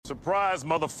Surprise,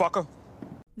 motherfucker.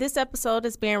 This episode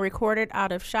is being recorded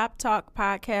out of Shop Talk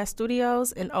Podcast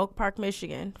Studios in Oak Park,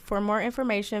 Michigan. For more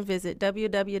information, visit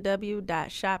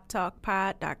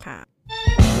www.shoptalkpod.com.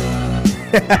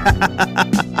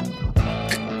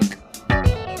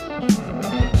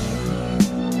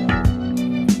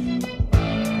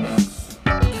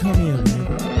 Come here, baby.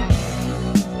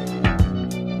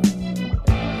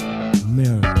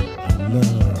 Mary, I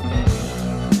love you.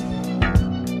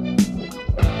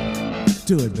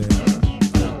 Do it, baby.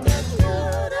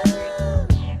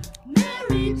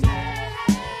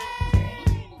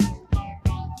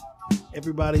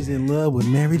 Everybody's in love with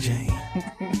Mary Jane.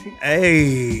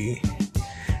 Hey,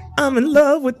 I'm in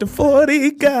love with the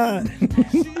 40 God.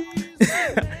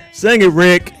 Sing it,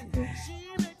 Rick.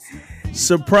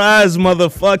 Surprise,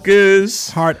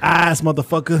 motherfuckers. Hard eyes,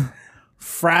 motherfucker.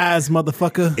 Fries,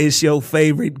 motherfucker. It's your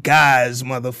favorite guys,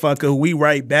 motherfucker. We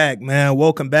right back, man.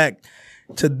 Welcome back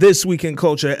to This Week in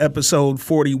Culture, episode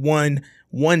 41.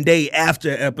 One day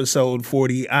after episode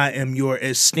 40, I am your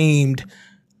esteemed,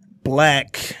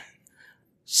 black,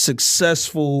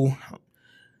 successful,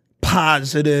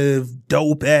 positive,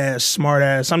 dope ass, smart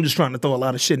ass. I'm just trying to throw a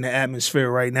lot of shit in the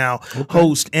atmosphere right now. Okay.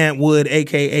 Host Ant Wood,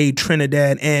 aka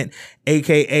Trinidad Ant,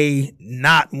 aka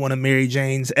not one of Mary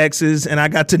Jane's exes, and I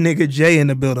got the nigga Jay in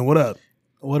the building. What up?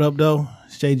 What up, though?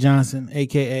 It's Jay Johnson,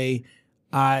 aka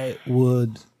I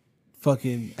would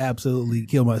fucking absolutely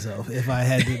kill myself if I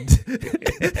had to.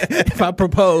 If I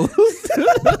proposed.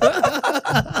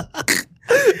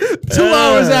 2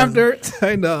 hours after.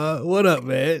 I know. What up,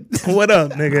 man? What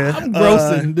up, nigga? I'm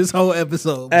grossing this whole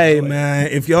episode. Hey, man,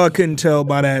 if y'all couldn't tell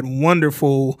by that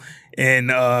wonderful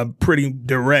and pretty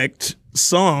direct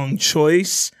song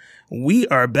choice, we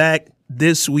are back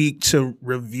this week to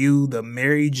review the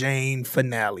Mary Jane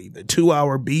finale, the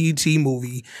 2-hour BET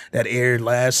movie that aired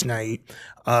last night.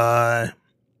 I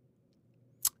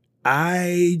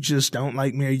just don't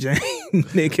like Mary Jane,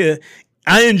 nigga.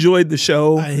 I enjoyed the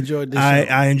show. I enjoyed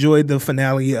the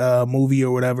finale movie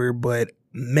or whatever, but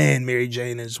man, Mary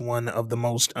Jane is one of the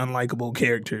most unlikable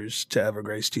characters to ever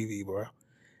grace TV, bro.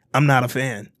 I'm not a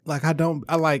fan. I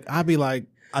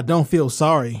don't feel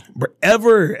sorry.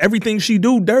 Everything she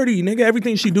do dirty, nigga.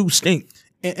 Everything she do stink.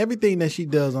 And everything that she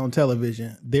does on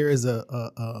television, there is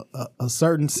a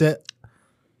certain set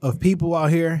of people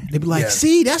out here. They be like,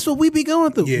 see, that's what we be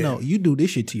going through. Yeah. No, you do this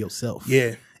shit to yourself.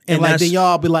 Yeah. And like then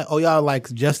y'all be like, oh, y'all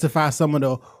like justify some of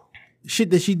the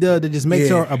shit that she does that just makes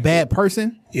her a bad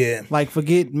person. Yeah. Like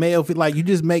forget male, like you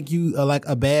just make you like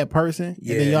a bad person.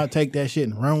 Yeah. And then y'all take that shit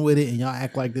and run with it and y'all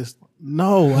act like this.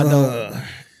 No, I don't.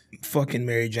 Fucking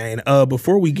Mary Jane.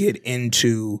 Before we get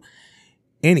into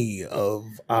any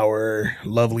of our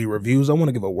lovely reviews, I want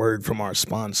to give a word from our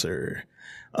sponsor.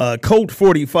 Colt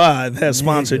 45 has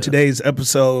sponsored today's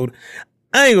episode.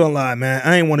 I ain't gonna lie, man.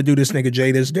 I ain't want to do this nigga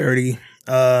Jay this dirty.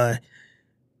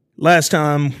 Last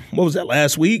time, what was that,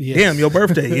 last week? Yes. Damn, your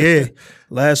birthday. Yeah.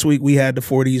 Last week we had the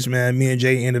 40s, man. Me and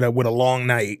Jay ended up with a long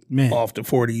night off the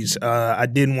 40s. I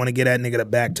didn't want to get that nigga the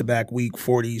back-to-back week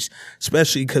 40s,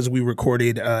 especially because we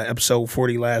recorded episode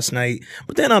 40 last night.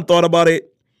 But then I thought about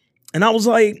it, and I was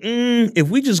like, if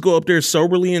we just go up there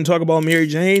soberly and talk about Mary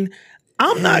Jane,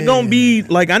 I'm not gonna be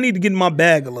like, I need to get in my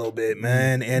bag a little bit,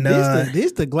 man. And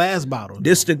this the glass bottle.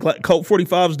 Colt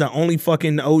 45 is the only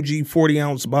fucking OG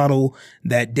 40-ounce bottle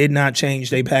that did not change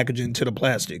their packaging to the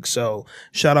plastic. So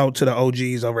shout out to the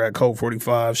OGs over at Colt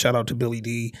 45. Shout out to Billy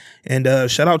D, and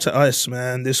shout out to us,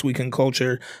 man. This Week in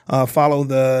Culture. Follow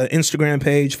the Instagram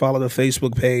page, follow the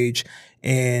Facebook page.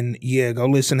 And yeah, go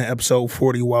listen to episode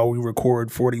 40 while we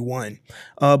record 41.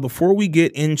 Before we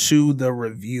get into the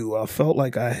review, I felt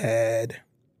like I had,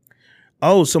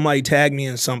 somebody tagged me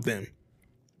in something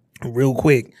real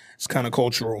quick. It's kind of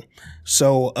cultural.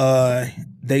 So,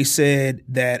 they said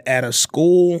that at a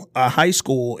high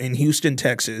school in Houston,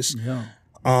 Texas, talking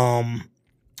about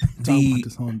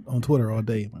this on Twitter all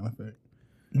day, matter of fact.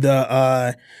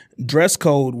 The dress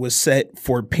code was set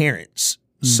for parents.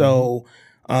 Mm-hmm. So,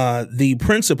 the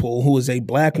principal, who is a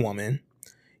black woman,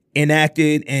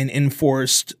 enacted and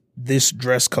enforced this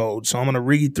dress code. So I'm going to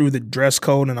read through the dress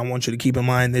code, and I want you to keep in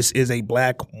mind this is a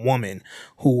black woman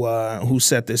who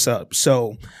set this up.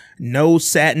 So no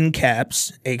satin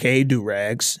caps, aka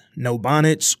do-rags, no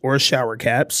bonnets or shower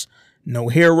caps, no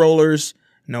hair rollers,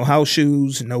 no house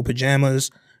shoes, no pajamas,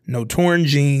 no torn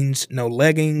jeans, no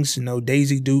leggings, no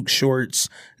Daisy Duke shorts,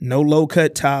 no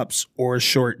low-cut tops or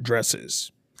short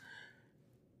dresses.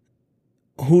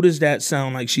 Who does that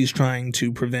sound like she's trying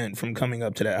to prevent from coming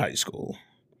up to that high school?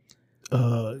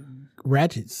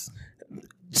 Ratchets.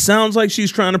 Sounds like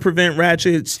she's trying to prevent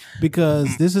ratchets.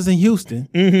 Because this is in Houston,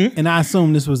 and I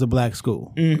assume this was a black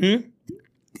school. Mm-hmm.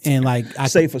 And like,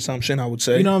 safe assumption, I would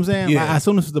say. You know what I'm saying? Yeah. Like, I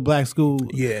assume this was a black school.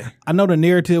 Yeah. I know the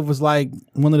narrative was like,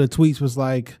 one of the tweets was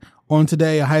like, on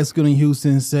today, a high school in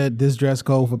Houston set this dress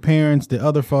code for parents. The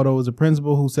other photo is a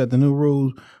principal who set the new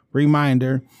rules.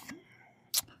 Reminder,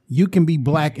 you can be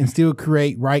black and still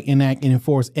create, write, enact, and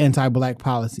enforce anti-black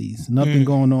policies. Nothing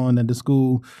going on at the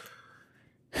school.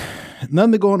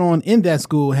 Nothing going on in that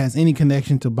school has any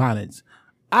connection to bonnets.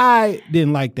 I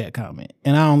didn't like that comment,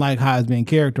 and I don't like how it's been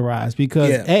characterized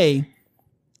because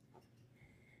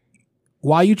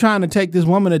while you trying to take this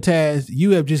woman to task,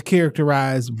 you have just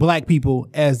characterized black people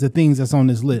as the things that's on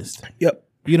this list. Yep.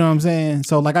 You know what I'm saying?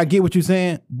 So like, I get what you're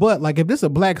saying, but like, if this is a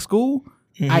black school,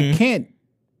 I can't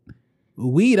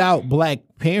weed out black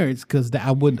parents because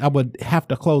I would have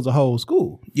to close the whole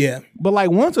school. Yeah. But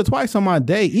like once or twice on my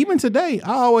day, even today,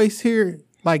 I always hear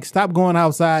like, stop going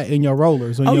outside in your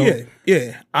rollers.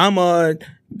 Yeah.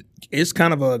 It's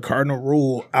kind of a cardinal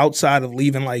rule outside of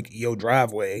leaving like your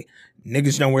driveway.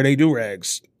 Niggas don't wear they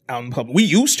do-rags out in public. We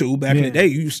used to back in the day.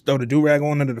 You used to throw the do-rag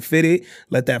on under the fitted,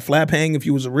 let that flap hang if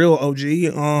you was a real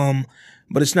OG.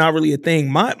 But it's not really a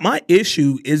thing. My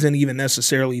issue isn't even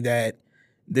necessarily that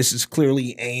this is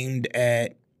clearly aimed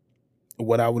at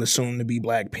what I would assume to be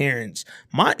black parents.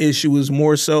 My issue is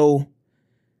more so,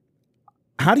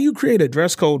 how do you create a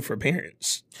dress code for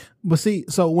parents? But see,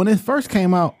 so when it first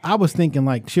came out, I was thinking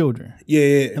like children.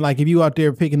 Yeah. And like if you out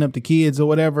there picking up the kids or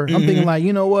whatever, I'm thinking like,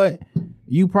 you know what?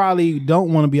 You probably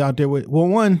don't want to be out there with, well,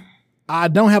 one, I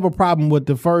don't have a problem with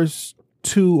the first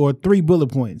 2 or 3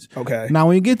 bullet points. Okay. Now,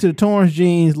 when you get to the Torrance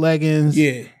jeans, leggings,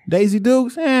 Daisy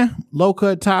Dukes, low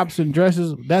cut tops and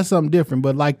dresses, that's something different.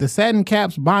 But like the satin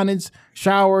caps, bonnets,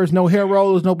 showers, no hair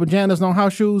rollers, no pajamas, no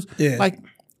house shoes, like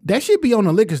that should be on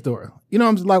a liquor store. You know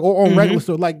what I'm saying? Like, or on regular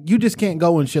store. Like, you just can't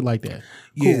go and shit like that.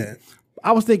 Cool. Yeah.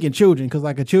 I was thinking children, because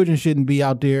like a children shouldn't be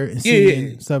out there and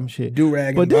seeing some shit.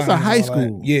 Do-rag. But this is a high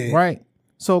school, right?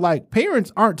 So like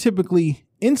parents aren't typically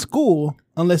in school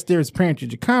unless there's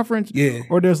parent-teacher conference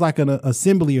or there's like an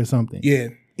assembly or something. Yeah.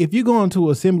 If you go into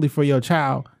assembly for your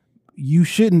child, you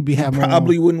shouldn't be having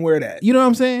probably wouldn't wear that. You know what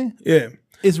I'm saying? Yeah.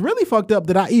 It's really fucked up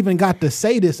that I even got to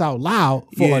say this out loud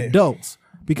for adults.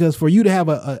 Because for you to have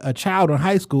a child in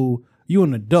high school, you're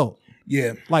an adult.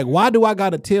 Yeah. Like, why do I got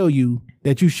to tell you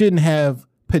that you shouldn't have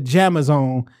pajamas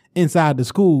on inside the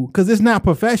school? Because it's not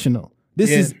professional.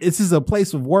 This is a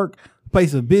place of work, a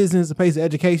place of business, a place of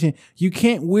education. You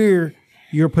can't wear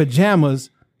your pajamas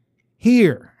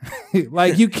here.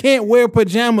 Like, you can't wear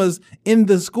pajamas in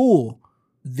the school.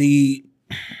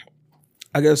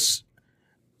 I guess,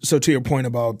 so to your point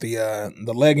about the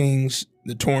leggings,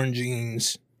 the torn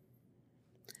jeans,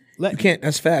 you can't.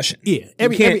 That's fashion. Yeah,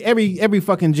 every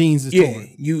fucking jeans is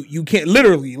torn. You can't,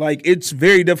 literally, like, it's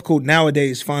very difficult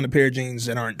nowadays to find a pair of jeans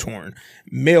that aren't torn,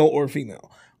 male or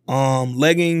female.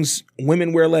 Leggings,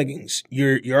 women wear leggings.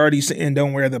 You're already saying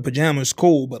don't wear the pajamas,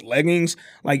 cool, but leggings,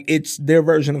 like, it's their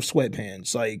version of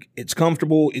sweatpants. Like, it's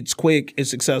comfortable, it's quick,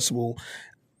 it's accessible.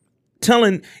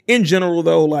 In general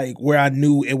though, like, where I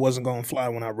knew it wasn't gonna fly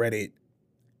when I read it,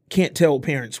 can't tell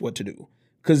parents what to do.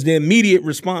 Because the immediate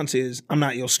response is, I'm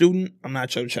not your student, I'm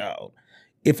not your child.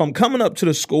 If I'm coming up to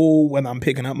the school, whether I'm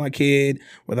picking up my kid,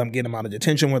 whether I'm getting them out of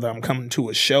detention, whether I'm coming to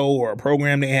a show or a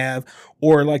program they have,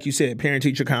 or like you said,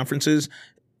 parent-teacher conferences,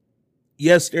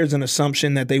 yes, there's an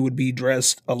assumption that they would be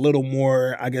dressed a little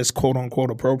more, I guess,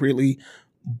 quote-unquote, appropriately,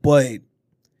 but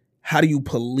how do you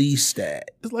police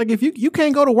that? It's like, if you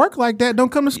can't go to work like that,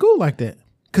 don't come to school like that.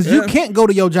 Because you can't go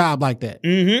to your job like that.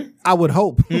 I would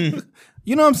hope.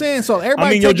 You know what I'm saying? So everybody, I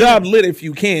mean, your job lit if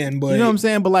you can, but you know what I'm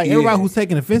saying? But like everybody who's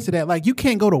taking offense to that, like, you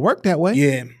can't go to work that way.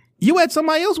 Yeah. You at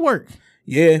somebody else's work.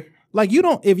 Yeah. Like, you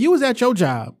don't, if you was at your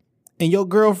job and your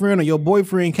girlfriend or your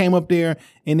boyfriend came up there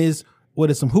and is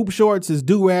some hoop shorts, his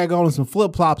do-rag on and some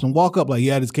flip-flops and walk up like,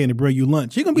 I just came to bring you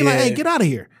lunch. You're going to be like, hey, get out of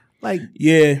here. Like,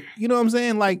 you know what I'm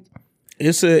saying? Like,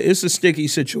 it's a sticky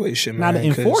situation, man. Now the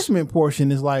enforcement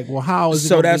portion is like, well, how is it?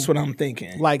 So that's what I'm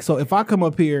thinking. Like, so if I come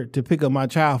up here to pick up my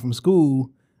child from school,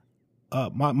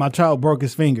 my child broke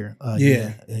his finger.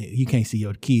 You can't see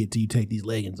your kid till you take these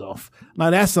leggings off. Now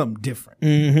that's something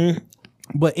different.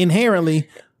 But inherently,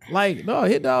 like, dog,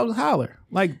 hit dogs holler.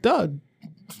 Like, dog,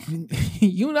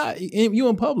 you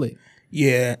in public.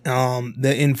 Yeah.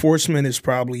 The enforcement is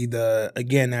probably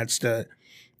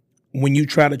when you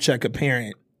try to check a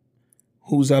parent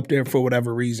who's up there for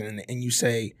whatever reason, and you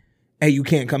say, hey, you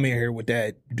can't come in here with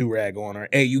that do-rag on, or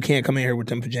hey, you can't come in here with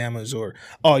them pajamas, or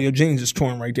oh, your jeans is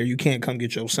torn right there, you can't come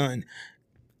get your son.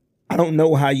 I don't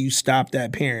know how you stop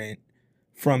that parent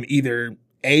from either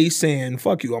saying,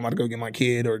 fuck you, I'm about to go get my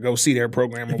kid or go see their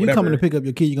program or If you're whatever. coming to pick up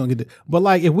your kid, you're gonna get it. But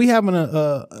like, if we having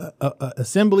a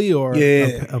assembly or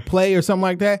a play or something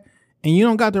like that, and you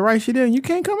don't got the right shit in, you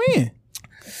can't come in.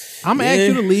 I'm gonna ask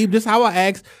you to leave. Just how I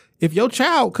ask if your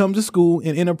child comes to school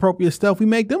in inappropriate stuff, we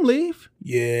make them leave.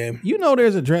 Yeah. You know,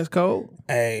 there's a dress code.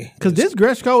 Hey, Because this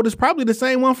dress code is probably the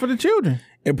same one for the children.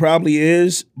 it probably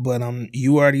is, but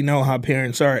you already know how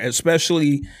parents are,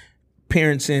 especially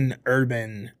parents in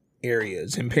urban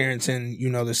areas and parents in,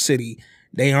 the city.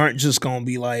 They aren't just gonna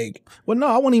be like, Well, no,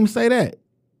 I wouldn't even say that.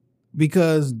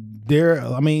 Because there's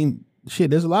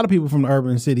a lot of people from the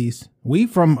urban cities. We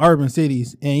from urban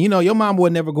cities. And, your mom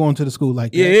would never go into the school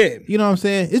like that. Yeah. You know what I'm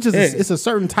saying? It's just, it's a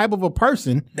certain type of a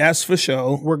person, that's for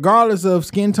sure. regardless of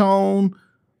skin tone,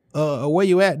 or where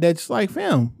you at, that's like,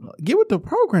 fam, get with the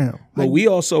program. But we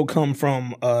also come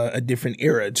from a different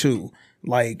era too.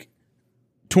 Like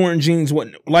torn jeans,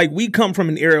 we come from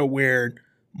an era where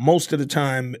most of the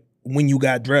time when you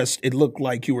got dressed, it looked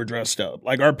like you were dressed up.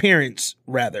 Like our parents,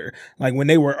 rather, like when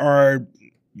we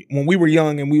were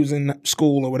young and we was in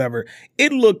school or whatever,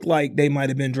 it looked like they might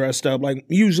have been dressed up. Like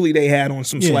usually they had on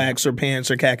some slacks or pants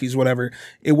or khakis, whatever.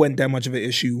 It wasn't that much of an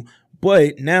issue.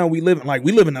 But now we live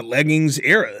in a leggings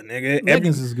era, nigga.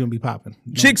 Leggings is gonna be popping.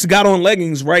 Chicks got on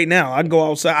leggings right now. I go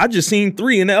outside. I just seen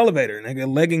 3 in the elevator, nigga,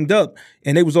 legginged up,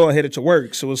 and they was all headed to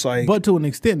work. So it's like, But to an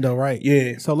extent, though, right?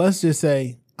 Yeah. So let's just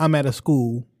say I'm at a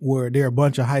school where there are a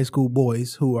bunch of high school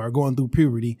boys who are going through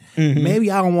puberty. Mm-hmm.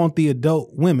 Maybe I don't want the adult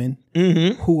women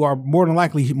who are more than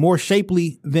likely more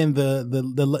shapely than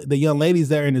the young ladies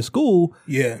that are in the school.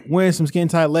 yeah, Wearing some skin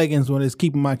tight leggings when it's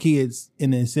keeping my kids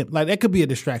in the like that could be a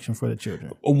distraction for the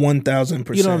children.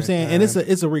 1,000%. You know what I'm saying? And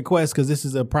it's a request because this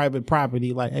is a private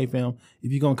property. Like, hey, fam,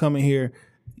 if you're gonna come in here,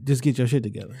 just get your shit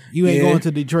together. You ain't going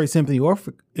to Detroit Symphony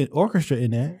Orchestra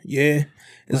in that. Yeah,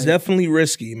 it's definitely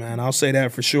risky, man. I'll say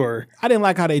that for sure. I didn't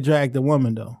like how they dragged the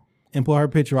woman though and put her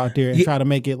picture out there and try to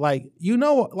make it like,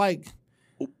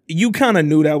 You kind of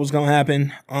knew that was gonna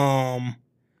happen. and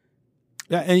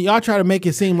y'all try to make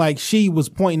it seem like she was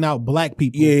pointing out black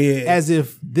people as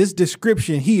if this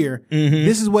description here,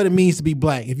 this is what it means to be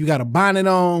black. If you got a bonnet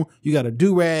on, you got a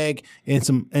do-rag and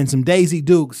some Daisy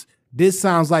Dukes, this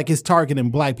sounds like it's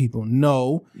targeting black people.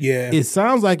 No. Yeah. It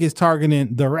sounds like it's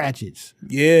targeting the ratchets.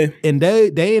 Yeah. And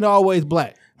they ain't always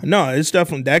black. No, it's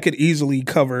definitely, that could easily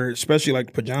cover, especially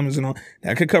like pajamas and all,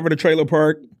 that could cover the trailer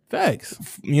park. Facts.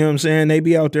 You know what I'm saying? They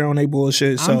be out there on their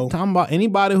bullshit. So I'm talking about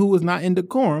anybody who was not in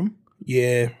decorum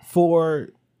for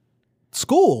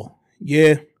school.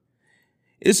 Yeah.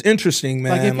 It's interesting,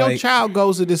 man. Like if your child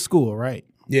goes to this school, right?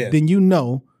 Yeah. Then you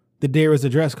know that there is a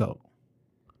dress code.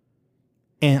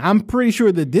 And I'm pretty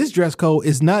sure that this dress code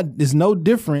is no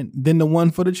different than the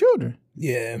one for the children.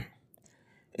 Yeah.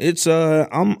 It's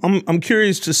I'm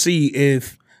curious to see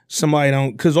if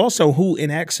somebody cause also who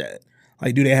enacts that?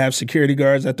 Like, do they have security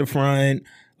guards at the front?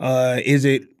 Is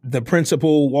it the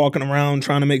principal walking around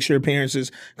trying to make sure parents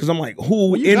is? Because I'm like,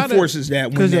 who enforces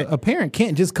that? Because a parent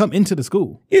can't just come into the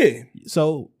school. Yeah.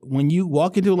 So when you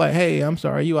walk into like, hey, I'm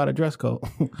sorry, you out of dress code.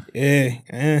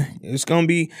 It's gonna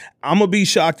be. I'm gonna be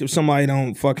shocked if somebody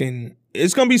don't fucking.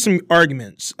 It's gonna be some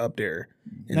arguments up there.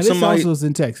 And now this also is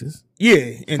in Texas. Yeah,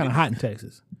 it's kind of hot in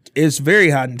Texas. It's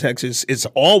very hot in Texas. It's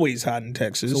always hot in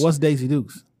Texas. So what's Daisy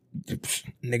Dukes?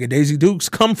 Nigga, Daisy Dukes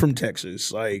come from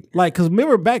Texas. Like, because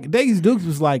remember back, Daisy Dukes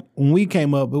was like, when we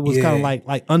came up, it was kind of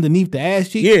like underneath the ass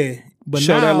cheek. Yeah. But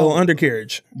show now, that little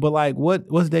undercarriage. But like,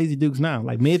 what's Daisy Dukes now?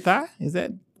 Like mid-thigh? Is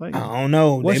that like? I don't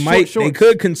know. They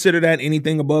could consider that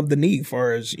anything above the knee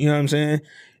far as, you know what I'm saying?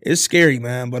 It's scary,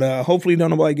 man. But hopefully don't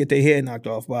nobody get their head knocked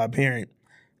off by a parent.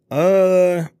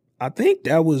 I think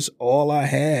that was all I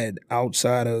had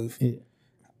outside of. Yeah.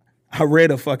 I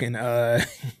read I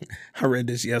read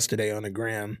this yesterday on the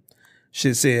gram.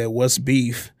 Shit said, "What's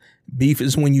beef? Beef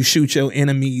is when you shoot your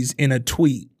enemies in a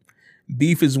tweet.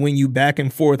 Beef is when you back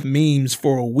and forth memes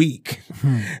for a week.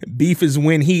 Beef is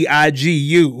when he IG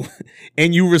you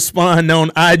and you respond on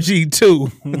IG too."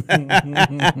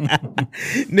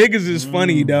 Niggas is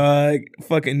funny, dog.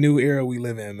 Fucking new era we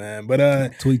live in, man. But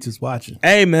Tweets is watching.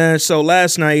 Hey, man. So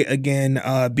last night again,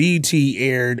 BT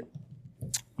aired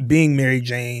Being Mary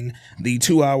Jane, the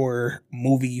 2-hour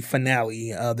movie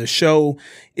finale. The show,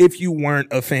 if you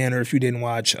weren't a fan or if you didn't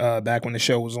watch back when the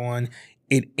show was on,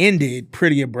 it ended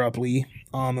pretty abruptly.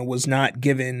 It was not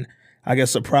given, I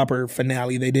guess, a proper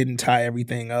finale. They didn't tie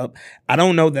everything up. I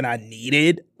don't know that I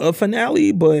needed a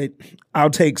finale, but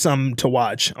I'll take something to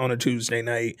watch on a Tuesday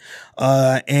night.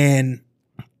 And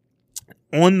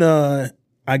on the,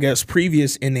 I guess,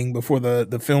 previous ending before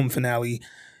the film finale,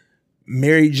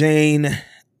 Mary Jane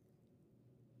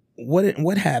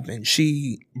what happened?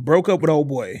 She broke up with old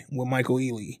boy, with Michael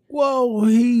Ealy. Well,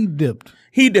 he dipped.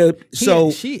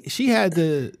 So she had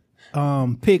to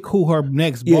pick who her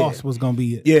next boss was gonna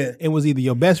be. Yeah. It was either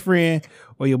your best friend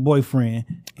or your boyfriend,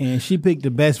 and she picked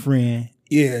the best friend.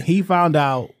 Yeah. He found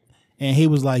out, and he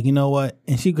was like, you know what?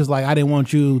 And she was like, I didn't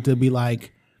want you to be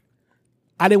like,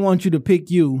 I didn't want you to pick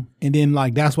you, and then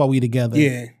like that's why we together.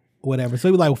 Yeah. Whatever. So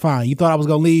he was like, well, fine. You thought I was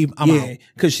gonna leave? I'm out.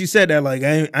 Because she said that like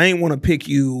I ain't want to pick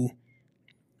you,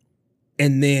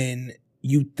 and then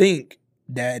you think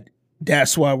that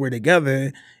that's why we're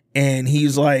together, and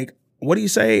he's like, what do you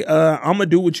say? I'm gonna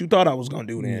do what you thought I was gonna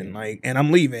do then, like, and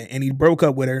I'm leaving. And he broke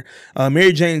up with her.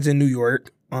 Mary Jane's in New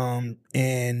York,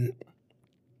 and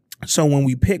so when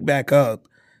we pick back up,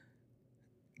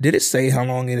 did it say how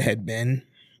long it had been,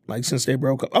 like since they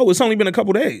broke up? Oh, it's only been a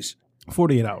couple days.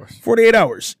 48 hours. 48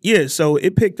 hours. Yeah, so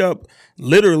it picked up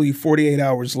literally 48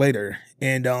 hours later.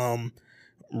 And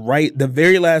right, the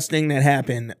very last thing that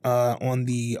happened on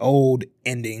the old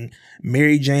ending,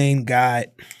 Mary Jane got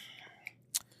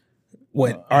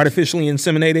artificially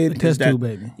inseminated. Test tube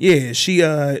baby. Yeah, she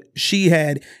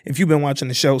had, if you've been watching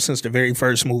the show since the very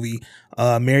first movie,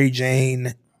 Mary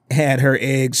Jane had her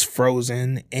eggs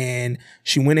frozen, and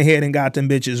she went ahead and got them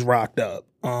bitches rocked up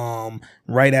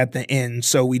right at the end.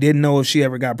 So we didn't know if she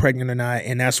ever got pregnant or not,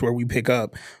 and that's where we pick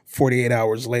up 48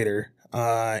 hours later.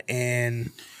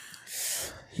 And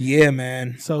yeah,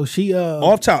 man. So she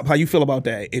off top, how you feel about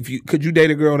that? Could you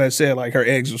date a girl that said like her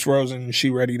eggs was frozen, she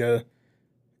want to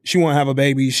have a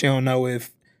baby, she don't know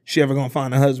if she ever gonna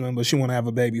find a husband, but she want to have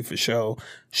a baby for sure,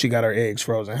 she got her eggs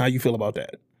frozen? How you feel about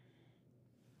that?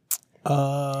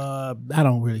 I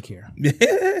don't really care.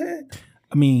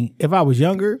 I mean, if I was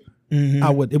younger,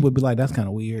 Mm-hmm. it would be like, that's kind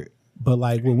of weird. But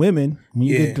like with women, when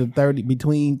you get to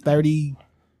between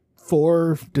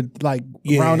 34 to like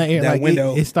around that area, like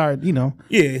window, it started,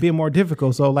 being more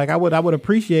difficult. So like I would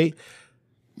appreciate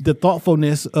the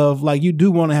thoughtfulness of like, you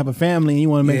do want to have a family and you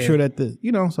want to make sure that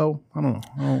so I don't know.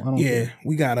 I don't care.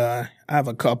 We got I have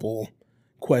a couple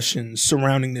questions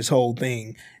surrounding this whole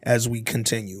thing as we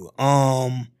continue.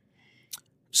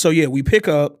 So yeah, we pick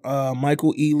up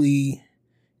Michael Ealy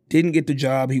didn't get the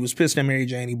job. He was pissed at Mary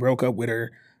Jane. He broke up with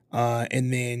her.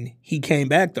 And then he came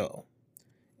back though.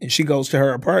 And she goes to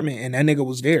her apartment and that nigga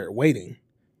was there waiting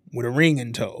with a ring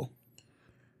in tow.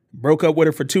 Broke up with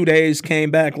her for 2 days,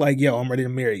 came back like, yo, I'm ready to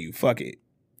marry you. Fuck it.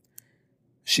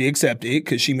 She accepted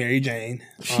because she Mary Jane.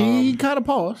 She kind of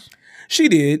paused. She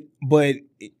did, but...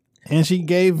 And she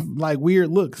gave like weird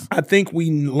looks. I think we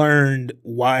learned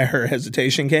why her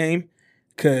hesitation came,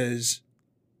 because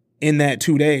in that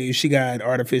 2 days, she got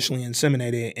artificially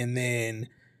inseminated, and then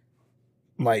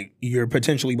like you're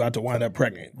potentially about to wind up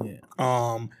pregnant. Yeah.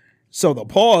 So the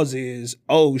pause is,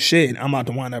 oh shit, I'm about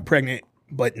to wind up pregnant,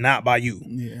 but not by you.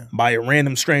 Yeah. By a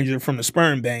random stranger from the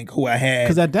sperm bank who I had.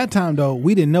 Because at that time though,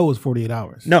 we didn't know it was 48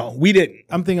 hours. No, we didn't.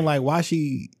 I'm thinking like, why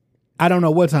I don't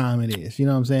know what time it is. You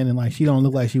know what I'm saying? And like, she don't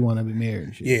look like she want to be married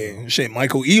and shit. Yeah, shit.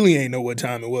 Michael Ealy ain't know what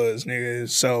time it was, nigga.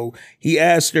 So he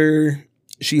asked her.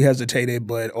 She hesitated,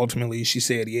 but ultimately she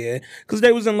said yeah, because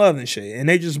they was in love and shit, and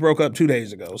they just broke up 2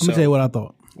 days ago. Let me tell you what I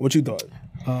thought. What you thought?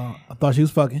 I thought she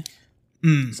was fucking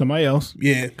somebody else.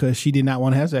 Yeah, because she did not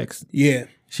want to have sex. Yeah,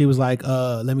 she was like,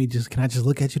 can I just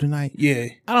look at you tonight? Yeah,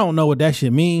 I don't know what that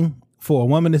shit mean for a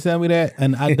woman to tell me that,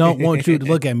 and I don't want you to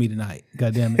look at me tonight.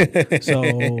 God damn it! So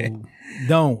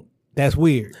don't. That's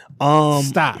weird.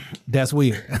 Stop. That's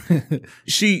weird.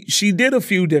 She did a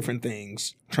few different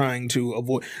things trying to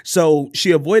avoid. So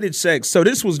she avoided sex. So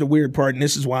this was the weird part, and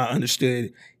this is why I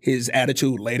understood his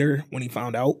attitude later when he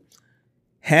found out.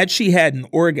 Had she had an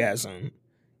orgasm,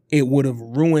 it would have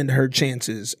ruined her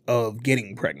chances of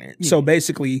getting pregnant. Yeah. So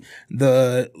basically,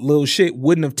 the little shit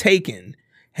wouldn't have taken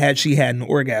had she had an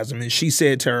orgasm. And she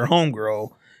said to her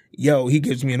homegirl, yo, he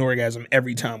gives me an orgasm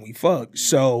every time we fuck.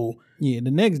 So yeah,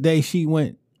 the next day she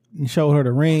went and showed her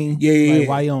the ring. Yeah, like,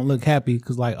 why you don't look happy?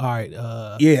 Because like, all right,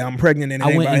 yeah, I'm pregnant. And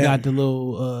I went and got the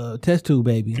little test tube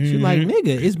baby. Mm-hmm. She's like, nigga,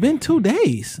 it's been 2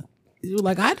 days. She was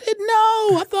like, I didn't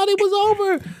know. I thought it was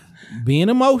over. Being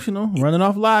emotional, running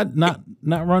off not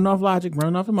running off logic,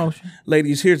 running off emotion.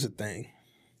 Ladies, here's the thing: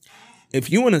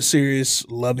 if you in a serious,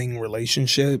 loving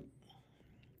relationship,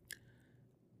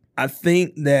 I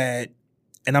think that.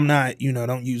 And I'm not,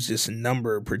 don't use this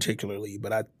number particularly,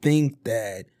 but I think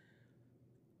that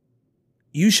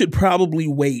you should probably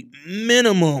wait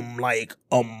minimum like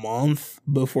a month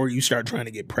before you start trying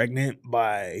to get pregnant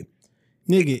by...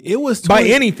 Nigga, it was... by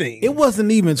anything. It wasn't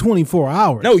even 24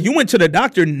 hours. No, you went to the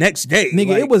doctor next day.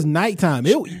 Nigga, it was nighttime.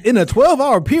 In a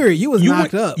 12-hour period, you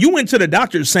knocked up. You went to the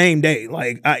doctor same day.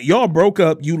 Like, y'all broke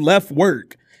up, you left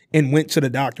work, and went to the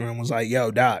doctor and was like,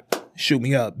 yo, doc, shoot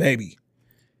me up, baby.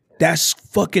 That's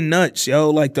fucking nuts, yo.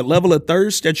 Like, the level of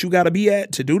thirst that you got to be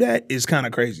at to do that is kind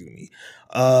of crazy to me.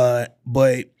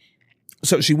 But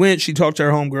so she went, she talked to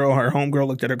her homegirl. Her homegirl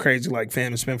looked at her crazy, like,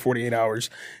 fam, it's been 48 hours.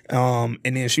 And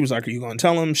then she was like, are you going to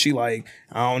tell him? She like,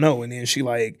 I don't know. And then she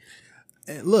like,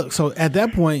 look, so at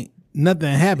that point,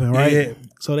 nothing happened, right? Yeah.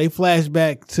 So they flash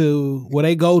back to where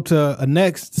they go to a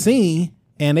next scene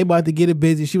and they about to get it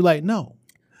busy. She was like, no,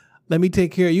 let me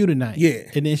take care of you tonight. Yeah.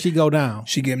 And then she go down.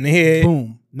 she gave him the head.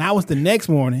 Boom. Now it's the next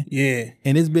morning. Yeah.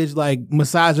 And this bitch like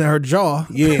massaging her jaw.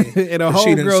 Yeah. And her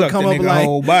She done homegirl sucked come the up nigga like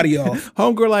whole body off.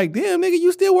 homegirl like, damn nigga,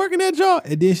 you still working that jaw?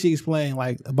 And then she explained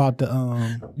like about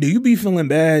the Do you be feeling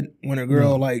bad when a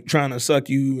girl like trying to suck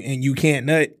you and you can't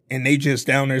nut and they just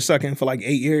down there sucking for like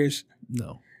 8 years?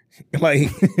 no. Like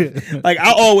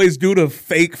I always do the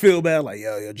fake feel bad, like,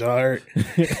 yo, your jaw hurt.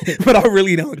 But I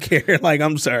really don't care. Like,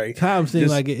 I'm sorry. Time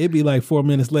seems like it'd be like 4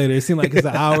 minutes later. It seemed like it's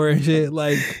an hour and shit.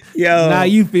 Like, Yo. now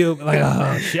you feel like,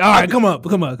 oh shit. All right, come on.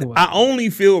 I only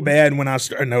feel bad when I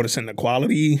start noticing the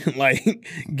quality, like,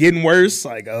 getting worse.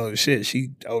 Like, oh shit, she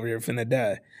over here finna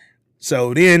die.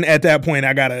 So then at that point,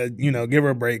 I gotta, give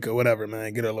her a break or whatever,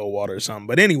 man. Get her a little water or something.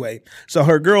 But anyway, so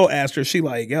her girl asked her, she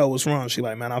like, yo, what's wrong? She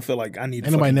like, man, I feel like I need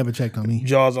Ain't nobody never checked on me.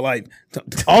 jaws of life.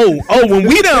 Oh, when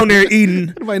we down there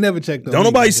eating, Nobody never checked on me. don't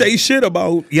nobody say shit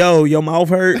about, yo, your mouth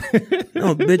hurt.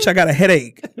 No, bitch, I got a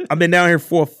headache. I've been down here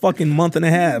for a fucking month and a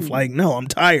half. Like, no, I'm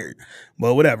tired.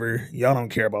 But whatever. Y'all don't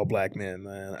care about black men,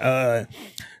 man.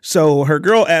 So her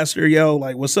girl asked her, yo,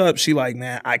 like, what's up? She like,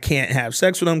 man, I can't have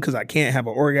sex with him because I can't have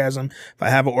an orgasm. If I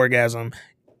have an orgasm,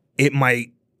 it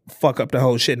might fuck up the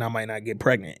whole shit and I might not get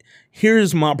pregnant.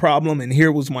 Here's my problem, and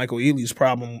here was Michael Ealy's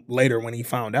problem later when he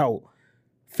found out.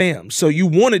 Fam, so you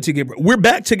wanted to we're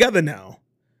back together now.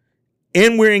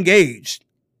 And we're engaged.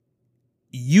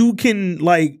 You can,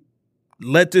 like,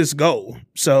 let this go.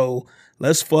 So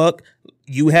let's fuck.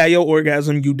 You had your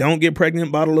orgasm. You don't get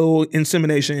pregnant by the little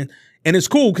insemination. And it's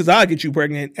cool because I'll get you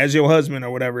pregnant as your husband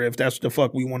or whatever if that's the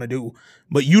fuck we want to do.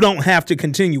 But you don't have to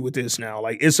continue with this now.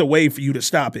 Like, it's a way for you to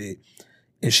stop it.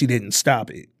 And she didn't stop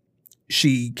it.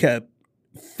 She kept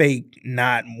fake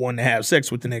not wanting to have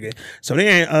sex with the nigga. So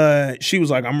then she was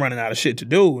like, I'm running out of shit to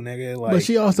do, nigga. Like, But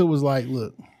she also was like,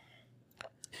 look,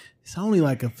 it's only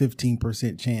like a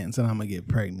 15% chance that I'm going to get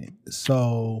pregnant.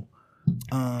 So,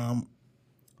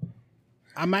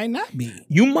 I might not be.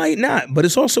 you might not, but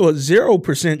it's also a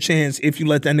 0% chance if you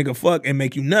let that nigga fuck and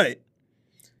make you nut.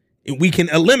 And we can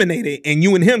eliminate it, and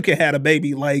you and him can have a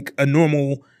baby like a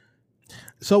normal.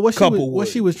 So what Couple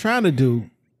she was trying to do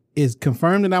is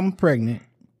confirm that I'm pregnant,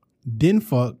 then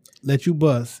fuck, let you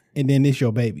bust, and then it's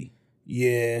your baby.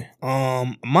 Yeah.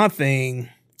 My thing,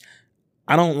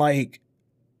 I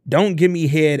don't give me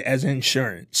head as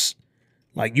insurance.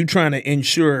 Like, you trying to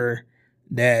insure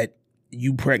that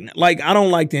you pregnant. Like, I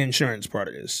don't like the insurance part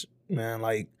of this, man.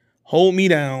 Like, hold me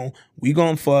down. We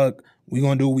gonna fuck. We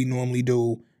gonna do what we normally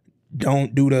do.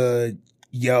 Don't do the,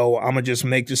 yo, I'm gonna just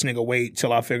make this nigga wait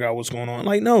till I figure out what's going on.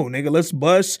 Like, no, nigga, let's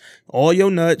bust all your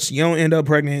nuts. You don't end up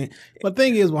pregnant. But the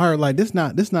thing is with her, like, this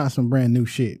not some brand new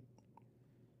shit.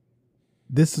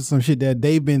 This is some shit that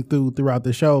they've been throughout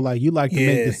the show. Like, you like to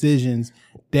make decisions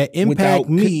that impact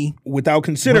me without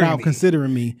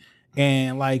considering me.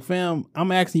 And like, fam,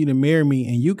 I'm asking you to marry me,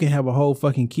 and you can have a whole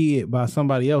fucking kid by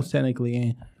somebody else technically,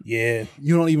 and Yeah,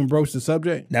 you don't even broach the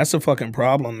subject. that's a fucking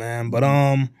problem, man. But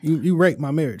You raped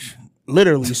my marriage.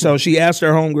 literally, so she asked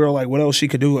her homegirl like what else she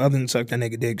could do other than suck that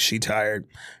nigga dick. She tired.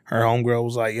 Her homegirl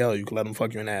was like, yo, you can let him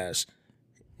fuck you in the ass.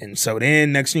 And so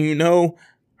then next thing you know,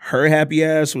 her happy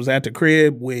ass was at the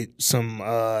crib with some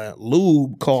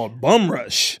lube called Bum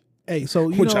Rush, Hey, so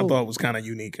which I thought was kind of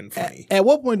unique and funny. At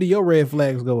what point do your red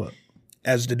flags go up?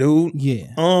 As the dude,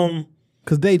 Yeah, um,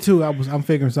 because day two, I'm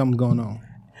figuring something's going on.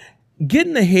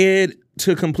 getting ahead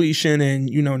to completion and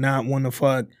not wanting to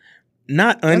fuck,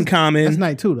 not uncommon. That's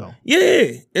night two though.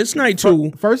 Yeah, it's night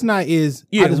two. First night is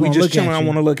Yeah, I just we want to just look chilling. at I you.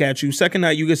 want to look at you. Second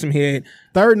night, you get some head.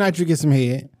 Third night you get some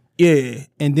head, Yeah,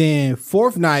 and then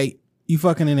fourth night you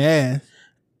fucking in the ass.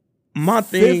 my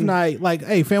Fifth thing. night, like,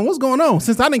 hey fam, what's going on?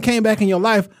 Since I didn't came back in your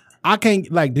life, I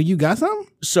can't, like, do you got something?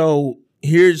 So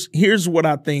here's what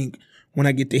I think when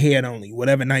I get the head only,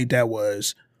 whatever night that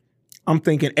was. I'm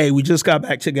thinking, hey, we just got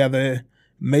back together.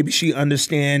 Maybe she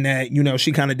understand that,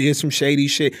 she kind of did some shady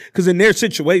shit. Because in their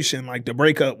situation, like, the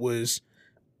breakup was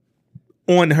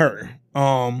on her.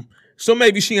 So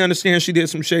maybe she understands she did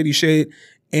some shady shit.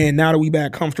 And now that we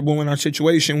back comfortable in our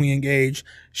situation, we engaged.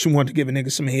 She wanted to give a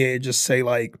nigga some head, just say,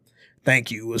 like, thank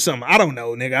you or something. I don't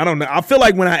know, nigga. I don't know. I feel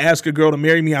like when I ask a girl to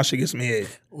marry me, I should get some head.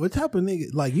 What type of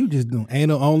nigga, like, you just doing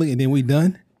anal only and then we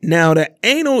done? Now the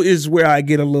anal is where I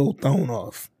get a little thrown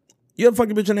off. You ever fuck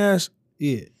a bitch in the ass?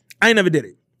 Yeah. I ain't never did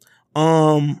it.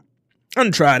 I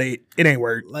done tried it. It ain't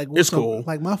work. Like it's cool.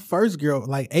 Like my first girl,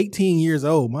 like 18 years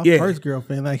old, my Yeah. first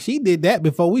girlfriend, like she did that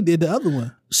before we did the other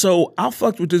one. So I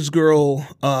fucked with this girl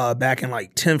back in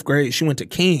like 10th grade. She went to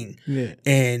King. Yeah.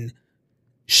 And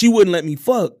she wouldn't let me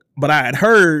fuck, but I had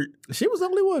heard. She was the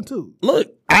only one too.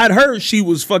 Look, I'd heard she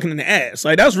was fucking in the ass.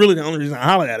 Like, that's really the only reason I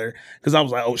hollered at her. Because I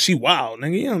was like, oh, she wild.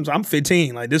 Nigga, you know, I'm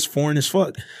 15. Like, this foreign as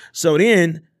fuck. So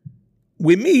then,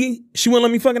 with me, she wouldn't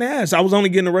let me fucking ass. I was only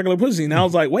getting a regular pussy. And I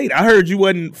was like, wait, I heard you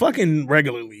wasn't fucking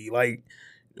regularly. Like,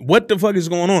 what the fuck is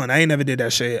going on? I ain't never did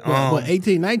that shit. But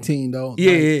 18, 19 though.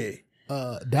 Yeah,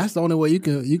 like, that's the only way you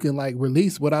can like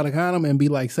release without a condom and be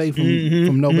like safe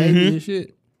from no baby and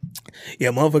shit. Yeah,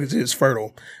 motherfuckers is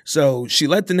fertile. So she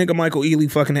let the nigga Michael Ealy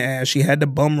fucking the ass. She had the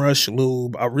Bum Rush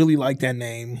Lube. I really like that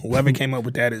name. Whoever came up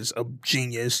with that is a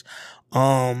genius.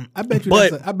 I bet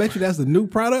you that's a new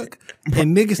product,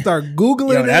 and niggas start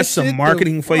googling. Yo, that's that some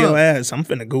marketing for your ass. I'm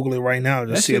finna Google it right now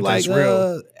to see if that's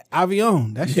real.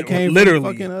 Avion. That shit came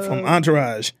literally from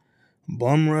Entourage.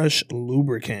 Bum Rush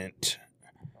lubricant.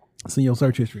 It's in your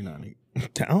search history now, nigga.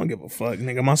 I don't give a fuck,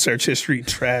 nigga. My search history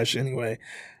trash anyway.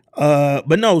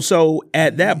 But no, so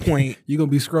at that point, you're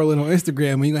gonna be scrolling on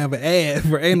Instagram and you're gonna have an ad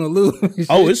for anal lube.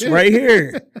 Oh, it's right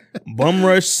here. Bum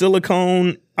Rush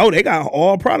silicone. Oh, they got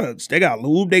all products. They got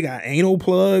lube, they got anal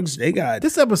plugs, they got.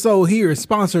 This episode here is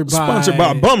sponsored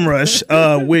by Bum Rush,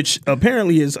 which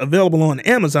apparently is available on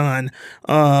Amazon.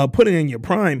 Put it in your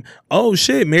Prime. Oh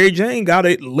shit, Mary Jane got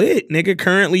it lit, nigga.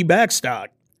 Currently backstock.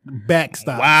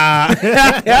 Backstop. Wow.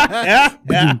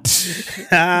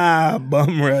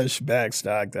 Bum Rush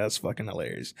backstock. That's fucking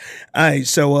hilarious. All right.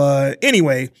 So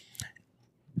anyway,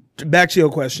 back to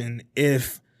your question.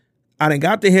 If I done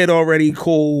got the head already,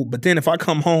 cool. But then if I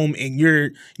come home and you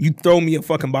throw me a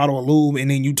fucking bottle of lube and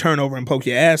then you turn over and poke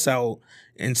your ass out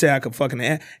and say I could fucking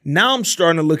ass, now I'm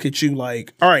starting to look at you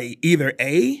like, all right, either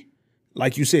A,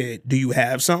 like you said, do you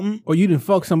have something? Or you didn't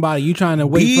fuck somebody, you trying to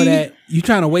wait for that. You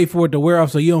trying to wait for it to wear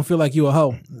off so you don't feel like you a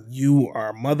hoe. You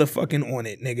are motherfucking on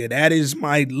it, nigga. That is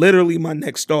literally my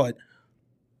next thought.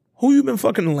 Who you been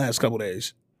fucking the last couple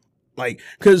days? Like,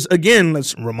 because again,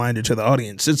 let's reminder to the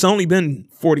audience, it's only been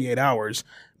 48 hours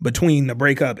between the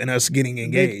breakup and us getting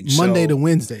engaged. Monday to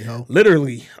Wednesday, ho.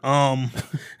 Literally,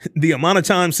 the amount of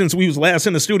time since we was last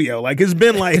in the studio, like it's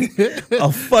been like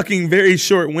a fucking very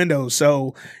short window.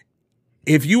 So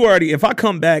if I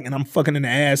come back and I'm fucking in the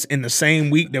ass in the same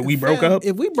week that we broke up.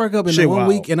 If we broke up in the 1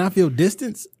 week and I feel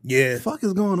distance, yeah. What the fuck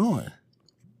is going on?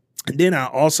 And then I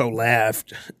also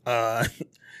laughed.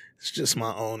 It's just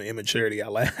my own immaturity. I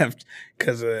laughed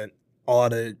because of all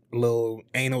the little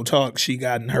anal talk she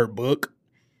got in her book,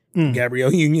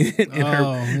 Gabrielle Union.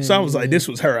 Man, so I was like, this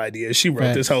was her idea. She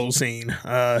wrote this whole scene.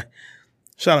 Shout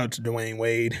out to Dwayne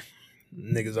Wade.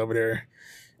 Niggas over there.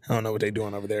 I don't know what they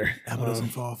doing over there. Apple doesn't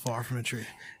fall far from a tree.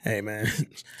 Hey, man.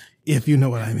 If you know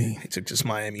what I mean. They took this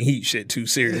Miami Heat shit too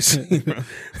serious.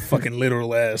 Fucking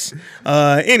literal ass.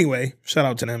 Anyway, shout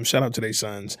out to them. Shout out to their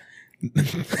sons.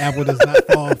 Apple does not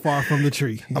fall far from the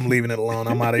tree. I'm leaving it alone.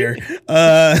 I'm out of here.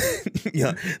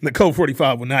 Yeah, the Code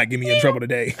 45 will not get me in trouble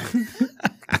today.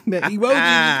 That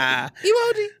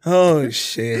emoji. Oh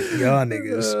shit, y'all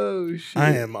niggas. Oh shit.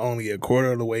 I am only a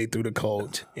quarter of the way through the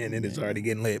cult and it is already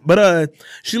getting lit. But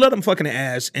she let him fucking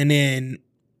ass, and then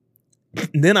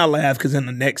I laughed because in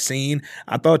the next scene,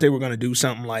 I thought they were gonna do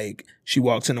something like she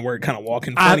walks into work, kind of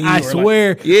walking funny. I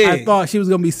swear, like, yeah. I thought she was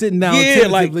gonna be sitting down. Yeah,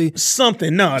 like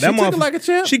something. No, that took it like a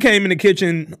champ. She came in the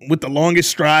kitchen with the longest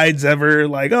strides ever.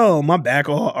 Like, oh, my back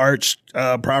all arched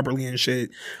properly and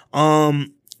shit.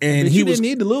 And he didn't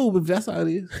need the lube if that's how it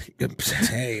is.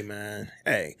 Hey man,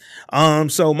 hey.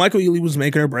 So Michael Ealy was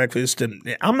making her breakfast,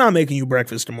 and I'm not making you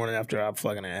breakfast the morning after I'm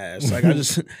fucking her ass. Like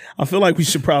I feel like we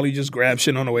should probably just grab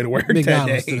shit on the way to work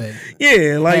McDonald's that day. Today.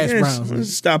 Yeah, like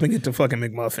let's stop and get the fucking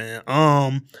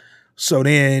McMuffin. So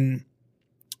then,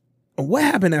 what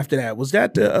happened after that? Was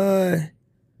that the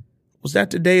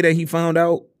day that he found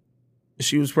out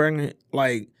she was pregnant?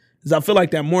 Like, 'cause I feel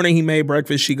like that morning he made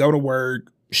breakfast, she go to work.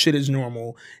 Shit is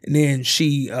normal, and then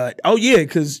she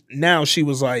because now she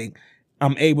was like,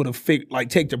 I'm able to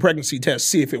take the pregnancy test,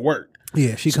 see if it worked.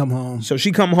 Yeah, she come home. So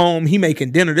she come home, he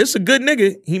making dinner. This is a good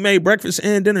nigga. He made breakfast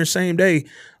and dinner same day.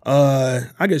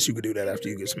 I guess you could do that after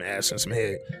you get some ass and some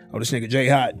head. Oh, this nigga Jay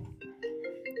Hot.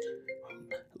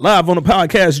 Live on the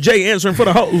podcast, Jay answering for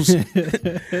the hoes.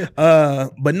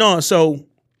 But no, so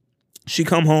she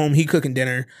come home, he cooking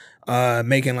dinner,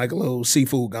 making like a little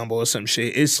seafood gumbo or some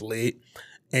shit. It's lit.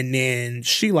 And then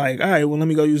she like, all right, well, let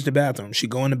me go use the bathroom. She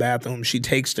go in the bathroom. She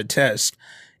takes the test.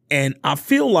 And I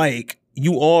feel like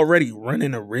you already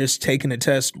running a risk taking a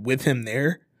test with him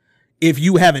there if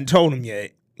you haven't told him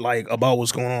yet, like, about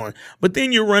what's going on. But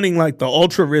then you're running like the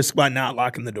ultra risk by not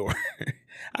locking the door.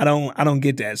 I don't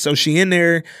get that. So she in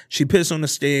there, she pissed on the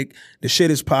stick, the shit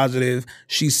is positive.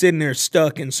 She's sitting there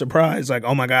stuck and surprised, like,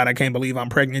 oh my God, I can't believe I'm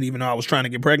pregnant, even though I was trying to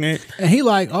get pregnant. And he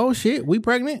like, oh shit, we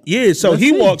pregnant? Yeah, so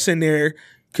he walks in there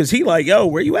because he like, yo,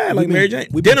 where you at? Like, Mary Jane,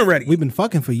 dinner ready. We've been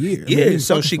fucking for years. Yeah,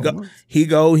 so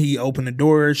he opened the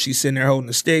door. She's sitting there holding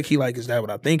the stick. He like, is that what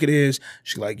I think it is?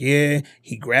 She like, yeah.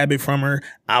 He grabbed it from her.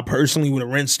 I personally would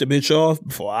have rinsed the bitch off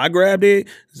before I grabbed it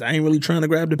because I ain't really trying to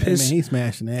grab the piss. Man, he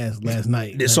smashing ass last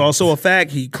night. It's also a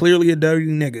fact. He clearly a dirty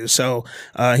nigga. So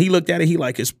he looked at it. He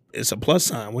like, it's a plus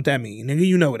sign. What that mean? Nigga,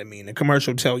 you know what it mean. The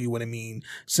commercial tell you what it mean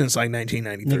since like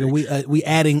 1993. Nigga, we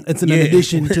adding, it's an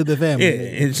addition to the family. Yeah,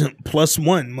 it's +1,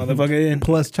 motherfucker.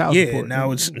 Plus child support. Yeah,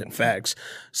 now it's facts.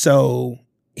 So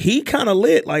he kind of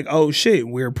lit like, oh shit,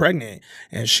 we're pregnant.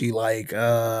 And she like,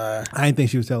 I didn't think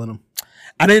she was telling him.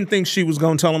 I didn't think she was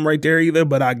going to tell him right there either,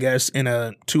 but I guess in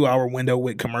a 2-hour window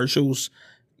with commercials,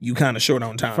 you kind of short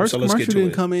on time. First so let's get to commercial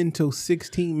didn't it. come in until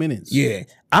 16 minutes. Yeah.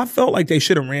 I felt like they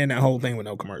should have ran that whole thing with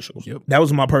no commercials. Yep. That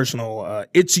was my personal,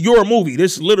 it's your movie.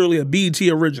 This is literally a BET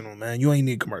original, man. You ain't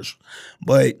need commercial.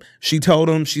 But she told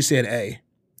him, she said, hey,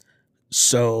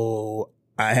 so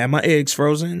I had my eggs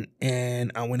frozen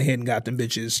and I went ahead and got them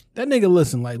bitches. That nigga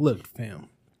listen, like, look, fam,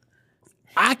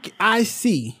 I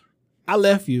see, I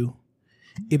left you.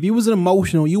 If you was an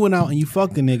emotional, you went out and you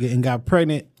fucked a nigga and got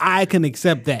pregnant, I can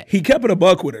accept that. He kept it a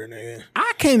buck with her, nigga.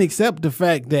 I can't accept the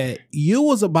fact that you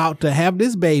was about to have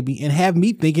this baby and have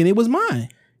me thinking it was mine.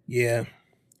 Yeah.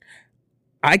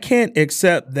 I can't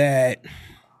accept that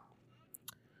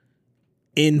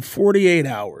in 48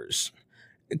 hours.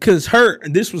 Because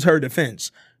this was her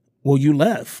defense. Well, you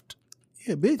left.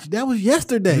 Yeah, bitch, that was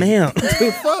yesterday. Man. What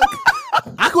the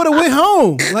fuck? I could have went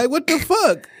home. Like, what the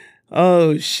fuck?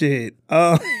 Oh, shit.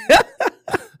 Oh,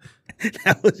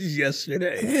 that was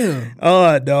yesterday. Damn.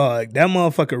 Oh, dog. That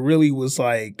motherfucker really was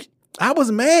like... I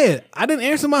was mad. I didn't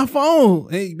answer my phone.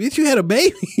 Hey, bitch, you had a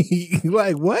baby.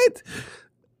 Like, what?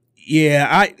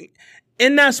 Yeah,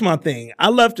 and that's my thing. I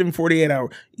left in 48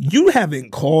 hours. You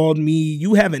haven't called me.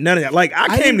 You haven't none of that. Like,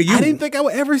 I came to you. I didn't think I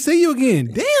would ever see you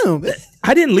again. Damn.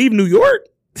 I didn't leave New York.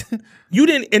 You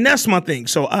didn't, and that's my thing.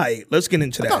 So, all right, let's get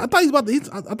into that. I thought he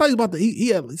was about to,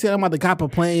 he said, I'm about to cop a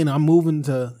plane. I'm moving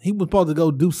to, he was supposed to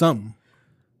go do something.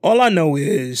 All I know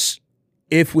is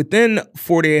if within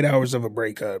 48 hours of a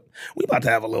breakup, we about to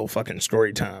have a little fucking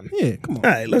story time. Yeah, come on.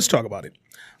 All right, let's talk about it.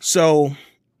 So,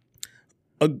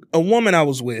 a woman I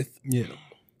was with, yeah,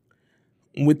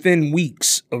 within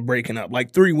weeks of breaking up,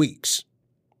 like 3 weeks,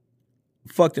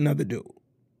 fucked another dude.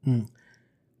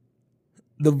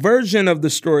 The version of the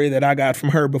story that I got from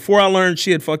her before I learned she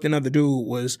had fucked another dude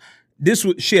was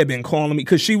she had been calling me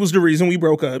because she was the reason we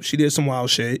broke up. She did some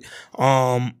wild shit.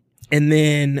 And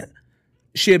then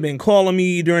she had been calling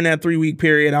me during that 3-week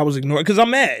period. I was ignoring because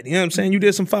I'm mad. You know what I'm saying? You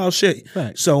did some foul shit.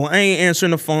 Right. So I ain't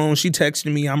answering the phone. She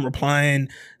texted me. I'm replying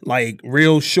like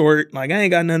real short. Like, I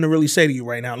ain't got nothing to really say to you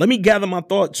right now. Let me gather my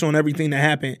thoughts on everything that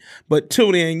happened. But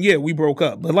till then, yeah, we broke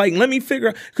up. But like, let me figure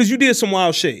out, because you did some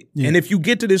wild shit. Yeah. And if you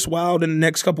get to this wild in the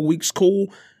next couple weeks,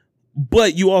 cool.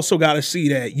 But you also got to see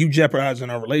that you jeopardizing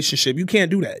our relationship. You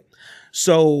can't do that.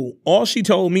 So all she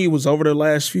told me was over the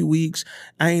last few weeks,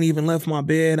 I ain't even left my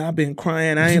bed. I've been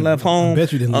crying. I ain't left home. I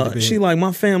bet you didn't leave the bed. She like,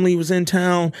 my family was in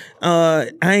town.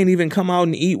 I ain't even come out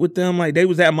and eat with them. Like, they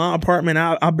was at my apartment.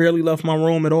 I barely left my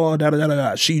room at all.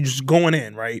 She just going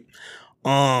in, right?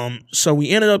 So we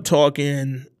ended up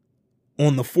talking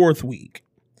on the 4th week.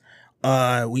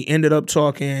 We ended up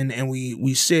talking and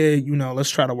we said, you know, let's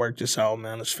try to work this out,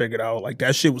 man. Let's figure it out. Like,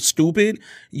 that shit was stupid.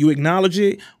 You acknowledge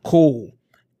it. Cool.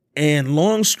 And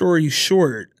long story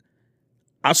short,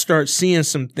 I start seeing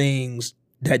some things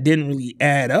that didn't really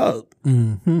add up.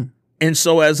 Mm-hmm. And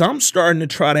so as I'm starting to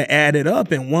try to add it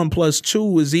up and 1 +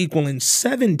 2 is equaling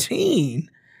 17,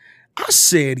 I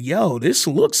said, yo, this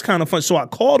looks kind of fun. So I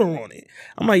called her on it.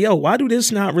 I'm like, yo, why do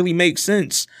this not really make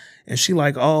sense? And she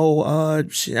like, I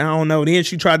don't know. Then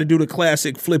she tried to do the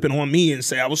classic flipping on me and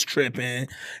say I was tripping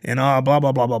and blah,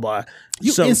 blah, blah, blah, blah.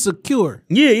 You insecure.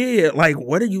 Yeah. Like,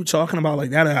 what are you talking about? Like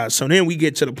that. So then we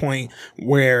get to the point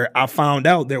where I found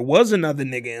out there was another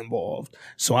nigga involved.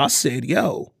 So I said,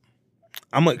 yo,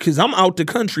 because I'm out the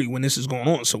country when this is going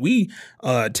on. So we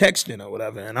texting or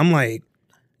whatever. And I'm like,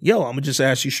 yo, I'm going to just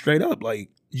ask you straight up. Like,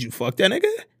 did you fuck that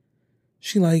nigga?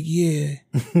 She like, yeah.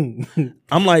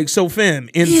 I'm like, so fam,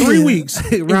 in 3 weeks.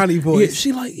 Ronnie voice. Yeah,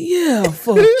 she like, yeah, I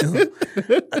fucked him.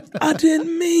 I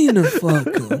didn't mean to fuck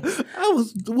him. I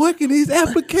was working these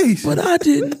applications. But I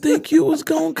didn't think you was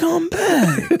gonna come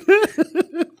back.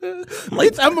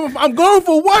 Like, I'm going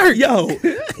for work. Yo,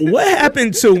 what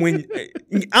happened to when,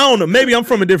 I don't know, maybe I'm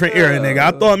from a different era, nigga.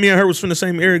 I thought me and her was from the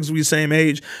same era because we the same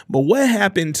age. But what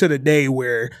happened to the day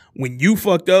where when you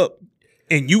fucked up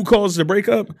and you caused the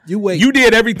breakup, you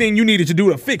did everything you needed to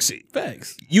do to fix it.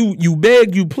 Facts. You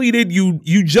begged, you pleaded, you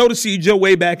Jodeci'd your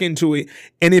way back into it.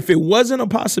 And if it wasn't a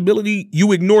possibility,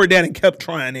 you ignored that and kept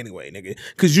trying anyway, nigga.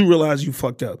 Because you realized you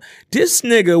fucked up. This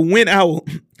nigga went out,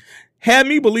 had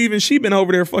me believing she been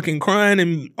over there fucking crying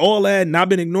and all that, and I've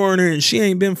been ignoring her and she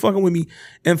ain't been fucking with me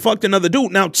and fucked another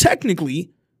dude. Now,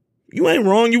 technically, you ain't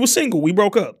wrong. You were single. We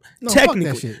broke up. No,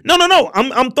 technically. fuck that shit. No.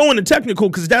 I'm throwing the technical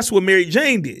because that's what Mary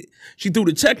Jane did. She threw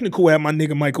the technical at my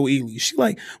nigga Michael Ealy. She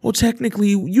like, well, technically,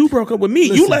 you broke up with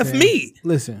me. You left me.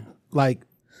 Listen, like,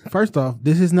 first off,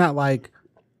 this is not like,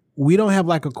 we don't have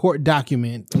like a court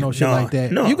document, no shit like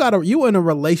that. No. You in a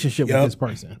relationship with this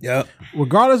person. Yep.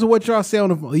 Regardless of what y'all say on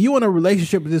the phone, you in a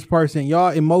relationship with this person. Y'all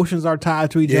emotions are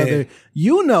tied to each other.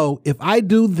 You know, if I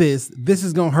do this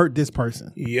is gonna hurt this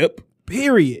person. Yep.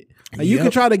 Period. Now, you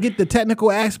can try to get the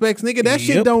technical aspects, nigga. That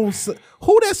shit don't.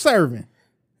 Who that's serving?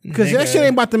 Because that shit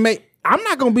ain't about to make. I'm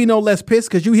not gonna be no less pissed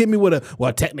because you hit me with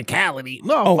a technicality.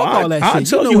 No, fuck all that shit. I'll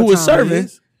tell you who it's serving.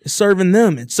 It's serving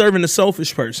them. It's serving the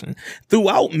selfish person.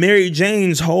 Throughout Mary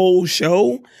Jane's whole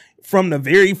show, from the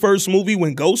very first movie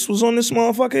when Ghost was on this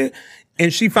motherfucker,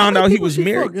 and she found out he was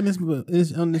married. In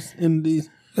these.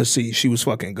 Let's see, she was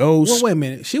fucking Ghost. Well, wait a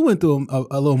minute. She went through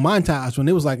a little montage when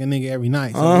it was like a nigga every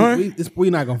night. So we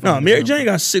not gonna. No, Mary Jane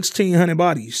got 1,600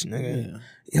 bodies, nigga. Yeah.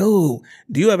 Yo,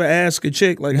 do you ever ask a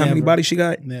chick like how many bodies she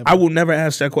got? Never. I will never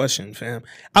ask that question, fam.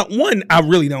 One, I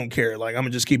really don't care. Like, I'm gonna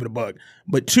just keep it a buck.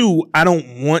 But two, I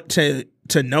don't want to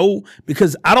know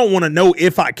because I don't want to know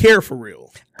if I care for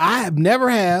real. I have never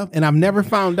and I've never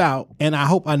found out, and I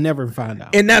hope I never find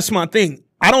out. And that's my thing.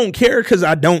 I don't care because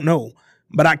I don't know.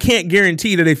 But I can't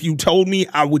guarantee that if you told me,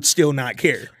 I would still not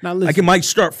care. Now listen, like, it might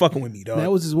start fucking with me, dog. That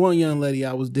was this one young lady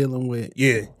I was dealing with.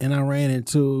 Yeah. And I ran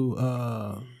into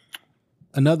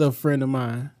another friend of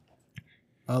mine,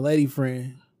 a lady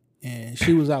friend, and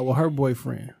she was out with her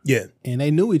boyfriend. Yeah. And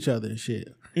they knew each other and shit.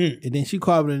 And then she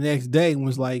called me the next day and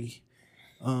was like,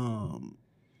 and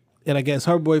I guess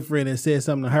her boyfriend had said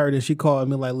something to her, and she called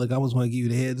me like, look, I was going to give you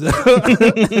the heads up.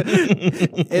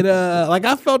 And like,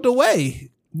 I felt the way.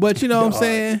 But you know what I'm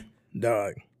saying?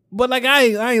 Dog. But like,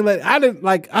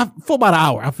 for about an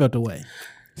hour, I felt the way.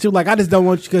 She was like, I just don't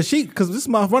want you, because this is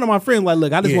one of my friends, like,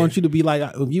 look, I just want you to be like,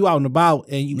 if you out and about,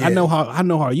 and I know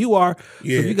how you are.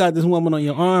 Yeah. So if you got this woman on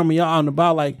your arm and y'all out and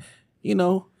about, like, you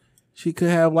know, she could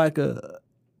have like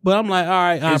but I'm like, all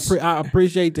right, I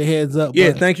appreciate the heads up.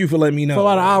 Yeah, thank you for letting me know. For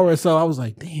about an hour or so, I was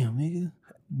like, damn, nigga.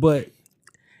 But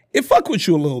it fuck with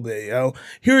you a little bit, yo.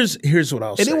 Here's what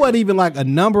I'll say. And it wasn't even like a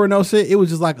number or no shit. It was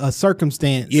just like a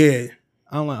circumstance. Yeah.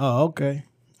 I'm like, oh, okay.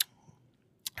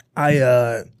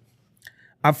 I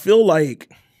feel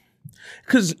like,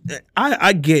 because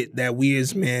I get that we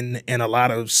as men in a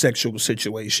lot of sexual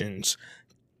situations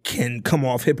can come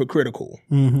off hypocritical.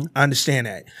 Mm-hmm. I understand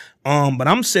that. But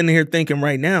I'm sitting here thinking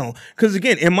right now, because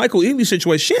again, in Michael Ealy's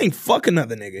situation, she ain't fuck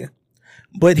another nigga.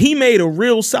 But he made a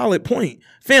real solid point.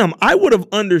 Fam, I would have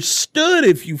understood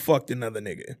if you fucked another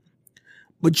nigga.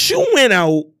 But you went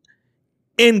out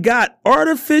and got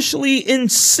artificially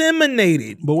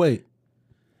inseminated. But wait,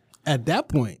 at that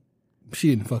point, she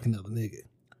didn't fuck another nigga.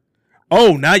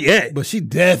 Oh, not yet. But she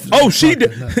definitely. Oh, she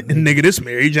did. Nigga, this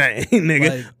Mary Jane. Nigga.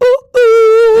 Like,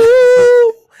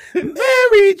 ooh,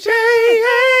 Mary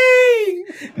Jane.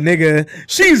 Nigga,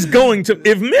 she's going to.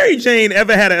 If Mary Jane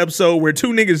ever had an episode where two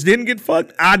niggas didn't get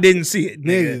fucked, I didn't see it.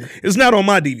 Nigga. It's not on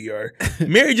my DVR.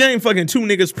 Mary Jane fucking two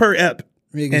niggas per ep.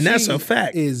 Nigga, and that's a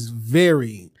fact. Is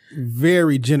very,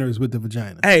 very generous with the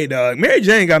vagina. Hey, dog. Mary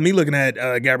Jane got me looking at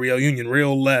Gabrielle Union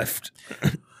real left.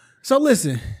 So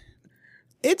listen,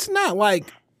 it's not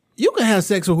like you can have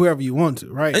sex with whoever you want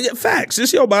to, right? Facts.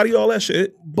 It's your body, all that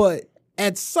shit. But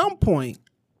at some point,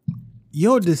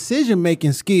 your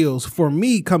decision-making skills, for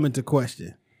me, come into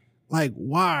question. Like,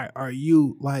 why are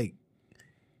you like,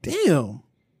 damn.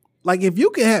 Like, if you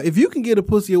can get a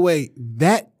pussy away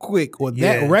that quick or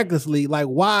that recklessly, like,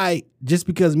 why? Just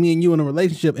because me and you in a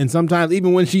relationship, and sometimes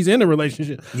even when she's in a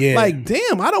relationship, like,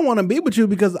 damn, I don't want to be with you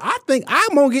because I think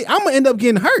I'm gonna end up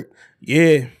getting hurt.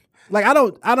 Yeah, like I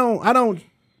don't.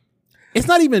 It's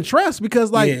not even trust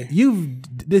because like you've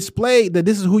displayed that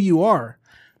this is who you are,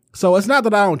 So it's not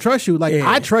that I don't trust you. Like,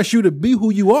 I trust you to be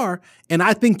who you are, and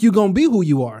I think you're going to be who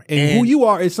you are. And who you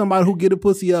are is somebody who get a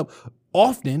pussy up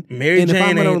often. Mary and Jane if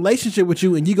I'm in a relationship with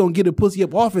you and you're going to get a pussy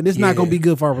up often, it's not going to be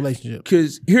good for our relationship.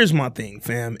 Because here's my thing,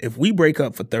 fam. If we break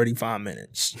up for 35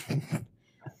 minutes,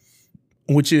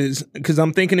 which is, because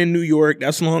I'm thinking in New York,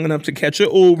 that's long enough to catch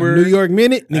an Uber. A New York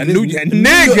minute? New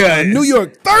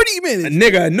York 30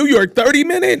 minutes. A New York 30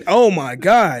 minute? Oh, my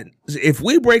God. If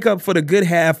we break up for the good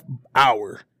half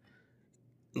hour,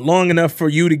 long enough for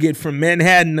you to get from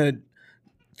Manhattan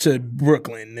to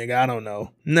Brooklyn, nigga, I don't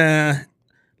know. Nah,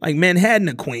 like Manhattan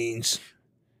to Queens.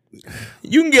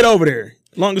 You can get over there.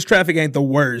 Long as traffic ain't the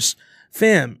worst.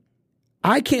 Fam,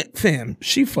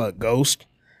 she fucked Ghost.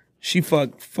 She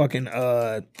fucking,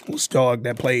 what's dog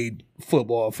that played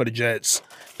football for the Jets?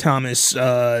 Thomas,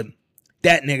 that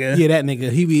nigga. Yeah, that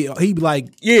nigga. He be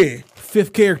like,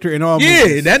 fifth character in all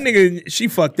movies. That nigga, she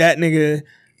fucked that nigga.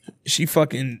 She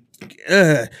fucking,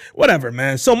 whatever,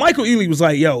 man. So Michael Ealy was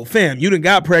like, yo, fam, you done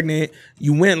got pregnant.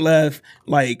 You went left.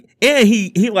 Like, and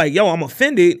he like, yo, I'm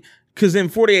offended because in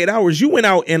 48 hours, you went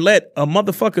out and let a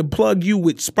motherfucker plug you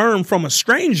with sperm from a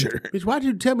stranger. Bitch, why'd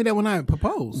you tell me that when I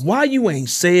proposed? Why you ain't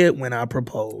say it when I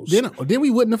proposed? Then we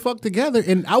wouldn't have fucked together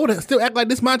and I would have still act like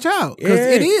this my child. Because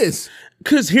it is.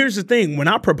 Because here's the thing. When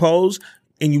I propose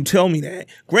and you tell me that,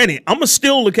 granted, I'm going to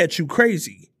still look at you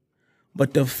crazy.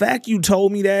 But the fact you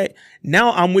told me that,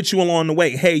 now I'm with you along the way.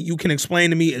 Hey, you can explain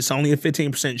to me it's only a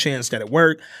 15% chance that it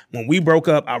worked. When we broke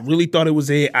up, I really thought it was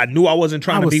it. I knew I wasn't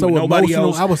trying to be with nobody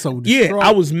else. I was so distraught. Yeah,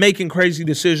 I was making crazy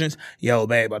decisions. Yo,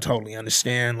 babe, I totally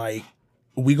understand. Like,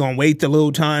 we gonna wait the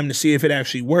little time to see if it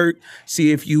actually worked.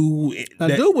 See if you... Now,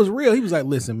 dude was real. He was like,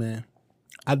 listen, man,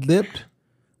 I dipped.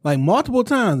 Like multiple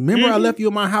times. Remember I left you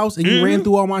at my house and you ran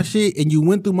through all my shit and you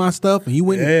went through my stuff and you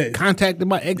went and contacted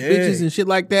my ex-bitches and shit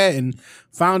like that and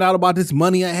found out about this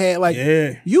money I had. Like,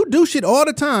 you do shit all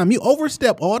the time. You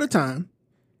overstep all the time.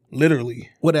 Literally.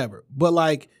 Whatever. But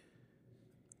like,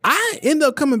 I end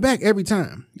up coming back every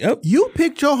time. Yep. You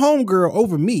picked your homegirl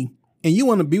over me and you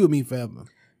want to be with me forever.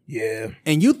 Yeah.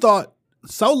 And you thought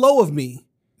so low of me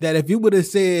that if you would have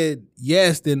said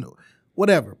yes, then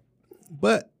whatever.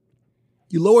 But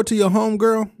you lower to your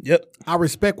homegirl. Yep. I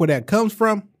respect where that comes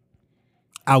from.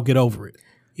 I'll get over it.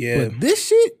 Yeah. But this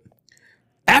shit,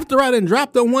 after I done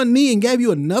dropped on one knee and gave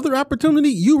you another opportunity,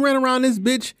 you ran around this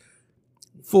bitch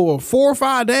for 4 or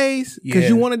 5 days because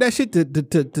you wanted that shit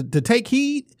to take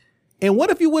heed. And what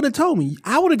if you would have told me?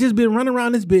 I would have just been running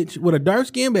around this bitch with a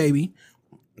dark-skinned baby.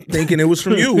 Thinking it was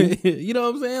from you. You know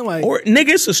what I'm saying? Like, or nigga,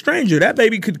 it's a stranger. That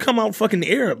baby could come out fucking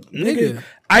Arab. Nigga,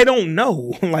 I don't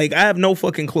know. Like, I have no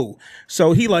fucking clue.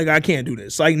 So he like, I can't do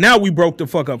this. Like, now we broke the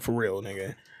fuck up for real,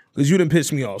 nigga. Because you done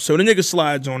pissed me off. So the nigga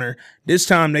slides on her. This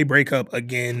time they break up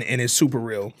again and it's super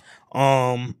real.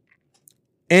 And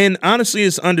honestly,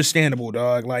 it's understandable,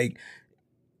 dog. Like,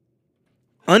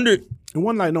 it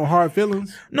wasn't like no hard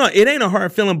feelings. No, it ain't a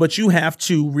hard feeling, but you have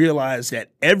to realize that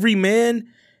every man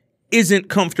isn't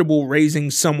comfortable raising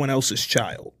someone else's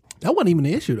child. That wasn't even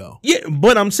an issue though. Yeah,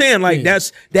 but I'm saying like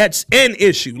that's an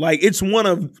issue. Like it's one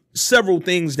of several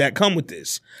things that come with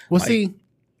this. Well, like, see,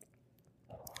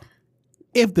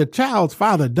 if the child's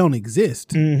father don't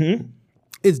exist,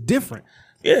 it's different.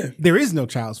 Yeah. There is no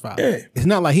child's father. Yeah. It's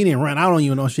not like he didn't run out on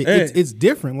you and all shit. Yeah. It's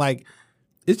different. Like,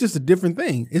 it's just a different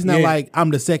thing. It's not like I'm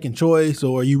the second choice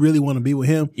or you really want to be with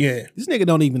him. Yeah. This nigga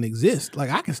don't even exist. Like,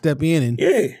 I can step in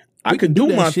and I could do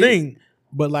my thing.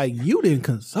 But like, you didn't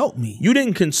consult me. You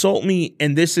didn't consult me,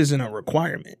 and this isn't a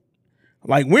requirement.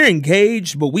 Like, we're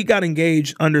engaged, but we got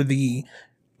engaged under the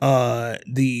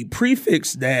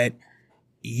prefix that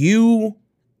you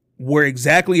were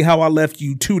exactly how I left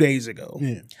you 2 days ago.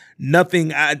 Yeah.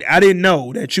 Nothing. I didn't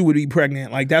know that you would be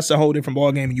pregnant. Like, that's a whole different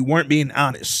ballgame, and you weren't being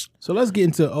honest. So let's get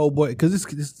into old boy, because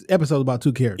this episode is about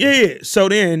two characters. Yeah. So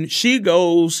then she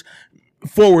goes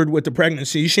forward with the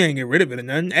pregnancy. She ain't get rid of it or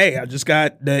nothing. Hey, I just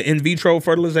got the in vitro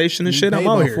fertilization and shit. I'm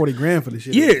out here. $40,000 for this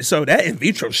shit. Yeah, so that in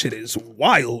vitro shit is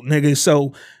wild, nigga.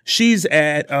 So she's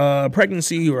at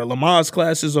pregnancy or Lamaze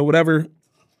classes or whatever,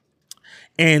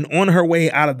 and on her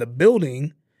way out of the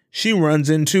building, she runs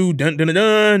into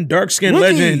dark-skinned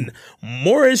legend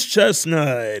Morris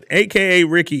Chestnut, a.k.a.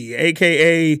 Ricky,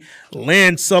 a.k.a.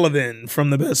 Lance Sullivan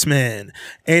from The Best Man.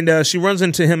 And she runs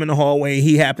into him in the hallway.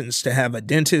 He happens to have a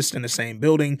dentist in the same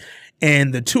building.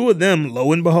 And the two of them,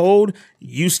 lo and behold,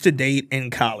 used to date in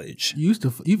college. You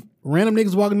random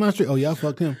niggas walking down the street. Oh, y'all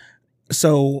fucked him.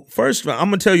 So first, I'm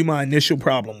going to tell you my initial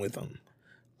problem with him.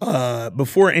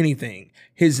 Before anything,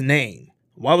 his name.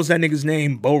 Why was that nigga's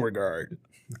name Beauregard?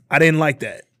 I didn't like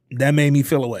that. That made me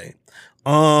feel away.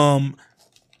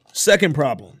 Second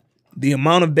problem. The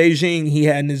amount of Beijing he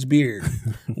had in his beard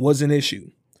was an issue.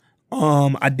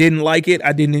 I didn't like it.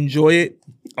 I didn't enjoy it.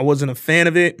 I wasn't a fan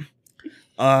of it.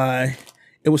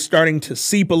 It was starting to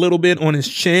seep a little bit on his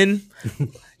chin.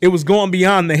 It was going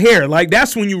beyond the hair. Like,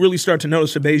 that's when you really start to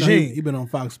notice the Beijing. He been on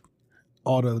Fox,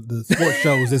 all the sports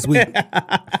shows this week.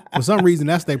 For some reason,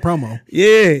 that's their promo.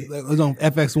 Yeah. It was on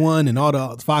FX1 and all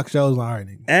the Fox shows. All right,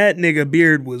 nigga. That nigga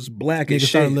beard was black as shit.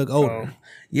 Started to look older.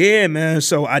 Yeah, man.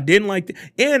 So I didn't like it.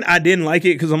 And I didn't like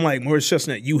it because I'm like, Morris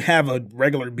Chestnut, you have a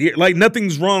regular beard. Like,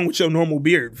 nothing's wrong with your normal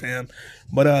beard, fam.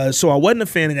 But so I wasn't a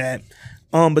fan of that.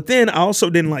 But then I also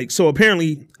didn't like, so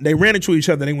apparently they ran into each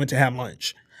other. They went to have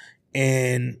lunch.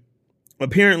 And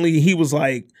apparently he was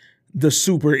like the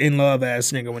super in love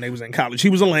ass nigga when they was in college. He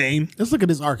was a lame. Let's look at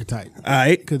this archetype. All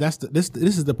right. Because this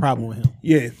is the problem with him.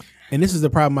 Yeah. And this is the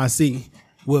problem I see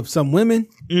with some women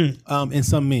and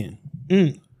some men.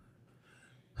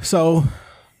 So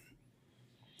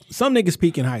some niggas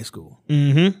peak in high school.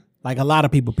 Mm-hmm. Like a lot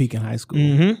of people peak in high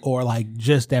school. Or like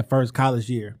just that first college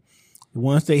year.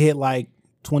 Once they hit like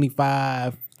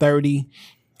 25, 30,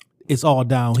 it's all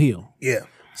downhill. Yeah.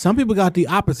 Some people got the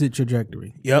opposite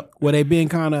trajectory. Yep. Where they been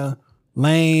kind of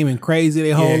lame and crazy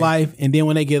their whole life. And then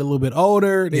when they get a little bit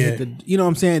older, they hit the, you know what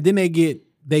I'm saying? Then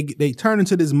they turn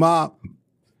into this mob,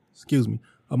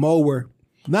 a mode where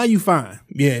now you fine.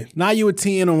 Yeah. Now you a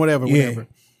 10 or whatever.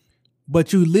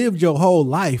 But you lived your whole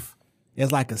life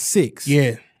as like a 6.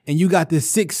 Yeah. And you got this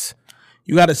 6.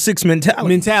 You got a 6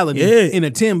 mentality. In a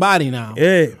 10 body now.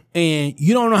 Yeah. And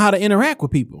you don't know how to interact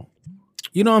with people.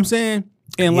 You know what I'm saying?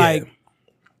 And like,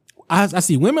 I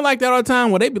see women like that all the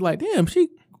time where they be like, damn,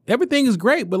 everything is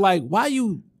great, but like, why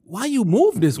you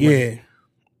move this way?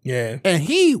 Yeah. And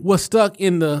he was stuck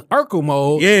in the Urkel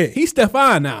mode. Yeah. He's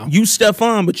Stefan now. You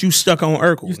Stefan, but you stuck on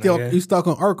Urkel. You stuck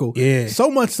on Urkel. Yeah.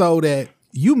 So much so that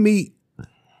you meet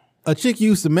a chick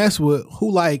you used to mess with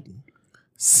who like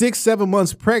 6-7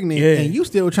 months pregnant and you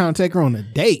still trying to take her on a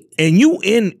date. And you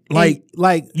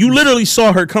you literally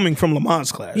saw her coming from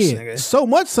Lamont's class. Yeah. Nigga. So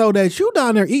much so that you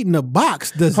down there eating a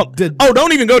box.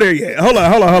 Don't even go there yet. Hold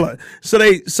on.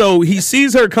 So he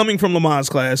sees her coming from Lamont's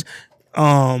class.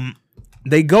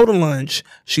 They go to lunch.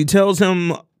 She tells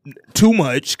him too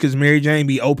much because Mary Jane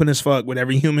be open as fuck with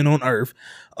every human on earth.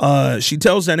 She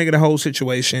tells that nigga the whole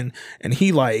situation, and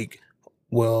he like,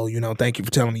 well, thank you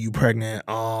for telling me you pregnant.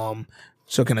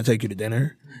 So can I take you to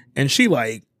dinner? And she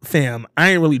like, fam,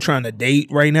 I ain't really trying to date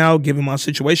right now, given my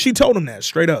situation. She told him that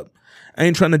straight up. I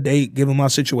ain't trying to date, given my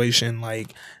situation.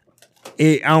 Like,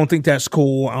 I don't think that's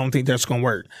cool. I don't think that's gonna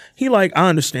work. He like, I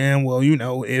understand. Well,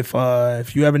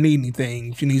 if you ever need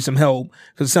anything, if you need some help,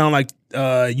 because it sounds like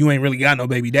you ain't really got no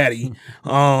baby daddy.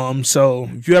 So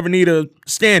if you ever need a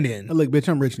stand-in, look, bitch,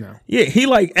 I'm rich now. Yeah, he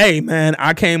like, hey man,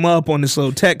 I came up on this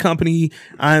little tech company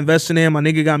I invested in. My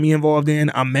nigga got me involved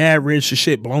in. I'm mad rich. The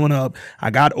shit blowing up. I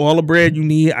got all the bread you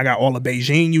need. I got all the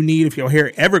Beijing you need if your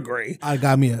hair ever gray. I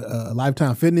got me a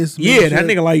Lifetime Fitness. Yeah, that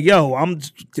nigga like, yo, I am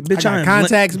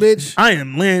contacts, bitch. I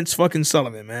am Lance fucking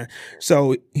Sullivan, man.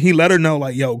 So he let her know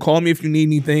like, yo, call me if you need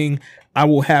anything. I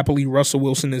will happily Russell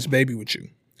Wilson this baby with you.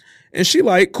 And she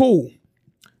like, cool.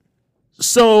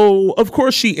 So, of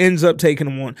course, she ends up taking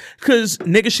him on. Because,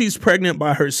 nigga, she's pregnant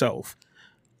by herself.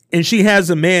 And she has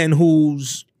a man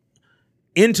who's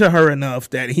into her enough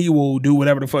that he will do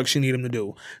whatever the fuck she need him to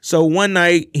do. So, one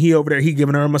night, he over there, he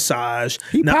giving her a massage.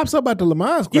 He pops up at the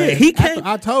Lamont's class. Yeah, he came.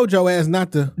 I told your ass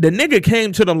not to. The nigga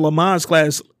came to the Lamont's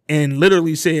class and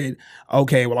literally said,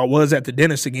 okay, well, I was at the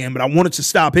dentist again, but I wanted to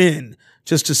stop in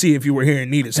just to see if you were here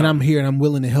and needed something. And I'm here and I'm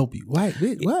willing to help you. What?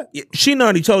 What? She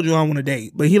already told you I want to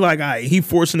date, but he like, all right, he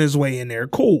forcing his way in there.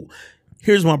 Cool.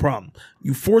 Here's my problem.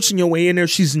 You forcing your way in there,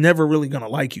 she's never really going to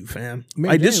like you, fam.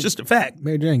 This is just a fact.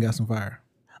 Mary Jane got some fire.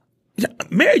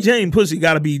 Mary Jane pussy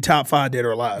got to be top 5 dead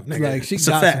or alive, nigga. Like, she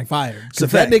got some fire. It's a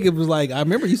that fact. nigga was like, I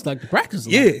remember he used to like to practice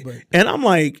a lot. But. And I'm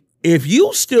like, if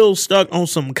you still stuck on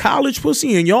some college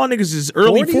pussy and y'all niggas is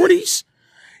early 40s?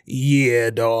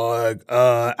 Yeah, dog.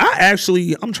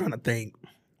 I'm trying to think.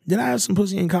 Did I have some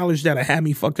pussy in college that had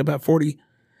me fucked up at 40?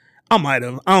 I might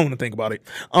have. I don't want to think about it.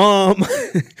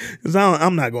 Cause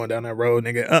I'm not going down that road,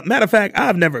 nigga. Matter of fact,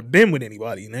 I've never been with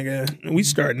anybody, nigga. We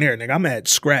starting there, nigga. I'm at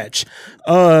scratch.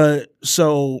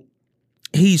 So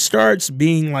he starts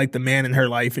being like the man in her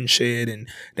life and shit, and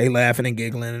they laughing and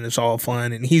giggling, and it's all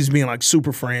fun, and he's being like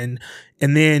super friend.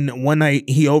 And then one night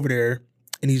he over there,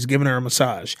 and he's giving her a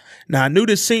massage. Now, I knew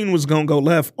this scene was going to go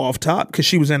left off top because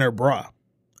she was in her bra.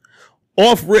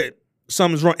 Off rip,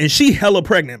 something's wrong. And she hella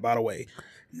pregnant, by the way.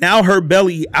 Now her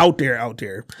belly out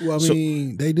there. Well, I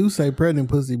mean, they do say pregnant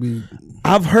pussy be.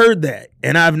 I've heard that,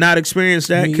 and I've not experienced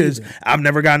that Me because either. I've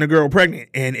never gotten a girl pregnant.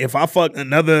 And if I fuck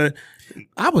another,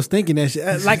 I was thinking that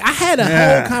shit. Like, I had a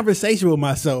whole conversation with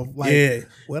myself. Like,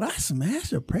 would I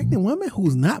smash a pregnant woman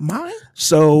who's not mine?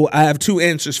 so I have two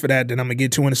answers for that I'm gonna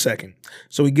get to in a second.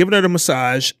 So we giving her the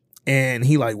massage, and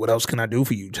he like, what else can I do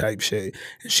for you type shit.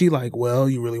 And she like, well,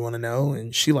 you really want to know?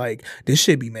 And she like, this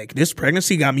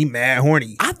pregnancy got me mad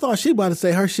horny. I thought she about to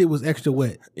say her shit was extra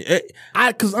wet. Eh,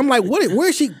 Cause I'm like, where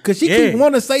is she? Cause she Yeah. keep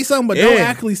wanting to say something, but don't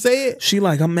actually say it. She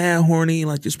like, I'm mad horny.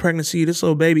 Like this pregnancy, this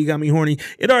little baby got me horny.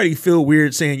 It already feel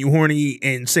weird saying you horny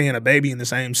and saying a baby in the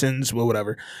same sentence, but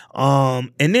whatever.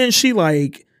 And then she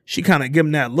kind of give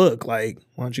him that look like,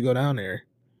 why don't you go down there?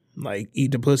 Like,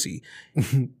 eat the pussy.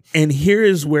 And here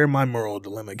is where my moral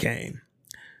dilemma came.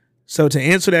 So to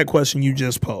answer that question you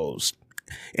just posed,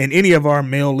 and any of our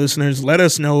male listeners, let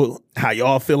us know how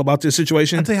y'all feel about this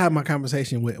situation. I'll tell you how my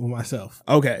conversation went with myself.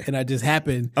 Okay. And I just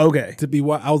happened Okay. to be,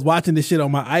 I was watching this shit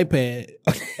on my iPad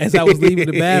as I was leaving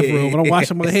the bathroom, and I'm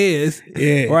washing my hands.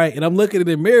 Yeah. Right. And I'm looking in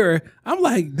the mirror. I'm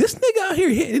like, this nigga out here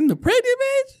hitting the pregnant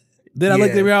bitch? Then I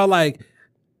looked in the mirror, I was like,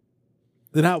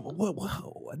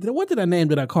 what did I name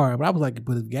that I call her? But I was like,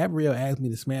 but if Gabrielle asked me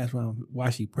to smash while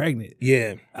she pregnant,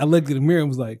 Yeah. I looked in the mirror and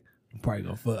was like, I'm probably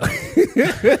gonna fuck.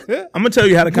 I'm gonna tell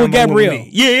you how the combo Gabrielle. went.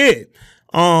 With me. Yeah.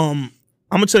 I'm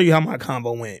gonna tell you how my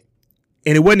combo went.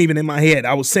 And it wasn't even in my head.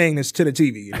 I was saying this to the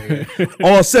TV. You know?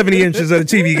 All 70 inches of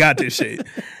the TV got this shit.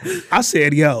 I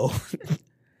said, yo,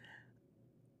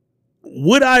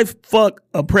 would I fuck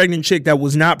a pregnant chick that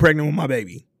was not pregnant with my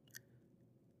baby?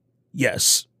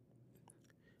 Yes.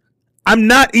 I'm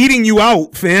not eating you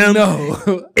out, fam.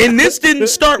 No. And this didn't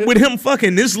start with him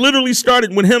fucking. This literally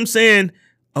started with him saying,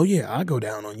 oh yeah, I'll go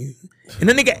down on you. And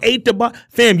the nigga ate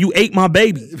fam, you ate my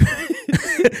baby.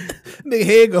 Nigga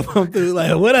head go come through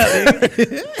like, what up,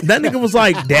 nigga? That nigga was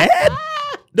like, Dad?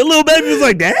 The little baby was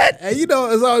like, Dad? And you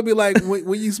know, it's always be like,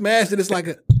 when you smash it, it's like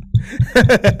a...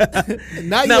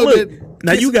 Now look,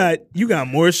 now you got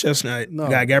Morris Chestnut, you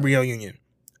got Gabrielle Union,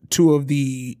 two of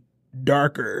the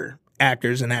darker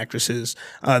actors and actresses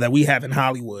that we have in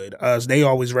Hollywood. They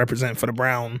always represent for the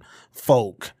brown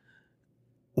folk.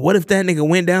 What if that nigga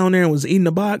went down there and was eating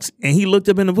the box and he looked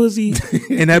up in the pussy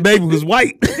and that baby was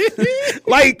white?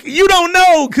 Like, you don't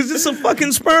know because it's a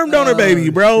fucking sperm donor baby,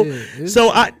 bro.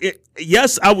 So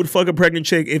yes, I would fuck a pregnant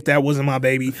chick if that wasn't my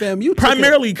baby. Fam, you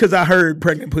primarily because I heard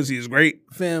pregnant pussy is great.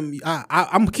 Fam,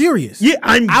 I'm curious. Yeah,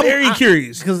 I'm very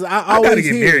curious because I gotta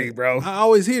get married, bro. I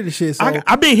always hear the shit. So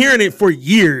I've been hearing it for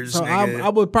years. So I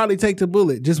would probably take the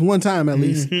bullet just one time at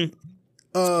least.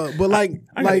 But like,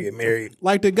 I gotta get married.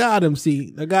 Like the God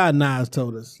Nas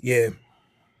told us. Yeah.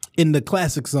 In the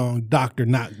classic song, Dr.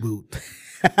 Knock Boot.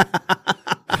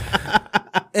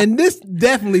 And this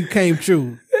definitely came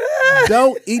true.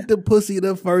 Don't eat the pussy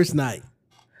the first night.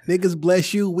 Niggas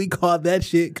bless you. We call that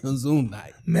shit consume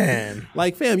night. Man.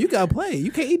 Like, fam, you gotta play. You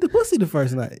can't eat the pussy the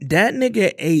first night. That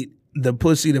nigga ate the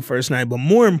pussy the first night, but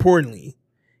more importantly,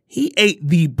 he ate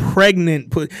the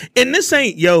pregnant pussy. And this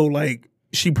ain't, like,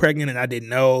 she pregnant and I didn't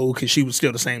know because she was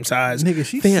still the same size. Nigga,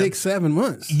 she's 6-7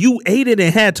 months. You ate it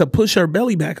and had to push her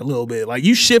belly back a little bit. Like,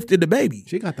 you shifted the baby.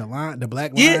 She got the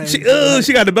black line. Yeah, she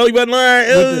got the belly button line.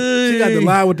 She got the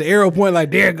line with the arrow point like,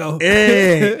 there it go.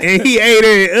 Yeah, and he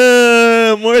ate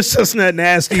it. More chestnut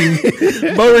nasty.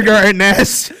 Beauregard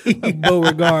nasty.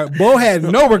 Beauregard. Bo had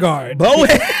no regard. Bo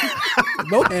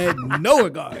had no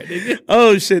regard, nigga.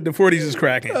 Oh shit, the 40s is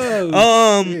cracking.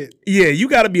 Shit. Yeah, you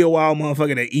gotta be a wild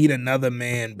motherfucker to eat another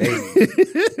man baby.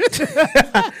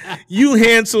 You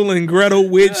Hansel and Gretel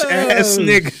witch ass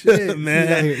nigga, shit. man.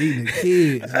 He's out here eating the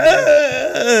kids.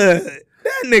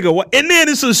 That nigga, and then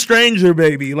it's a stranger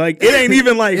baby. Like, it ain't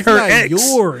even like it's her not ex.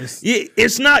 yours. Yeah,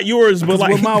 it's not yours, but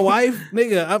like with my wife,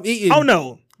 nigga, I'm eating. Oh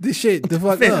no. This shit, the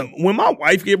fuck Fam, up. when my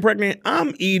wife get pregnant,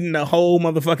 I'm eating the whole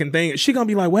motherfucking thing. She gonna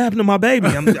be like, what happened to my baby?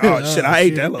 I'm oh shit, I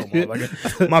ate that little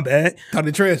motherfucker. My bad. Time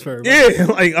to transfer. Bro. Yeah,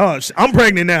 like, oh, I'm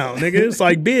pregnant now, nigga. It's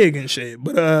like big and shit.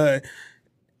 But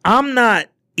I'm not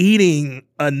eating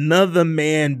another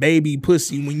man baby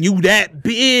pussy when you that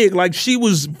big. Like, she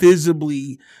was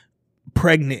visibly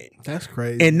pregnant. That's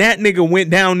crazy. And that nigga went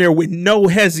down there with no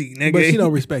hezzy, nigga. But she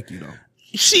don't respect you though.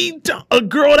 A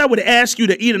girl that would ask you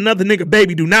to eat another nigga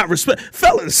baby do not respect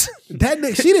fellas. She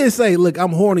didn't say, look,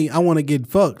 I'm horny, I want to get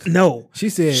fucked. No. She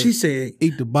said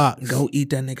eat the box. Go eat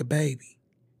that nigga baby.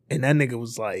 And that nigga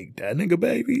was like, that nigga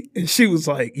baby? And she was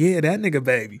like, yeah, that nigga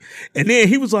baby. And then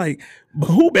he was like, but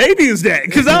who baby is that?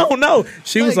 Because I don't know.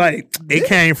 She was like, it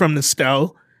came from the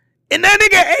stove. And that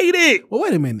nigga ate it. Well,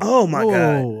 wait a minute. Oh my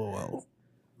God. Whoa.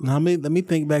 let me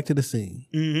think back to the scene.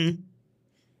 Mm-hmm.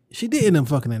 She did end up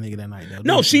fucking that nigga that night, though.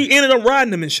 No, she ended up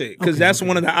riding him and shit because Okay, that's okay.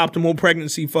 one of the optimal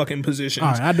pregnancy fucking positions.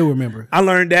 All right, I do remember. I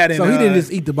learned that. So he didn't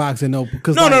just eat the box and no.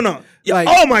 No. Yeah, Like,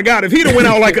 oh my god, if he'd have went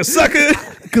out like a sucker.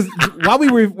 Because while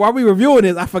we reviewing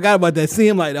this, I forgot about that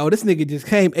scene. Like, oh, this nigga just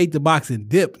came, ate the box, and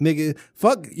dipped. Nigga,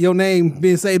 fuck your name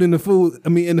being saved in the food. I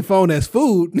mean, in the phone as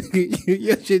food. Nigga,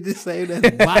 your shit just saved as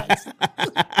box.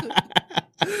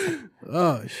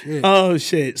 Oh shit. Oh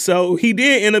shit. So he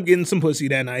did end up getting some pussy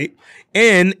that night.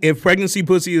 And if pregnancy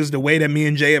pussy is the way that me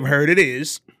and Jay have heard it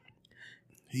is,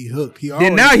 He hooked.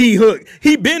 then now he hooked.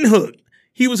 He been hooked.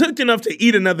 He was hooked enough to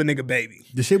eat another nigga baby.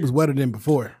 The shit was wetter than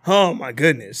before. Oh my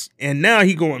goodness. And now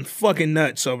he going fucking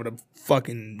nuts over the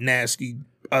fucking nasty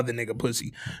other nigga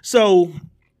pussy. So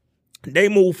they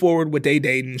move forward with they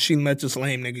dating. She let this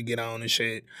lame nigga get on and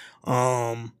shit.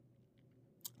 I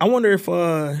wonder if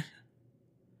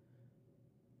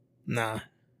nah.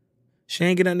 She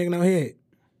ain't get that nigga no head.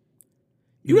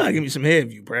 You gotta give me some head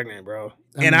if you pregnant, bro.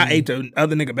 And I ate the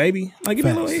other nigga baby. Like, give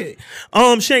me a little head.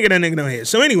 She ain't get that nigga no head.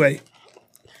 So anyway,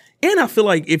 and I feel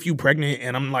like if you pregnant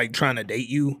and I'm like trying to date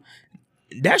you,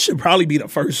 that should probably be the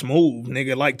first move,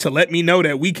 nigga. Like, to let me know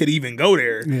that we could even go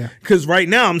there. Yeah. Because right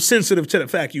now I'm sensitive to the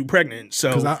fact you pregnant. So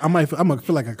Because I'm gonna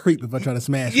feel like a creep if I try to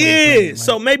smash. yeah.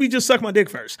 So maybe just suck my dick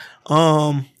first.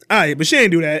 All right, but she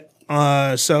ain't do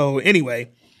that. So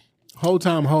anyway. Whole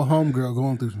time, whole homegirl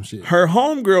going through some shit. Her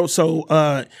homegirl,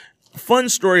 so fun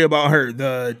story about her,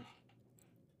 the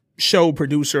show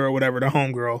producer or whatever, the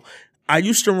homegirl. I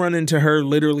used to run into her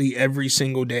literally every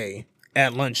single day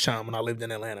at lunchtime when I lived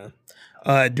in Atlanta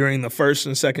during the first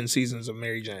and second seasons of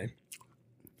Mary Jane.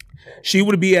 She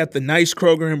would be at the nice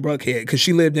Kroger in Buckhead because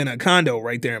she lived in a condo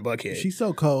right there in Buckhead. She's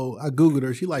so cold. I Googled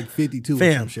her. She like 52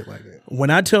 or some shit like that. When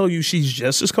I tell you she's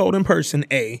just as cold in person,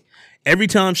 every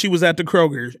time she was at the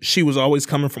Kroger, she was always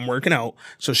coming from working out.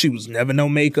 So she was never no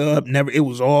makeup, never. It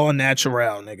was all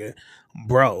natural, nigga.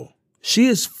 Bro, she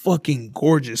is fucking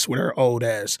gorgeous with her old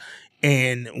ass.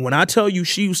 And when I tell you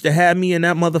she used to have me in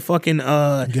that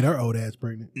motherfucking Get her old ass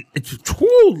pregnant.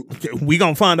 we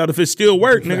gonna find out if it still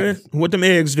work, nigga. What them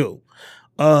eggs do.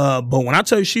 But when I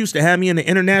tell you she used to have me in the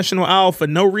international aisle for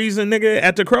no reason, nigga,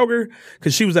 at the Kroger,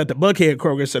 because she was at the Buckhead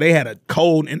Kroger, so they had a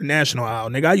cold international aisle.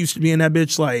 Nigga, I used to be in that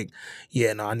bitch like,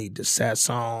 yeah, no, I need the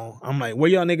Sasson. I'm like, where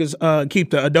y'all niggas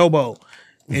keep the adobo?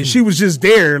 And she was just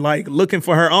there, like, looking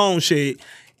for her own shit.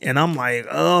 And I'm like,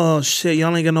 oh, shit,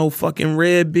 y'all ain't got no fucking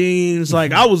red beans.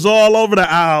 Like, I was all over the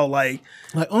aisle, like.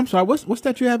 Like, oh, I'm sorry, what's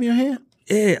that you have in your hand?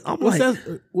 Yeah, What's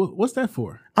that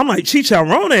for? I'm like,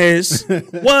 chicharrones?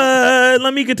 What?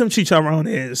 Let me get them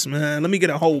chicharrones, man. Let me get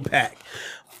a whole pack.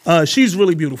 She's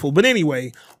really beautiful. But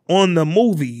anyway, on the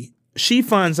movie, she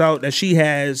finds out that she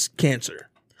has cancer.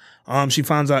 She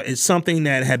finds out it's something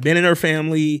that had been in her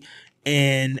family,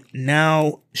 and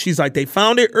now she's like, they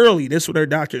found it early. This is what her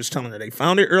doctor is telling her. They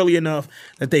found it early enough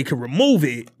that they could remove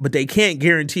it, but they can't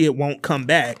guarantee it won't come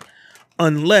back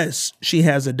unless she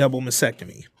has a double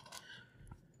mastectomy.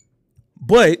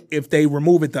 But if they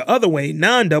remove it the other way,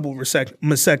 non-double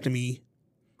mastectomy,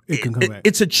 It can come back.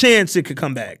 it's a chance it could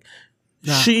come back.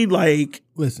 Nah. She like,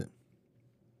 Listen,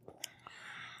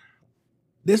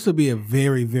 this would be a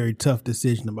very, very tough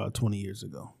decision about 20 years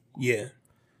ago. yeah,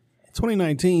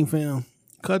 2019, fam,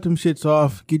 cut them shits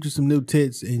off, get you some new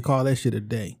tits, and call that shit a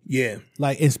day. yeah,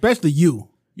 Like, especially you.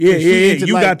 yeah. into,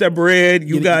 You like, got that bread.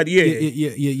 You got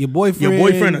your boyfriend. your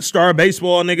boyfriend, a star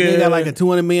baseball nigga. They got like a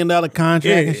 $200 million contract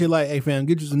Yeah. and shit. Like, hey fam,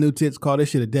 get you some new tits. Call this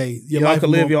shit a day. Your Y'all life can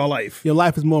is live more, your life. Your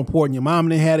life is more important. Your mom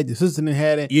didn't had it. Your sister didn't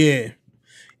had it. Yeah.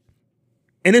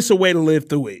 And it's a way to live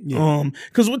through it. Yeah.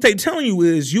 Because what they telling you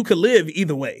is you could live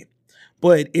either way.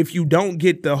 But if you don't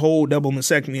get the whole double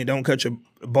mastectomy and don't cut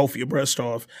both of your breasts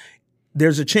off,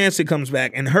 there's a chance it comes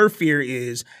back. And her fear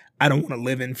is, I don't want to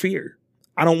live in fear.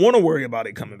 I don't want to worry about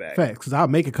it coming back. Facts, because I'll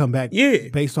make it come back. Yeah.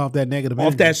 Based off that negative Off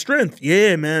energy. that strength.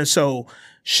 Yeah, man. So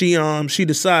she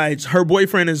decides her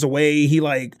boyfriend is away. He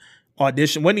like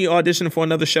auditioned. Wasn't he auditioning for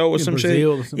another show or some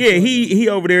Brazil shit? or some Yeah, shit. he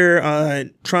over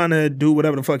there trying to do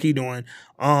whatever the fuck he doing.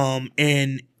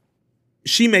 And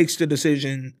she makes the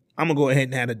decision, I'm gonna go ahead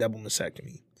and have a double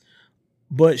mastectomy.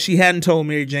 But she hadn't told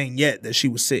Mary Jane yet that she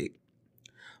was sick.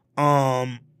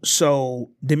 So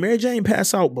did Mary Jane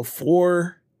pass out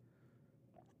before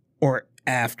or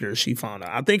after she found out?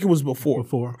 I think it was before.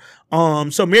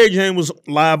 So Mary Jane was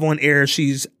live on air.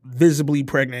 She's visibly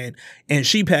pregnant and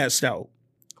she passed out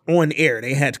on air.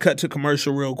 They had to cut to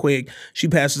commercial real quick. She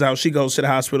passes out. She goes to the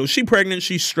hospital. She pregnant.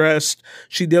 She's stressed.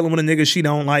 She dealing with a nigga she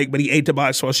don't like, but he ate the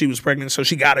box while she was pregnant. So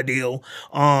she got a deal.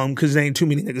 Cause there ain't too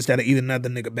many niggas that'll eat another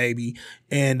nigga baby.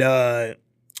 And,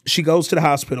 she goes to the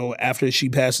hospital after she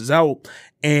passes out,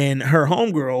 and her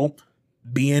homegirl,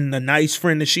 being the nice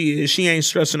friend that she is, she ain't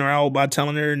stressing her out by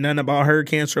telling her nothing about her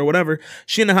cancer or whatever.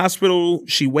 She in the hospital,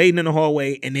 she waiting in the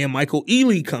hallway, and then Michael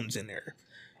Ealy comes in there.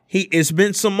 It's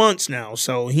been some months now,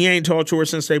 so he ain't talked to her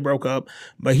since they broke up,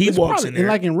 but he walks in there.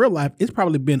 Like in real life, it's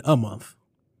probably been a month.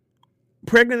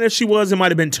 Pregnant as she was, it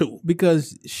might have been 2.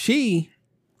 Because she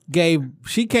came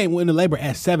into labor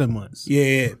at 7 months.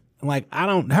 Yeah. Like,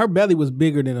 her belly was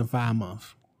bigger than a 5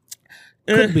 month.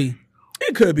 Could be.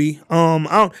 It could be.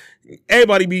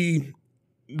 Everybody be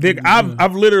big.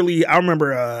 I've literally, I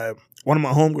remember one of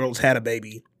my homegirls had a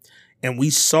baby, and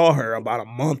we saw her about a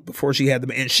month before she had the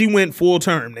baby, and she went full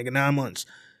term, nigga, 9 months.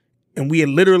 And we had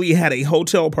literally had a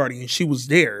hotel party, and she was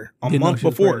there a month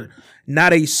before.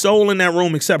 Not a soul in that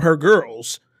room except her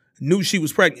girls knew she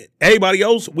was pregnant. Everybody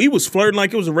else, we was flirting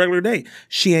like it was a regular day.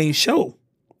 She ain't show.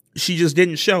 She just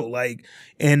didn't show. Like,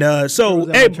 and so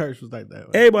church was like that.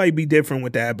 Everybody be different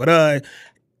with that. But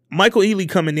Michael Ealy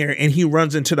come in there and he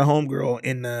runs into the homegirl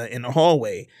in the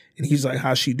hallway, and he's like,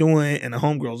 "How's she doing?" And the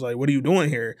homegirl's like, "What are you doing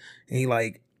here?" And he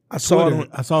like, I saw it on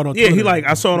Twitter. Yeah, he like,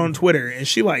 I saw it on Twitter. And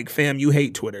she like, "Fam, you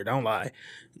hate Twitter. Don't lie.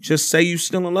 Just say you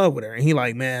still in love with her." And he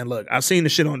like, "Man, look, I seen the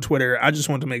shit on Twitter. I just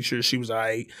want to make sure she was all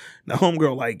right." The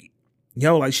homegirl like,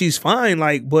 "Yo, like, she's fine,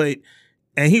 like, but,"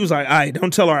 and he was like, "All right,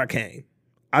 don't tell her I came.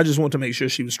 I just want to make sure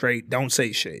she was straight. Don't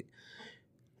say shit."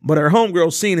 But her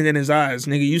homegirl seen it in his eyes.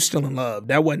 "Nigga, you still in love."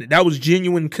 That was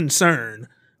genuine concern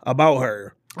about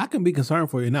her. I can be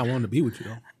concerned for you and not wanting to be with you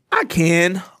though. I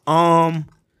can.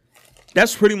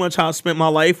 That's pretty much how I spent my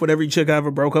life with every chick I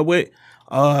ever broke up with.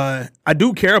 I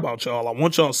do care about y'all. I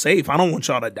want y'all safe. I don't want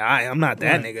y'all to die. I'm not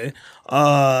that nigga.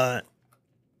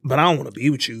 But I don't want to be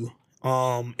with you.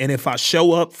 And if I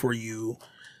show up for you,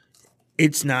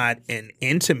 it's not an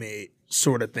intimate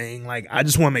sort of thing. Like, I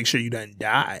just want to make sure you don't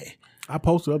die. I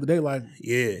posted the other day, like,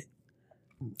 yeah,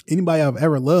 anybody I've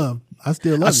ever loved, I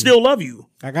still love you. I still love you.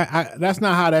 Like, that's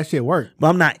not how that shit works. But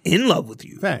I'm not in love with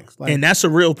you. Facts. Like, and that's a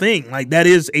real thing. Like, that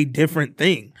is a different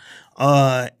thing.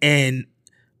 And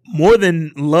more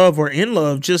than love or in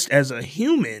love, just as a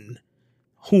human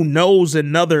who knows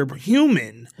another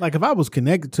human. Like, if I was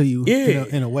connected to you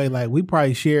in a way, like, we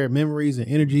probably share memories and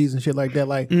energies and shit like that.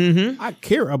 Like, I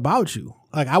care about you.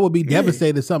 Like, I would be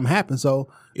devastated if something happened. So,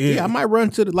 I might run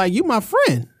to like, you my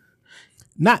friend.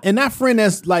 Not friend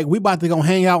that's like, we about to go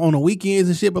hang out on the weekends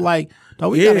and shit, but like,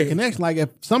 we got a connection. Like, if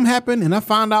something happened and I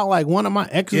found out like one of my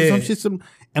exes or some shit,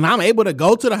 and I'm able to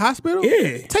go to the hospital,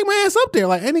 take my ass up there.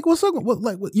 Like, hey, Nick, what's up?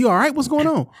 You all right? What's going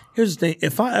on? Here's the thing.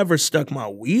 If I ever stuck my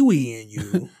wee-wee in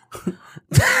you,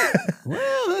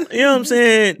 well, you know what I'm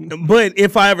saying? But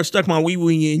if I ever stuck my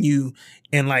wee-wee in you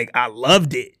and like, I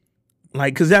loved it,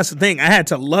 like, because that's the thing. I had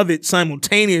to love it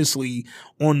simultaneously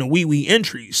on the wee-wee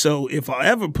entry. So if I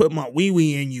ever put my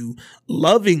wee-wee in you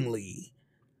lovingly,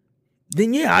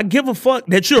 then I give a fuck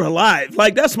that you're alive.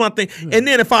 Like, that's my thing. And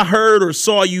then if I heard or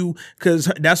saw you, because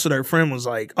that's what her friend was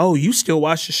like, "Oh, you still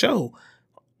watch the show?"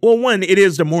 Well, one, it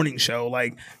is the morning show.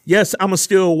 Like, yes, I'ma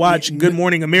still watch Good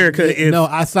Morning America. No,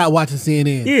 I stopped watching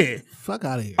CNN. Yeah. Fuck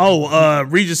out of here. Oh,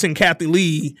 Regis and Kathy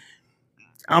Lee,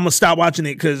 I'ma stop watching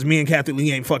it because me and Kathy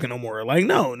Lee ain't fucking no more. Like,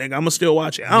 no, nigga, I'ma still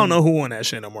watch it. I don't know who on that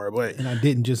shit no more, but. And I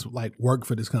didn't just like work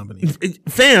for this company.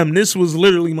 Fam, this was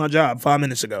literally my job 5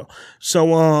 minutes ago.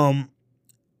 So,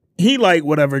 he like,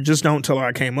 whatever, just don't tell her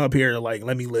I came up here. Like,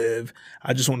 let me live.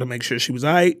 I just wanted to make sure she was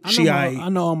all right. I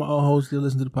know all my old hoes still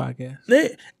listen to the podcast.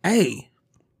 Hey,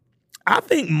 I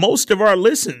think most of our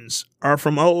listens are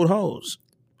from old hoes.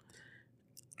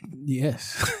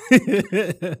 Yes.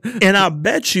 And I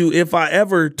bet you if I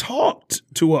ever talked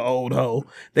to an old hoe,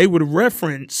 they would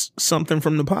reference something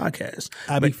from the podcast.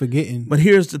 I'd be forgetting. But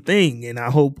here's the thing, and I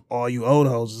hope all you old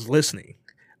hoes is listening.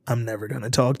 I'm never going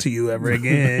to talk to you ever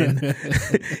again.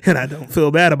 And I don't feel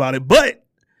bad about it, but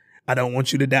I don't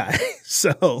want you to die.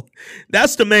 So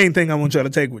that's the main thing I want y'all to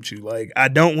take with you. Like, I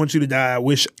don't want you to die. I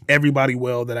wish everybody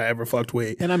well that I ever fucked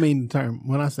with. And I mean the term,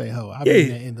 when I say hoe, I mean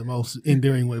that in the most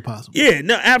endearing way possible. Yeah,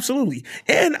 no, absolutely.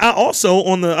 And I also,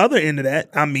 on the other end of that,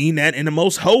 I mean that in the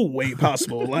most hoe way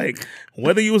possible. Like,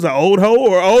 whether you was an old hoe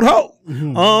or old hoe.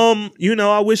 Mm-hmm.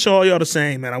 I wish all y'all the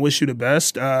same, man. I wish you the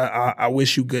best. I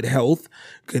wish you good health,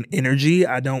 good energy.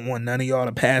 I don't want none of y'all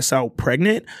to pass out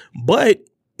pregnant. But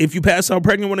if you pass out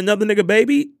pregnant with another nigga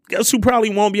baby, guess who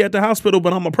probably won't be at the hospital,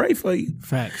 but I'm going to pray for you.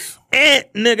 Facts. And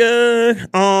nigga,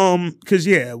 because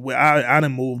I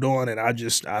done moved on and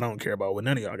I don't care about what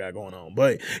none of y'all got going on.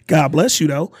 But God bless you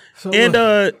though.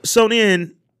 So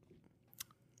then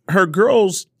her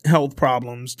girls health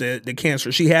problems, the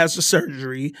cancer. She has the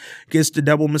surgery, gets the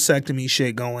double mastectomy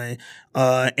shit going,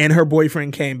 and her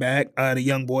boyfriend came back, the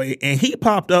young boy, and he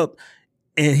popped up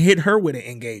and hit her with an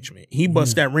engagement. He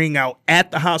bust that ring out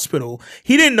at the hospital.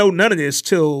 He didn't know none of this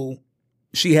till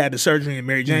she had the surgery and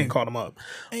Mary Jane called him up.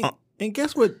 And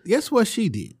guess what? Guess what she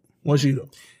did? What she do?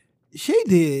 She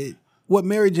did what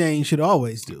Mary Jane should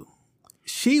always do.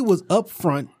 She was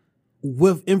upfront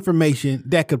with information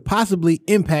that could possibly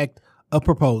impact a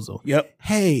proposal. Yep.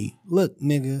 Hey, look,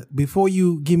 nigga, before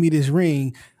you give me this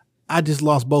ring, I just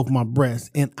lost both my breasts,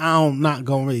 and I'm not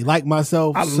gonna really like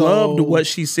myself. I loved what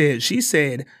she said. She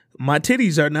said, "My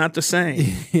titties are not the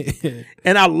same,"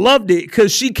 and I loved it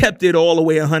because she kept it all the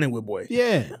way 100 with boy.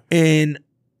 Yeah. And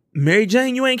Mary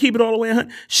Jane, you ain't keep it all the way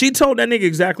 100. She told that nigga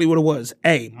exactly what it was.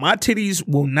 Hey, my titties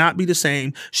will not be the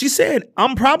same. She said,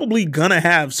 I'm probably gonna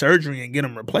have surgery and get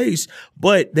them replaced,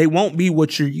 but they won't be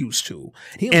what you're used to.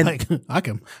 He was like,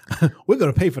 we're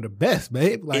gonna pay for the best,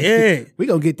 babe. Like, Yeah. we're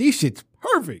gonna get these shits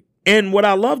perfect. And what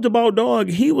I loved about Dog,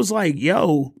 he was like,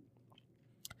 yo,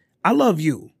 I love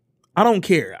you. I don't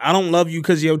care. I don't love you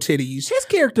because of your titties. His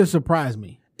character surprised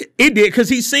me. It did, because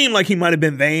he seemed like he might have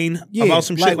been vain about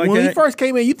some shit like when that. When he first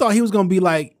came in, you thought he was going to be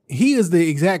like, he is the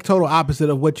exact total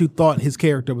opposite of what you thought his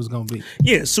character was going to be.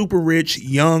 Yeah, super rich,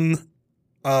 young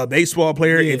baseball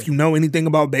player. Yeah. If you know anything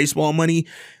about baseball money,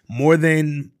 more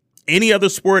than any other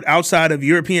sport outside of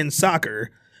European soccer,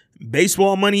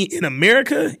 baseball money in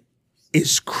America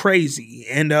is crazy.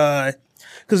 And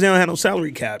because they don't have no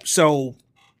salary cap. So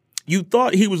you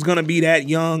thought he was going to be that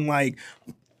young, like,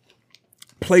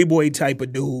 playboy type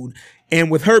of dude.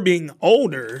 And with her being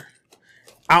older,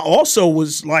 I also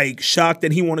was like shocked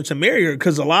that he wanted to marry her,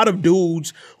 because a lot of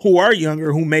dudes who are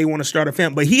younger who may want to start a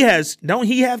family, but don't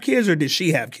he have kids, or did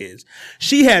she have kids?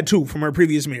 She had 2 from her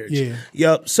previous marriage. Yeah.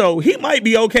 Yep. So he might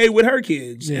be okay with her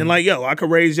kids. Yeah. And like, yo, I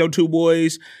could raise your 2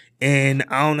 boys and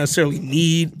I don't necessarily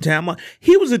need to have my.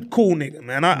 He was a cool nigga,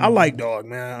 man. I like Dog,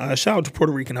 man. Shout out to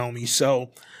Puerto Rican homies.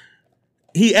 So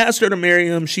he asked her to marry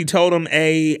him. She told him,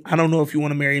 I don't know if you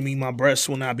want to marry me. My breasts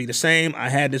will not be the same. I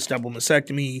had this double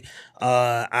mastectomy.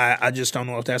 I just don't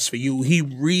know if that's for you. He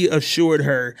reassured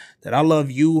her that I love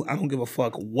you. I don't give a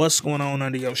fuck what's going on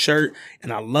under your shirt.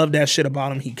 And I love that shit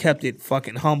about him. He kept it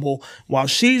fucking humble. While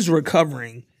she's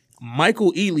recovering,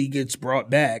 Michael Ealy gets brought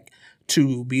back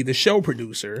to be the show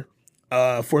producer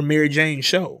for Mary Jane's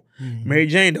show. Mm-hmm. Mary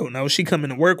Jane don't know. She come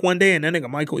into work one day and that nigga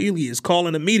Michael Ealy is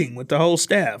calling a meeting with the whole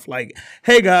staff. Like,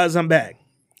 hey guys, I'm back.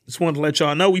 Just wanted to let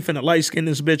y'all know we finna light skin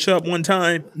this bitch up one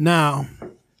time. Now,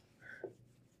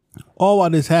 all while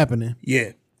this happening,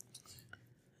 yeah,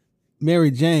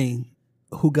 Mary Jane,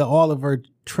 who got all of her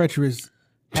treacherous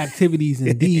activities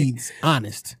and deeds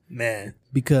honest, man,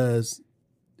 because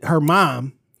her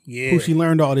mom, yeah, who she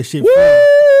learned all this shit Woo!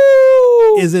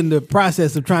 from, is in the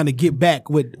process of trying to get back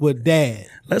with dad.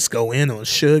 Let's go in on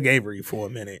Suge Avery for a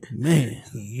minute. Man,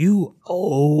 you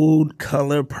old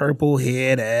color purple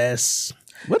head ass.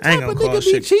 What type of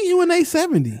nigga be cheating when they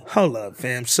 70? Hold up,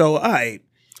 fam. So, all right.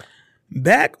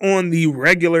 Back on the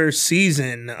regular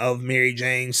season of Mary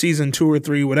Jane, season 2 or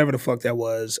 3, whatever the fuck that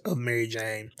was, of Mary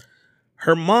Jane,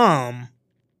 her mom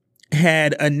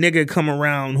had a nigga come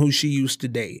around who she used to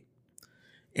date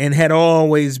and had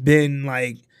always been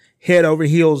like head over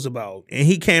heels about. And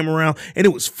he came around and it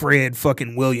was Fred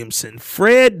fucking Williamson.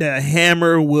 Fred the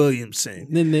Hammer Williamson.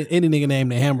 Then any nigga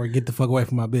named the Hammer, get the fuck away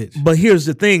from my bitch. But here's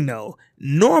the thing though.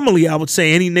 Normally I would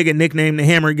say any nigga nicknamed the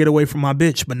Hammer, get away from my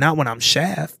bitch, but not when I'm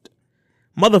Shaft.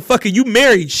 Motherfucker, you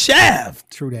married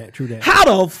Shaft. True that. How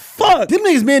the fuck? Them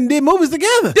niggas been did movies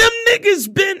together. Them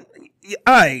niggas been...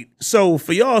 All right, so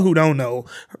for y'all who don't know,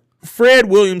 Fred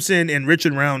Williamson and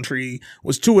Richard Roundtree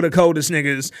was 2 of the coldest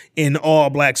niggas in all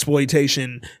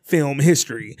blaxploitation film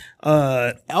history.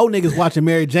 Old niggas watching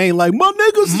Mary Jane like, my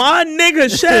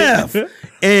nigga Shaft.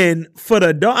 And for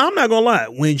the dog, I'm not gonna lie,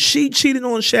 when she cheated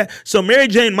on Shaft, so Mary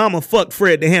Jane mama fucked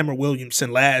Fred the Hammer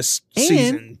Williamson last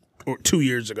season or 2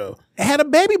 years ago. Had a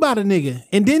baby by the nigga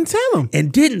and didn't tell him.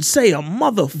 And didn't say a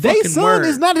motherfucking they son word.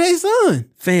 Is not their son.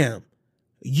 Fam,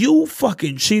 you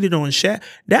fucking cheated on Shaft.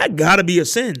 That gotta be a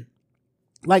sin.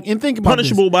 Like, and think about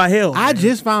punishable this. by hell. I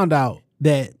just found out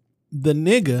that the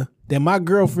nigga that my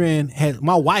girlfriend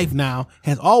my wife now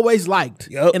has always liked,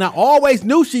 and I always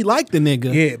knew she liked the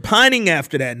nigga. Yeah, pining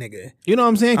after that nigga. You know what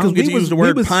I'm saying? Because we use the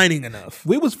word pining enough.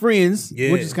 We was friends,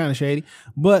 which is kind of shady.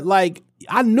 But like,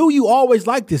 I knew you always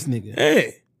liked this nigga.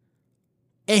 Hey,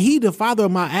 and he the father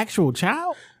of my actual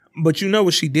child. But you know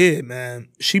what she did, man?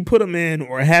 She put him in,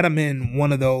 or had him in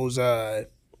one of those.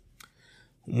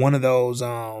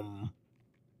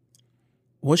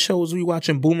 What show was we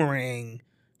watching? Boomerang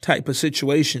type of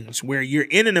situations where you're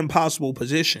in an impossible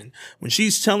position. When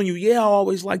she's telling you, yeah, I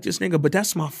always like this nigga, but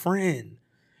that's my friend.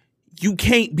 You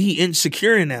can't be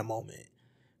insecure in that moment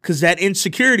because that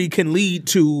insecurity can lead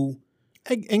to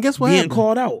and guess what being happened?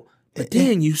 called out. But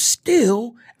then you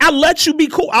still, I let you be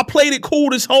cool. I played it cool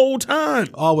this whole time.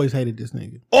 Always hated this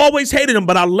nigga. Always hated him,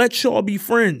 but I let y'all be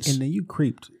friends. And then you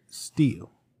creeped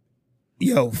still.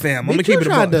 Yo, fam, I'm gonna keep it a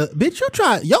buck. Bitch, you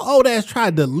tried. Your old ass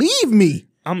tried to leave me.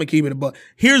 I'm gonna keep it a buck.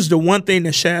 Here's the one thing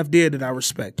that Shaft did that I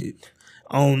respected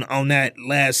on that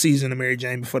last season of Mary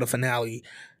Jane before the finale.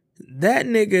 That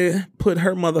nigga put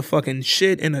her motherfucking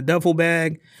shit in a duffel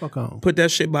bag. Fuck on. Put that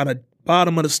shit by the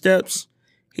bottom of the steps.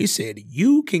 He said,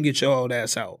 you can get your old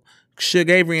ass out. Suge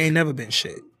Avery ain't never been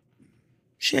shit.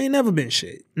 She ain't never been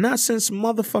shit. Not since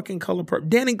motherfucking Color Purple.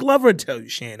 Danny Glover would tell you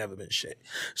she ain't never been shit.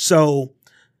 So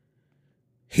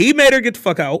he made her get the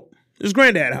fuck out. His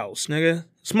granddad house, nigga.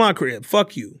 It's my crib.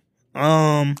 Fuck you.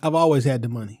 I've always had the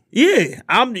money. Yeah.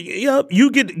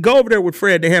 You go over there with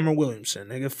Fred the Hammer Williamson,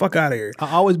 nigga. Fuck out of here.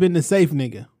 I always been the safe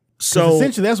nigga. So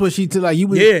essentially that's what she did. Like you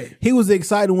was he was the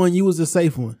excited one, you was the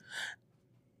safe one.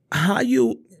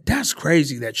 That's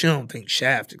crazy that you don't think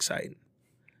Shaft exciting.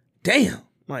 Damn.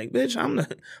 Like, bitch,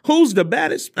 who's the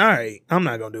baddest? All right, I'm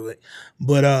not gonna do it.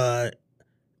 But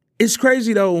it's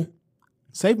crazy though.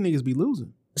 Safe niggas be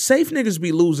losing. Safe niggas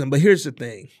be losing, but here's the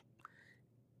thing.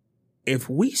 If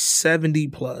we 70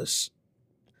 plus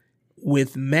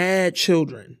with mad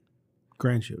children,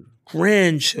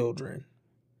 grandchildren,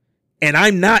 and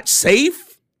I'm not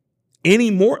safe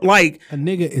anymore, like a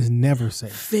nigga is never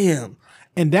safe. Fam.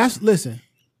 And listen,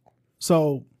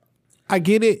 so I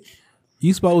get it.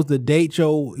 You supposed to date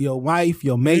your wife,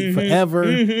 your mate forever.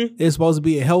 Mm-hmm. It's supposed to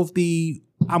be a healthy,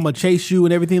 I'ma chase you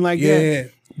and everything like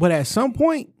that. But at some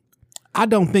point, I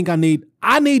don't think I need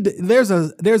there's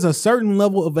a certain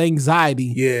level of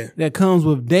anxiety that comes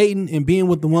with dating and being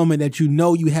with the woman that you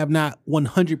know you have not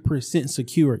 100%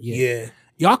 secured yet. Yeah.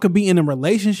 Y'all could be in a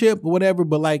relationship or whatever,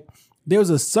 but like there's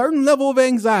a certain level of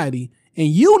anxiety and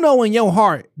you know in your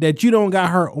heart that you don't got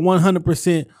her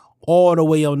 100% all the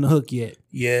way on the hook yet.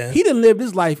 Yeah. He done lived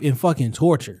his life in fucking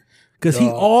torture because he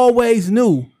always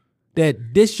knew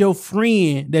that this your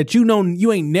friend that you know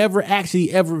you ain't never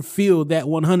actually ever feel that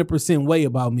 100% way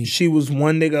about me. She was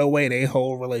one nigga away their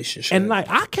whole relationship. And like,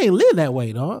 I can't live that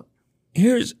way, dog.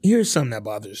 Here's something that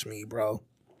bothers me, bro.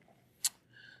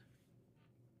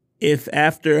 If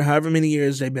after however many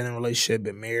years they've been in a relationship,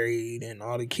 been married, and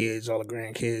all the kids, all the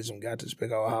grandkids, and got this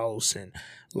big old house, and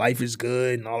life is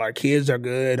good, and all our kids are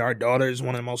good, our daughter is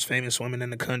one of the most famous women in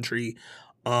the country.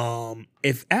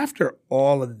 If after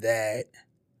all of that,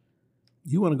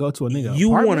 you want to go to a nigga you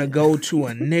apartment? want to go to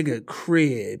a nigga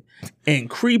crib and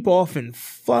creep off and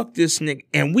fuck this nigga,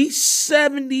 and we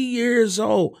 70 years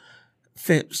old.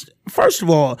 First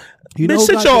of all,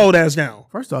 sit your old ass down.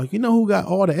 First off, you know who got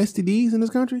all the STDs in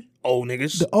this country? Old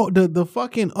niggas. The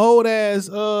fucking old ass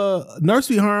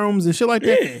nursery homes and shit like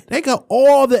that. Yeah. They got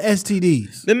all the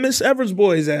STDs. The Miss Evers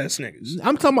boys ass niggas.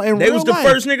 I'm talking about in they real was the life.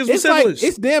 First niggas with syphilis. Like,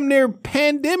 it's damn near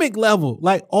pandemic level.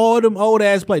 Like all them old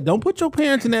ass play. Don't put your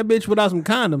parents in that bitch without some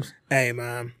condoms. Hey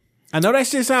man, I know that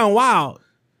shit sound wild,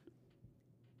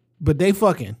 but they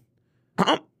fucking.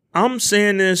 I'm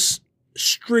saying this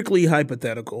strictly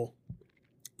hypothetical.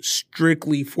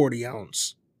 Strictly 40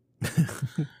 ounce.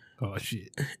 Oh shit.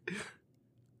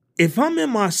 If I'm in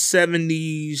my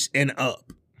 70s and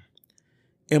up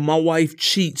and my wife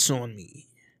cheats on me,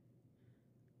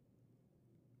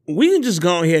 we can just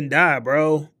go ahead and die,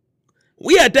 bro.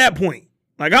 We at that point.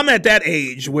 Like, I'm at that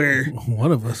age where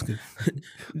one of us could.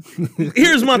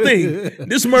 Here's my thing.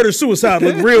 This murder-suicide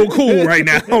look real cool right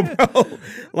now, bro.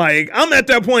 Like, I'm at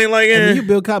that point, like, I mean, you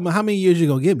Bill Cosby, how many years you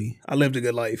gonna give me? I lived a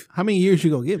good life. How many years you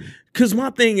gonna give me? Because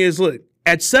my thing is, look,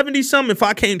 at 70-something, if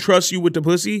I can't trust you with the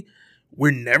pussy,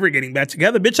 we're never getting back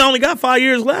together. Bitch, I only got 5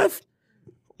 years left.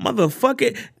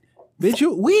 Motherfucker.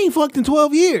 Bitch, we ain't fucked in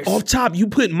 12 years. Off top, you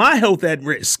put my health at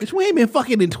risk. Bitch, we ain't been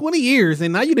fucking in 20 years,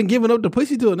 and now you done giving up the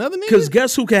pussy to another nigga? Because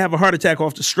guess who can have a heart attack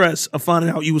off the stress of finding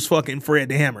out you was fucking Fred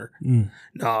the Hammer?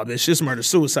 Nah, bitch, this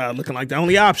murder-suicide looking like the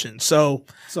only option. So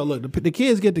look, the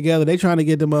kids get together. They trying to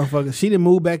get the motherfuckers. She didn't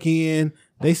move back in.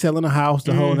 They selling the house,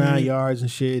 the whole 9 yards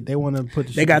and shit. They want to put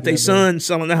the shit They got their together. son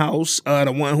selling the house,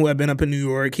 the one who had been up in New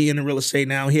York. He in the real estate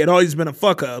now. He had always been a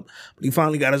fuck up, but he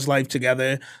finally got his life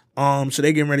together. So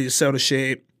they getting ready to sell the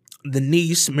shit. The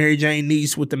niece, Mary Jane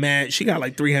niece with the mad, she got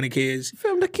like 300 kids.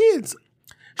 Film the kids.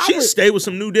 She stay with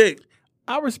some new dick.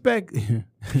 I respect the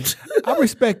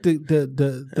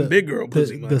big girl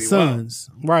pussy the sons,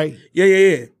 wild. Right?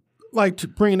 Yeah. Like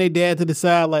bringing their dad to the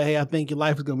side, like, hey, I think your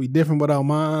life is gonna be different without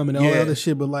mom and all that other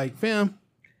shit. But like, fam,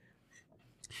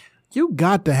 You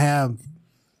got to have,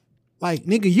 like,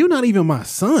 nigga, you not even my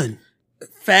son.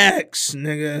 Facts,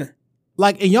 nigga.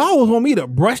 Like, and y'all always want me to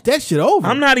brush that shit over.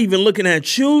 I'm not even looking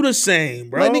at you the same,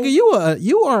 bro. Like, nigga,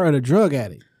 you are a drug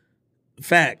addict.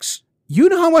 Facts. You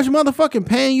know how much motherfucking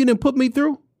pain you done put me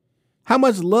through? How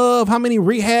much love, how many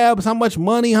rehabs, how much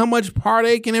money, how much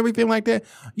heartache and everything like that?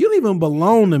 You don't even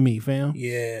belong to me, fam.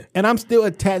 Yeah. And I'm still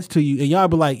attached to you. And y'all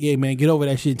be like, yeah, man, get over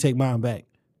that shit and take mine back.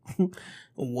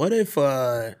 What if,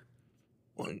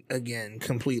 again,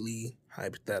 completely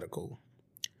hypothetical,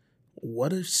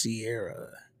 what if Sierra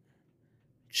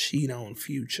cheat on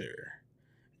Future,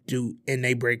 and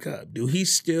they break up? Do he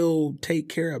still take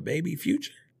care of baby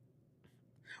Future?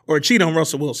 Or cheat on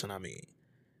Russell Wilson, I mean.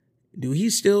 Do he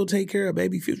still take care of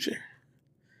baby Future?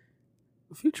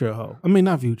 Future a hoe. I mean,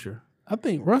 not Future. I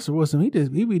think Russell Wilson,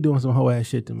 he be doing some hoe ass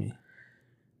shit to me.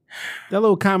 That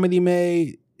little comedy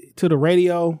made to the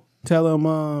radio, tell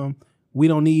him we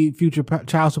don't need future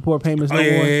child support payments no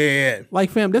more. Yeah. Like,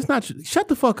 fam, that's not shut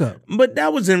the fuck up. But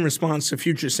that was in response to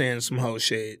Future saying some hoe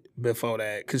shit before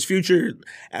that. Because Future,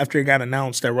 after it got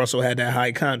announced that Russell had that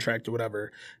high contract or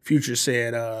whatever, Future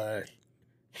said, I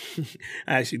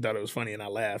actually thought it was funny and I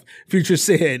laughed. Future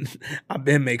said, I've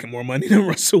been making more money than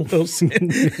Russell Wilson. He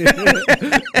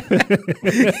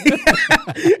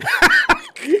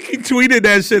tweeted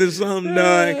that shit or something,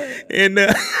 dog.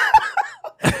 And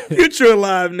Future a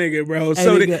live nigga, bro.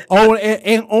 So nigga, on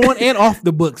and off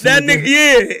the books. That nigga,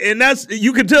 yeah, and that's,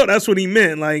 you can tell that's what he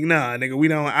meant. Like, nah,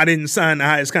 nigga, I didn't sign the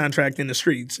highest contract in the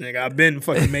streets, nigga. I've been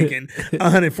fucking making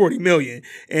 $140 million,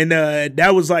 and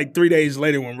that was like 3 days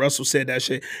later when Russell said that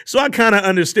shit. So I kind of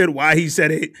understood why he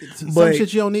said it. Some but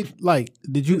shit you don't need. Like,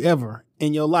 did you ever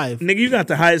in your life, nigga, you got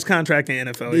the highest contract in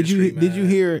NFL history, did you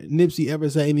hear Nipsey ever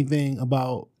say anything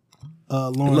about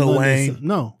Lil Wayne?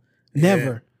 No,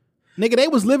 never. Nigga, they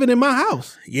was living in my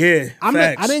house. Yeah,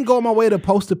 I didn't go on my way to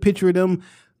post a picture of them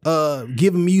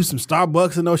giving me some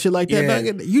Starbucks and no shit like that. Yeah.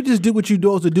 Nigga, you just do what you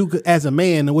supposed to do as a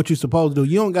man and what you supposed to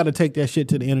do. You don't got to take that shit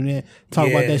to the internet, talk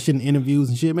about that shit in interviews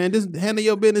and shit, man. Just handle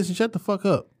your business and shut the fuck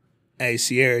up. Hey,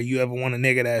 Sierra, you ever want a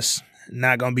nigga that's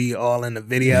not gonna be all in the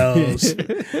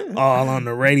videos, all on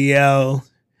the radio?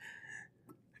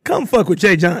 Come fuck with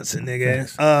Jay Johnson, nigga.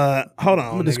 Hold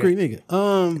on, I'm a discreet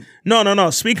nigga. No.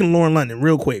 Speaking of Lauren London,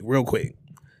 real quick.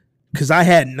 Because I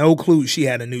had no clue she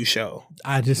had a new show.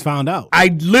 I just found out.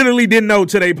 I literally didn't know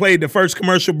till they played the first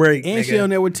commercial break. And nigga. she on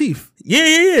there with Teeth.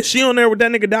 Yeah. She on there with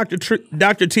that nigga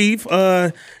Dr. Teeth.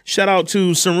 Shout out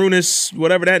to Sarunas,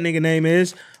 whatever that nigga name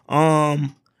is.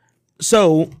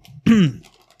 So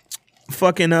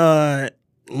fucking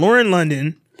Lauren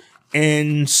London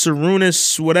and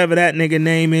Sarunas, whatever that nigga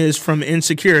name is from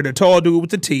Insecure, the tall dude with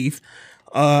the teeth,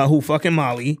 who fucking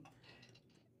Molly.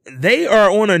 They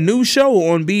are on a new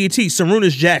show on BET,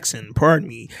 Sarunas Jackson, pardon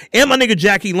me. And my nigga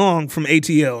Jackie Long from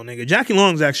ATL, nigga. Jackie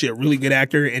Long's actually a really good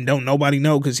actor and don't nobody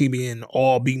know because he be in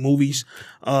all B movies.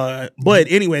 But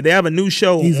anyway, they have a new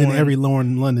show. He's in every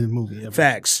Lauren London movie ever.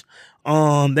 Facts.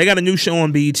 They got a new show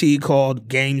on BET called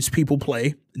Games People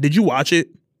Play. Did you watch it?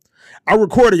 I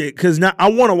recorded it because now I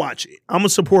want to watch it. I'm going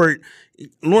to support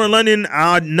Lauren London.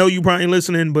 I know you probably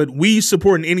listening, but we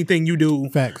supporting anything you do.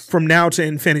 Facts. From now to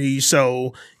infinity.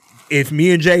 So if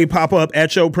me and Jay pop up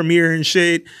at your premiere and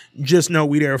shit, just know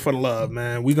we there for the love,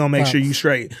 man. We going to make sure you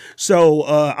straight. So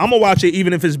I'm going to watch it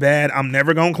even if it's bad. I'm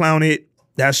never going to clown it.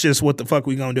 That's just what the fuck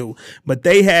we gonna do. But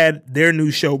they had their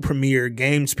new show premiere,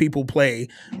 Games People Play,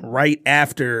 right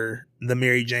after the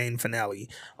Mary Jane finale.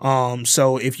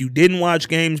 So if you didn't watch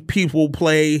Games People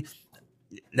Play,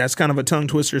 that's kind of a tongue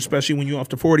twister, especially when you're off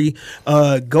to 40.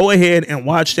 Go ahead and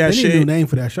watch that shit. They need a new name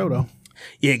for that show, though.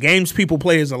 Yeah, Games People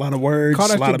Play is a lot of words,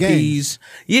 a lot of P's.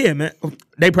 Yeah, man.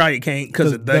 They probably can't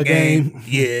because of the game.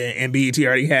 Yeah, and BET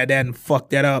already had that and fucked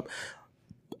that up.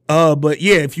 But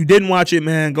yeah, if you didn't watch it,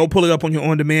 man, go pull it up on your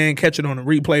on-demand, catch it on a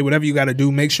replay, whatever you got to do.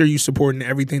 Make sure you supporting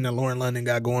everything that Lauren London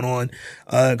got going on,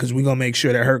 because we're going to make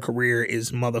sure that her career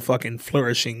is motherfucking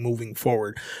flourishing moving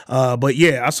forward. But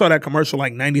yeah, I saw that commercial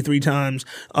like 93 times.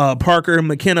 Parker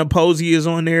McKenna Posey is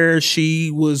on there.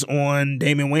 She was on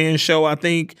Damon Wayans' show, I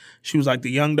think. She was like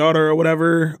the young daughter or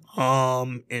whatever.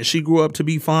 And she grew up to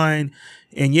be fine.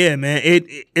 And yeah, man,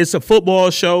 it's a football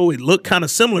show. It looked kind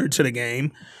of similar to the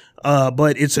game.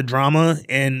 But it's a drama,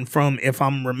 and from, if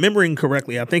I'm remembering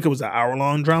correctly, I think it was an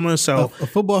hour-long drama. So a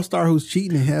football star who's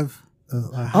cheating and have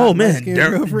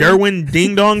Derwin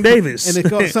Ding Dong Davis, and they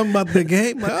called something about the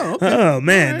game. Like, oh, okay. Oh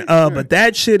man, right. But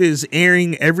that shit is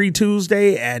airing every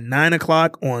Tuesday at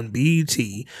 9:00 on BET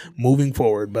moving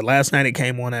forward. But last night it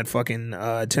came on at fucking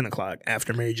 10:00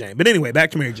 after Mary Jane. But anyway, back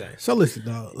to Mary Jane. So listen,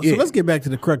 dog. Yeah. So let's get back to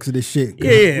the crux of this shit.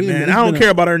 Yeah, man. I don't care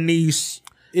about her niece.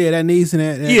 Yeah, that niece and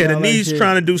that the all that niece shit.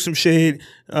 trying to do some shit.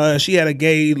 She had a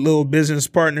gay little business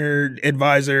partner,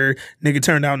 advisor. Nigga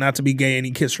turned out not to be gay and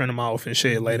he kissed her in the mouth and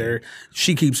shit later.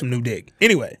 She keeps some new dick.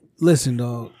 Anyway. Listen,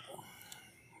 dog.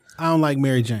 I don't like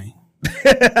Mary Jane.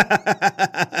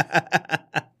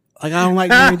 I don't like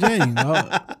Mary Jane,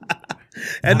 dog.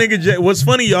 That nigga Jay, what's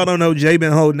funny, y'all don't know, Jay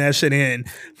been holding that shit in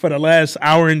for the last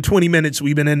hour and 20 minutes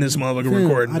we've been in this motherfucker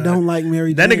recording. I don't like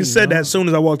Mary Jane. That nigga said dog. that as soon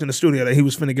as I walked in the studio that he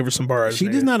was finna give her some bars. She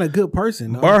just not a good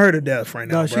person, dog. Bar her to death right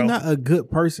now, Dog, bro. she's not a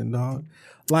good person, dog.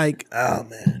 Like, oh,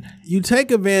 man. you take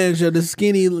advantage of the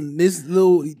skinny, this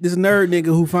nerd nigga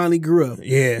who finally grew up.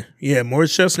 Yeah.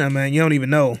 Morris Chestnut, man, you don't even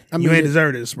know. You ain't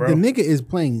deserve this, bro. The nigga is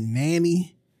playing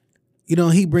nanny. You know,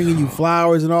 he bringing you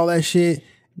flowers and all that shit.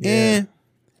 Yeah. And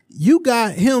you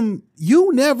got him,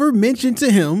 you never mentioned to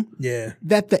him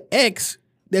that the ex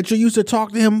that you used to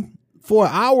talk to him for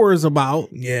hours about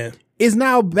is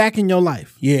now back in your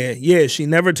life. Yeah. She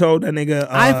never told that nigga.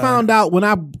 I found out when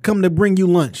I come to bring you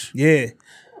lunch. Yeah.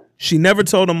 She never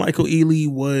told him Michael Ealy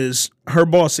was her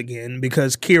boss again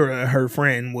because Kira, her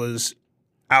friend, was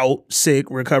out sick,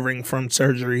 recovering from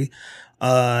surgery.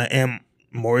 And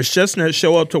Morris Chestnut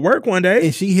show up to work one day.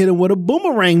 And she hit him with a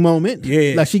boomerang moment.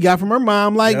 Yeah. Like she got from her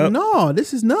mom. Like, no,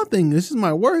 this is nothing. This is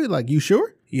my word. Like, you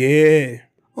sure? Yeah.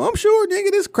 Well, I'm sure,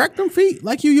 nigga, just crack them feet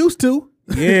like you used to.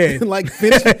 Yeah. Like,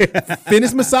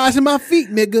 finish massaging my feet,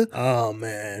 nigga. Oh,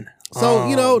 man. So,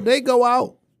 you know, they go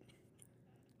out.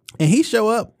 And he show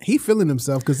up, he feeling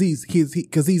himself because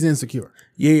he's insecure.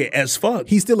 Yeah, as fuck.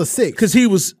 He's still a 6. Because he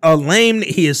was a lame,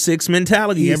 he is 6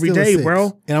 mentality He's every still a day, 6.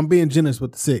 bro. And I'm being generous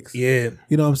with the 6. Yeah.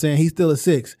 You know what I'm saying? He's still a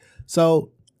 6. So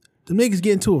the niggas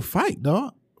get into a fight,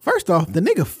 dog. First off, the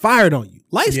nigga fired on you.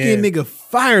 Light-skinned nigga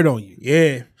fired on you.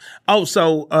 Yeah. Oh,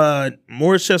 so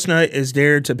Morris Chestnut is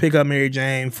there to pick up Mary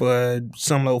Jane for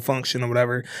some little function or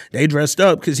whatever. They dressed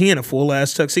up because he in a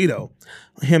full-ass tuxedo.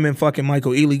 Him and fucking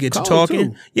Michael Ealy get to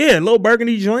talking. Too. Yeah, little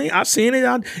burgundy joint. I seen it.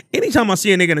 Anytime I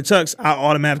see a nigga in a tux, I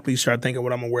automatically start thinking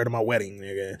what I'm gonna wear to my wedding,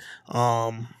 nigga.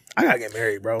 I gotta get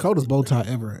married, bro. Coldest bow tie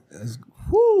ever.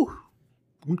 Whoo.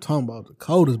 I'm talking about the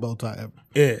coldest bow tie ever.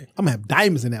 Yeah. I'm gonna have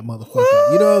diamonds in that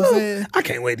motherfucker. You know what I'm saying? I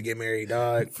can't wait to get married,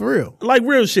 dog. For real. Like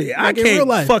real shit. I Like in real can't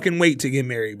life. fucking wait to get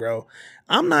married, bro.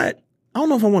 I don't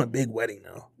know if I want a big wedding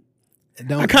though.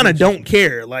 I kind of don't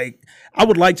care. Like, I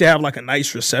would like to have like a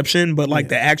nice reception, but like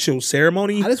the actual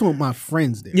ceremony. I just want my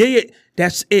friends there. Yeah.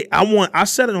 That's it. I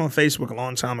said it on Facebook a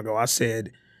long time ago. I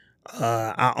said,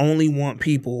 I only want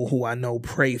people who I know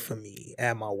pray for me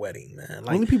at my wedding, man.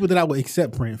 Like, Only people that I would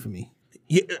accept praying for me.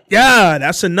 yeah,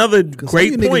 that's another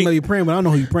great Some of you point. niggas may be praying, but I don't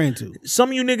know who you praying to. Some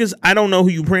of you niggas, I don't know who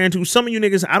you praying to. Some of you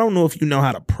niggas, I don't know if you know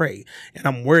how to pray. And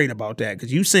I'm worried about that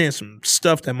because you saying some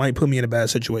stuff that might put me in a bad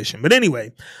situation. But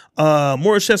anyway,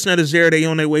 Morris Chestnut is there. They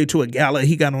on their way to a gala.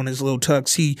 He got on his little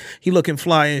tux. He looking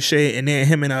fly and shit. And then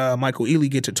him and Michael Ealy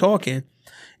get to talking.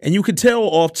 And you could tell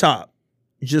off top,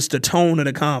 just the tone of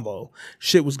the convo.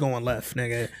 Shit was going left,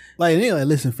 nigga. Like, nigga, like,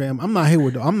 listen, fam, I'm not here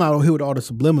with all the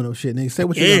subliminal shit, nigga. Say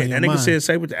what you got in your that nigga mind. said,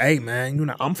 say what hey man, you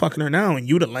know, I'm fucking her now and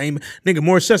you the lame nigga.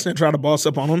 Morris Chestnut tried to boss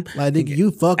up on him. Like, nigga, you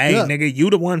fucked hey, up. nigga,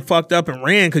 you the one fucked up and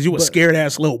ran because you a scared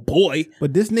ass little boy.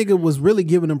 But this nigga was really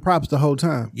giving him props the whole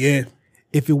time. Yeah.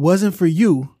 If it wasn't for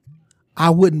you,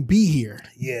 I wouldn't be here.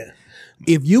 Yeah.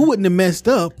 If you wouldn't have messed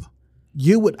up,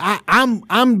 you would.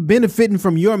 I'm benefiting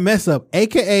from your mess up,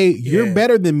 aka you're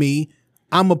better than me.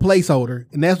 I'm a placeholder,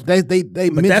 and that's they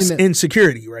But that's that.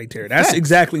 insecurity right there. That's Facts.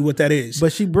 exactly what that is.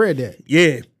 But she bred that,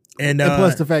 yeah. And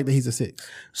plus the fact that he's a 6.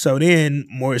 so then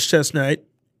Morris Chestnut,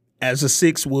 as a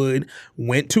 6 would,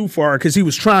 went too far because he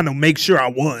was trying to make sure I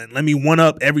won. Let me one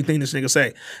up everything this nigga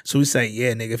say. So he say,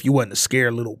 yeah, nigga, if you wasn't a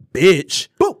scared little bitch.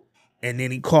 Boom. And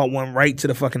then he caught one right to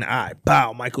the fucking eye.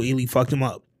 Bow. Michael Ealy fucked him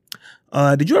up.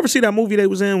 Did you ever see that movie they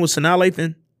was in with Sanaa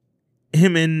Lathan?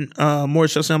 Him and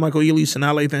Morris Chestnut, Michael Ealy,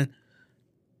 Sanaa Lathan.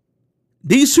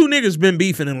 These two niggas been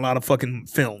beefing in a lot of fucking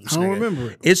films. I don't nigga.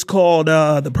 remember it. It's called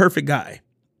The Perfect Guy.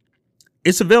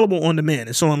 It's available on demand.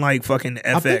 It's on like fucking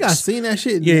FX. I think I seen that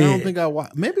shit. Yeah. I don't think I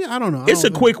watched. Maybe I don't know. It's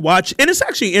a quick watch, and it's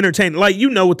actually entertaining. Like,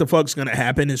 you know what the fuck's gonna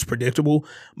happen. It's predictable,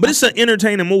 but it's an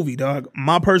entertaining movie, dog.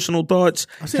 My personal thoughts.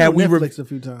 I've seen it on Netflix a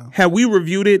few times. Had we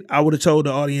reviewed it, I would have told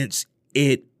the audience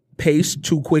it paced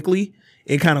too quickly.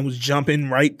 It kind of was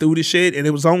jumping right through the shit, and it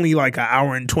was only like an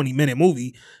hour and 20-minute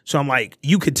movie. So I'm like,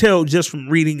 you could tell just from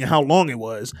reading how long it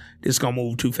was, this gonna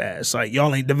move too fast. Like,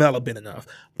 y'all ain't developing enough.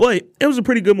 But it was a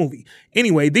pretty good movie.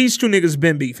 Anyway, these two niggas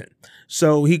been beefing.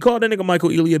 So he called that nigga Michael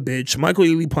Ealy a bitch. Michael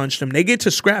Ealy punched him. They get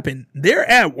to scrapping. They're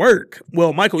at work.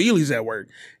 Well, Michael Ealy's at work.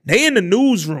 They in the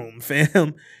newsroom,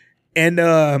 fam. And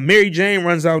Mary Jane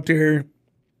runs out there.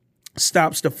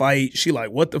 stops the fight. She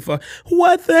like, what the fuck?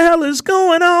 What the hell is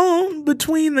going on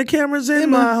between the cameras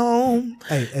in my home?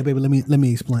 Hey, baby, let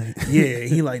me explain. Yeah,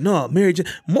 he like, no, Mary Jane.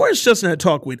 Morris Chestnut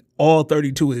talk with all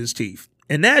 32 of his teeth.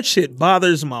 And that shit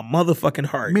bothers my motherfucking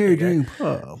heart. Mary Jane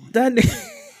Pub. That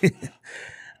nigga,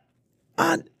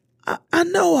 I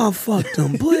know I fucked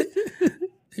him, but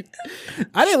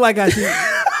I didn't like how she.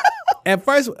 At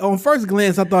first, on first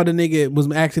glance, I thought the nigga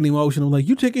was acting emotional. Like,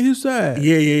 you taking his side.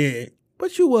 yeah.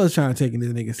 But you was trying to take this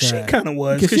nigga's side. She kind of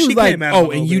was. Because she was like, came out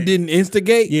oh, and you didn't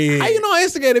instigate? Yeah. How you know I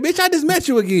instigated, bitch? I just met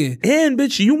you again. And,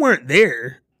 bitch, you weren't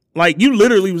there. Like, you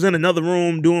literally was in another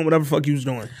room doing whatever the fuck you was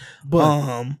doing.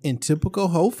 But in typical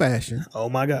hoe fashion. Oh,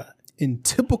 my God. In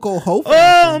typical hoe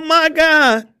fashion. Oh, my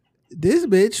God. This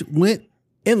bitch went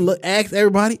and asked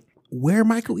everybody, where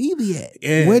Michael Ealy at?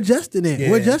 Yeah. Where Justin at?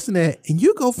 Yeah. Where Justin at? And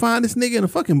you go find this nigga in a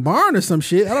fucking barn or some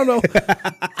shit. I don't know.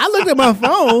 I looked at my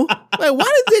phone. Like,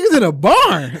 why these niggas in a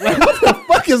barn? Like, what the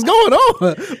fuck is going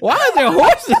on? Why is there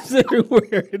horses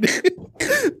everywhere?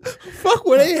 Fuck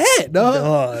where they at,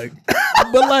 dog?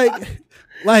 But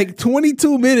like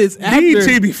 22 minutes after.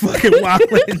 DT be fucking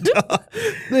wildin', dog.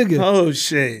 Nigga. Oh,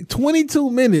 shit.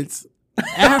 22 minutes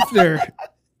after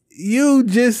you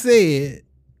just said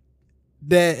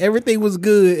that everything was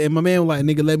good, and my man was like,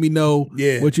 nigga, let me know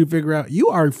what you figure out. You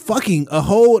are fucking a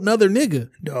whole nother nigga.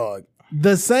 Dog.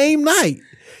 The same night.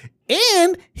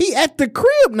 And he at the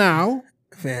crib now.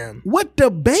 Fam. With the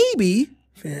baby.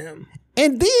 Fam.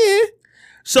 And then.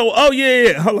 So, oh,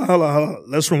 yeah. Hold on.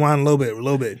 Let's rewind a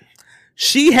little bit.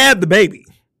 She had the baby.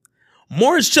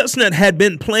 Morris Chestnut had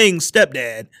been playing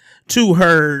stepdad to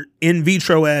her in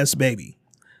vitro ass baby.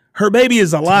 Her baby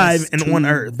is alive and on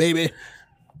Earth. Baby.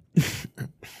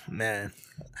 Man.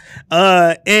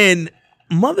 And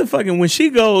motherfucking when she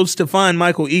goes to find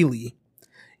Michael Ealy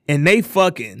and they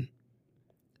fucking,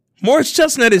 Morris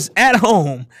Chestnut is at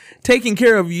home taking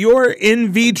care of your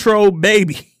in vitro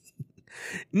baby.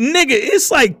 Nigga,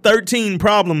 it's like 13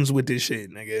 problems with this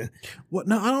shit, nigga. What?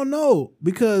 No, I don't know.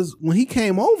 Because when he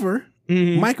came over,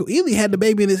 Michael Ealy had the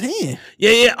baby in his hand.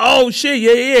 Yeah. Oh, shit.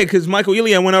 Yeah. Because Michael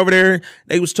Ealy went over there.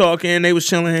 They was talking. They was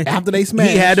chilling. After they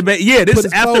smashed. He had the baby. Yeah, this put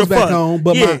is his after clothes the back fuck.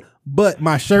 on, but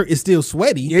my shirt is still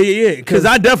sweaty. Yeah. Because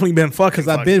I definitely been fucking. Because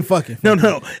I've been fucking.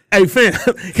 No. Hey, fam.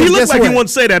 He looked like he wanted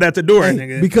to say that at the door,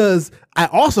 nigga. Because I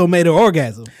also made an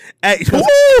orgasm.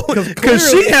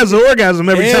 Because she has an orgasm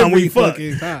every time we fuck.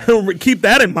 Time. Keep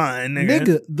that in mind,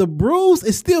 nigga. The bruise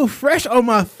is still fresh on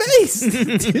my face.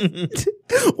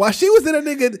 While she was in a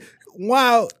nigga,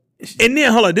 wow. And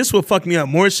then, hold on, this would fuck me up.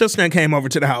 Morris Chestnut came over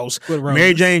to the house.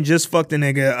 Mary Jane just fucked the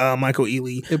nigga, Michael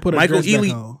Ealy. Michael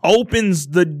Ealy opens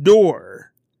the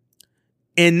door,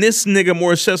 and this nigga,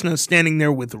 Morris Chestnut, standing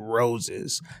there with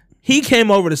roses. He came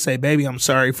over to say, baby, I'm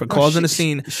sorry for causing the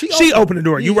scene. She opened the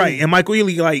door. Yeah. You're right. And Michael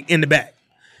Ealy, like, in the back.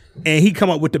 And he come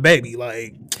up with the baby,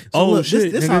 like, look,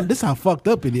 shit. This how fucked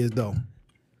up it is, though.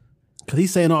 Because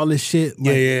he's saying all this shit.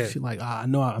 Like, yeah. She like, I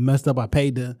know I messed up. I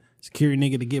paid the security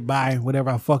nigga to get by. Whatever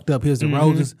I fucked up. Here's the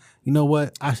roses. You know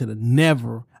what? I should have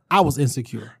never. I was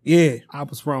insecure. Yeah. I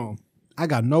was wrong. I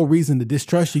got no reason to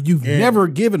distrust you. You've never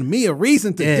given me a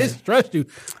reason to distrust you.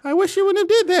 I wish you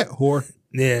wouldn't have did that, whore.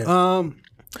 Yeah.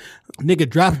 Nigga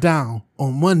drops down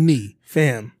on one knee.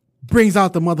 Fam. Brings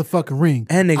out the motherfucking ring.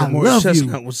 And nigga Morris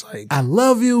Chestnut was like, I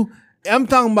love you. I'm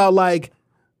talking about like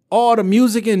all the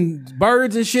music and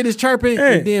birds and shit is chirping.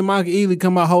 Hey. And then Michael Ealy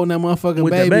come out holding that motherfucking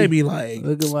with baby. the baby, like,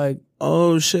 looking like,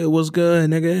 oh shit, what's good,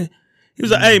 nigga? He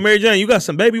was like, hey, Mary Jane, you got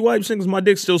some baby wipes? Because my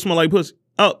dick still smell like pussy.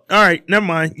 Oh, all right, never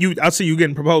mind. I see you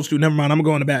getting proposed to. Never mind, I'm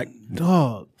going to go in the back.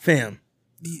 Dog. Fam.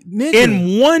 Nigga.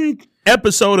 In one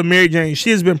episode of Mary Jane, she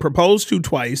has been proposed to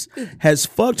twice, has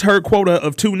fucked her quota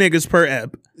of 2 niggas per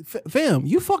ep. Fam,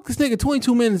 you fucked this nigga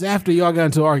 22 minutes after y'all got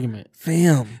into an argument.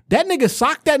 Fam. That nigga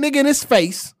socked that nigga in his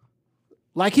face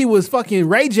like he was fucking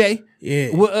Ray J.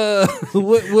 Yeah.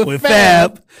 With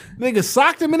Fab. Nigga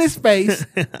socked him in his face,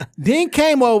 then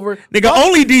came over. Nigga,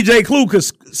 only DJ Clue could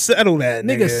settle that,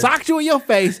 nigga. Nigga socked you in your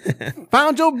face,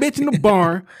 found your bitch in the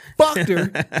barn, fucked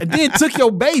her, and then took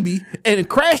your baby and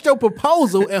crashed your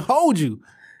proposal and hold you.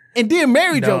 And then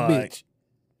married your bitch.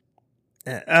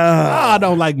 I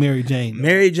don't like Mary Jane.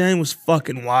 Mary Jane was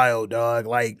fucking wild, dog.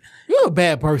 Like, you're a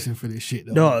bad person for this shit,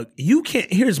 though. Dog, you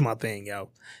can't. Here's my thing, yo.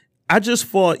 I just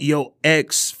fought your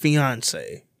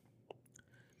ex-fiance.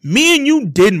 Me and you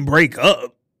didn't break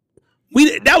up.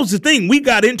 That was the thing. We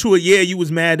got into it. Yeah, you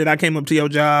was mad that I came up to your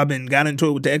job and got into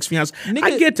it with the ex-fiance. Nigga,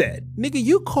 I get that. Nigga,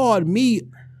 you called me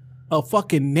a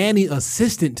fucking nanny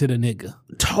assistant to the nigga.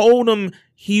 Told him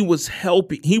he was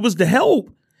helping. He was the help.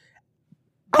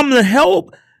 I'm the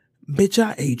help. Bitch,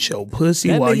 I ate your pussy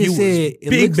That while nigga you said was it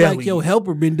big looks belly. like your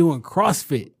helper been doing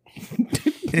CrossFit.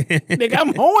 Nigga,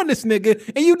 I'm hoeing this nigga,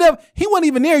 and he wasn't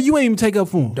even there. You ain't even take up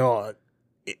for him. Dog.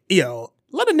 Yo,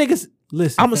 Let the niggas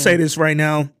listen. I'm gonna say this right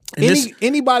now. And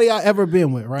Anybody I ever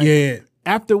been with, right? yeah.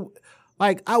 After,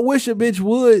 like, I wish a bitch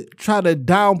would try to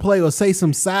downplay or say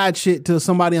some side shit to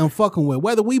somebody I'm fucking with,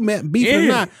 whether we met beef or Yeah.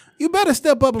 not. You better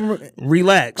step up and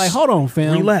Relax. like, hold on,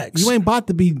 fam. Relax. You ain't about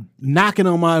to be knocking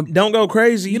on my. Don't go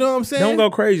crazy. You know what I'm saying? Don't go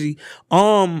crazy.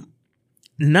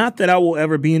 Not that I will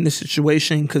ever be in this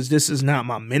situation because this is not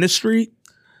my ministry.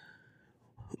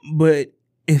 But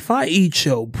if I eat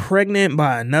your pregnant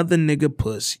by another nigga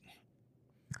pussy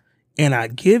and I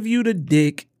give you the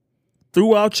dick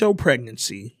throughout your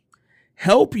pregnancy,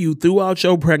 help you throughout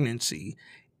your pregnancy,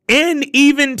 and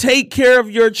even take care of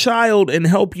your child and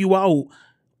help you out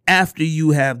after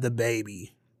you have the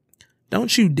baby,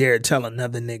 don't you dare tell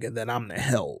another nigga that I'm the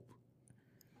help.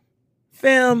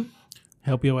 Fam,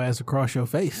 Help your ass across your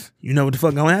face. you know what the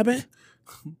fuck gonna happen?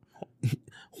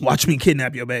 Watch me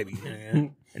kidnap your baby.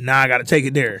 And now I gotta take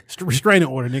it there. Restraining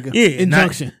order, nigga. Yeah,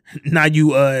 Injunction. Now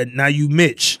you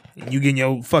Mitch. You getting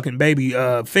your fucking baby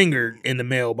fingered in the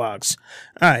mailbox.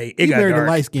 All right, it You got married a dark.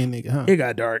 light skinned nigga, huh? It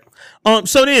got dark.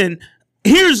 So then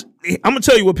I'm gonna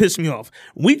tell you what pissed me off.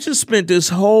 We just spent this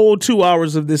whole 2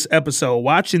 hours of this episode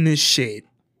watching this shit,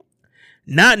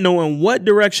 not knowing what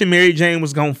direction Mary Jane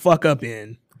was gonna fuck up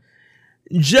in,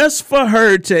 just for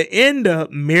her to end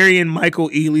up marrying Michael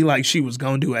Ealy like she was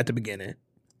gonna do at the beginning.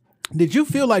 Did you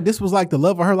feel like this was like the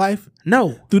love of her life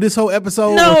No. through this whole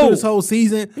episode? No. Or through this whole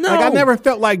season? No. Like, I never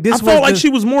felt like this I was felt like the- she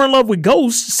was more in love with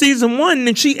Ghost season 1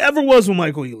 than she ever was with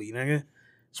Michael Ealy, nigga.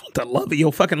 It's what the love of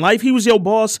your fucking life. He was your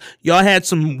boss. Y'all had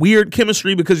some weird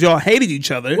chemistry because y'all hated each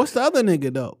other. What's the other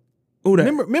nigga though? Who that?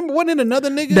 Remember wasn't it another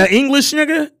nigga? The English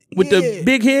nigga with the Yeah.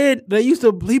 big head?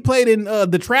 He played in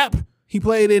The Trap. He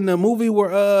played in the movie where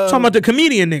Talking about the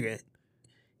comedian nigga.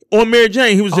 Or Mary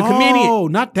Jane. He was the comedian. Oh,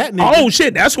 not that nigga. Oh,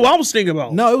 shit. That's who I was thinking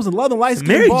about. No, it was another light skinned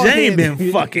Mary bald Jane head.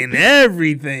 been fucking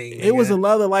everything. It was nigga.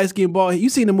 another light skinned bald head. You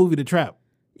seen the movie The Trap?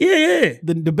 Yeah.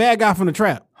 The bad guy from The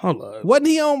Trap. Hold up. Wasn't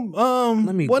he on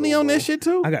Let me wasn't he on Google. that shit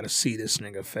too? I gotta see this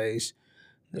nigga face.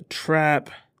 The Trap.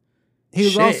 He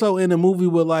was Shit. also in a movie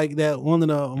with like that one of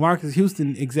the Marcus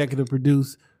Houston executive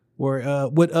produced where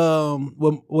with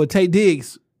Tay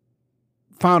Diggs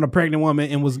found a pregnant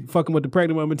woman and was fucking with the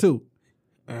pregnant woman too.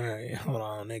 All right, hold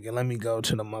on, nigga. Let me go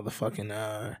to the motherfucking.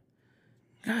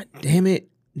 God damn it,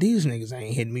 these niggas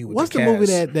ain't hitting me with. What's the cast. movie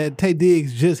that Tay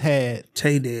Diggs just had?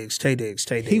 Tay Diggs.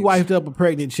 He wifed up a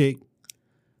pregnant chick.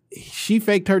 She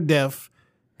faked her death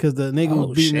because the nigga Oh,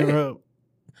 was beating shit. her up.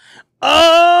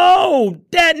 Oh,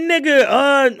 that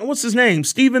nigga. What's his name?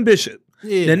 Stephen Bishop.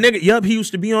 Yeah. The nigga. Yup, he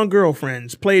used to be on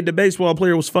Girlfriends. Played the baseball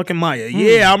player. Was fucking Maya.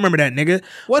 Yeah, I remember that nigga.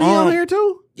 What he on here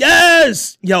too?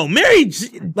 Yes. Yo, Mary.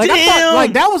 Like damn. I thought,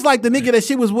 like that was like the nigga that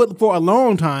she was with for a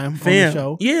long time on the Fam.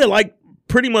 show. Yeah, like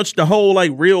pretty much the whole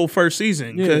like real first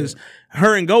season because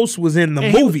her and Ghost was in the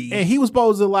And movie. he was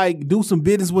supposed to like do some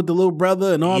business with the little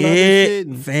brother and all that other yeah, shit.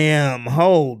 And fam,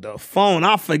 hold the phone.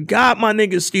 I forgot my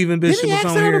nigga Stephen Bishop didn't he was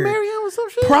ask on her to here. marry him or some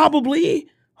shit? Probably.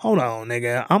 Hold on,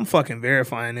 nigga. I'm fucking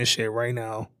verifying this shit right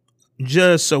now.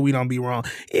 Just so we don't be wrong.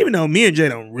 Even though me and Jay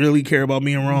don't really care about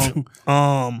being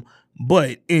wrong.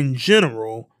 But in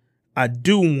general, I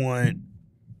do want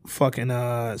fucking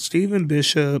Stephen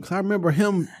Bishop. 'Cause I remember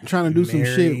him trying to do some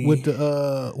Mary shit with the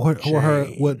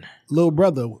Jane. with little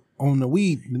brother on the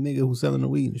weed, the nigga who's selling the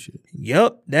weed and shit.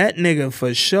 Yup, that nigga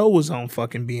for sure was on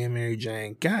fucking being Mary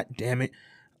Jane. God damn it.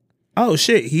 Oh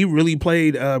shit, he really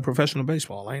played professional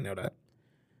baseball. I ain't know that.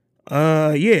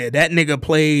 Yeah, that nigga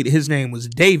played. His name was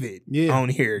David. Yeah, on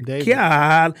here. David.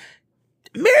 God,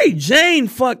 Mary Jane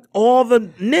fucked all the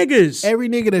niggas. Every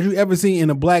nigga that you ever seen in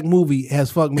a black movie has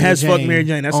fucked Mary Jane. Fucked Mary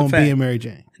Jane. That's a on fact. being Mary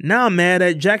Jane. Now I'm mad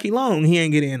at Jackie Long. He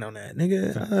ain't get in on that,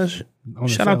 nigga. On the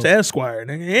Shout out show. to Esquire,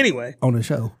 nigga. Anyway. On the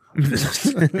show.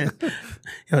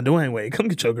 Yo, Dwayne Wade, come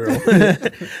get your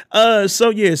girl.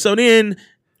 So then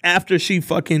after she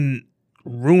fucking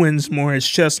ruins Morris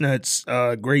Chestnut's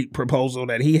great proposal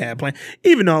that he had planned,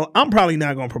 even though I'm probably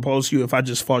not gonna propose to you if I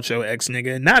just fought your ex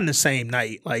nigga, not in the same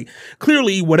night. Like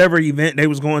clearly whatever event they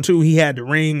was going to, he had the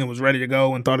ring and was ready to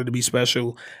go and thought it'd be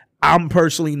special. I'm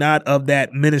personally not of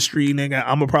that ministry, nigga.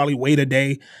 I'ma probably wait a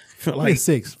day. Feel Like like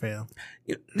 6, fam.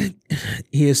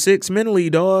 he is 6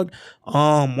 mentally, dog.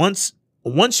 Once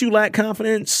you lack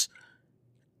confidence,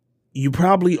 you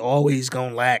probably always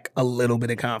gonna lack a little bit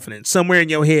of confidence somewhere in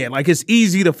your head. Like it's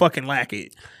easy to fucking lack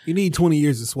it, You need 20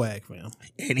 years of swag, fam.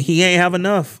 and he ain't have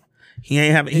enough. He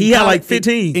ain't have. He had like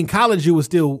 15. In college, you was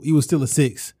still a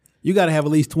 6. You got to have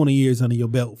at least 20 years under your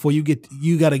belt before you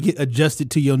got to get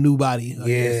adjusted to your new body. I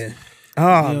guess.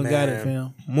 Oh, You don't man. got it,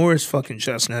 fam. Morris fucking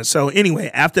Chestnut. So anyway,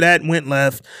 after that went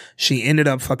left, she ended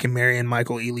up fucking marrying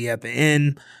Michael Ealy at the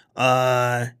end.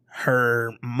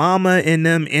 Her mama and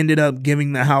them ended up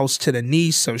giving the house to the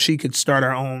niece so she could start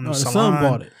her own The salon. son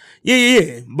bought it.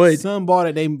 Yeah. But Son bought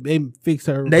it. They fixed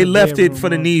her. they her left it bedroom for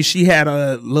the up. niece. She had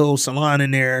a little salon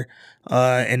in there.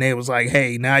 And they was like,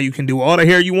 hey, now you can do all the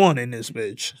hair you want in this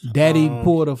bitch. Daddy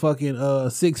pulled a fucking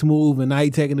 6 move, and now he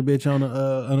taking the bitch on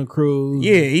a cruise.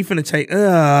 Yeah, he finna take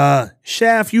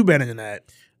Shaft, you better than that.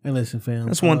 And listen, fam.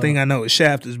 That's one thing I know is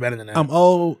Shaft is better than that. I'm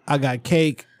old. I got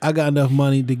cake. I got enough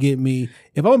money to get me.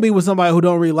 If I'm gonna be with somebody who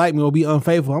don't really like me or be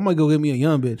unfaithful, I'm gonna go get me a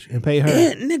young bitch and pay her.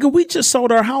 Yeah, nigga, we just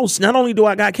sold our house. Not only do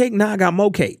I got cake, now I got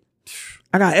more cake.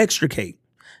 I got extra cake.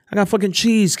 I got fucking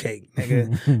cheesecake,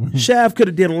 nigga. Shaft could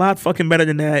have did a lot fucking better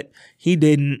than that. He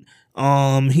didn't.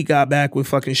 He got back with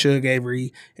fucking Suge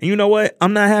Avery. And you know what?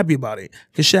 I'm not happy about it.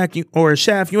 Cause Shaft,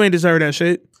 you ain't deserve that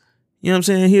shit. You know what I'm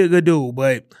saying? He a good dude.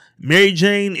 But Mary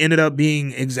Jane ended up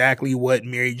being exactly what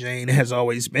Mary Jane has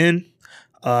always been.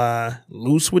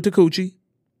 Loose with the coochie.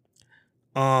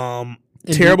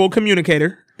 Terrible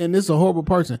communicator. And this is a horrible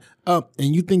person. And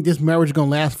you think this marriage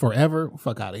gonna last forever?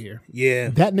 Fuck out of here. Yeah.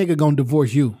 That nigga gonna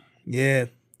divorce you. Yeah.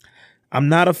 I'm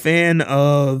not a fan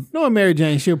of... Knowing Mary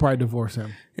Jane, she'll probably divorce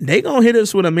him. They gonna hit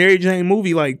us with a Mary Jane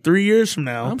movie like 3 years from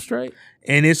now. I'm straight.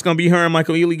 And it's gonna be her and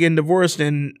Michael Ealy getting divorced,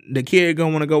 and the kid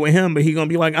gonna want to go with him, but he gonna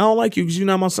be like, I don't like you because you're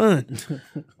not my son.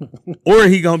 Or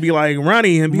he gonna be like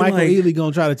Ronnie and be Michael like, Ealy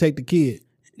gonna try to take the kid.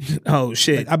 oh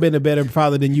shit. I've been a better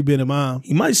father than you been a mom.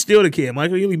 He might steal the kid.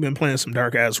 Michael Ealy been playing some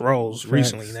dark ass roles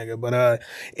recently, nigga. But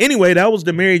anyway, that was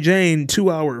the Mary Jane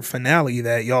 2-hour finale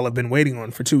that y'all have been waiting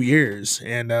on for 2 years.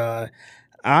 And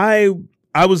I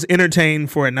was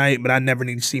entertained for a night, but I never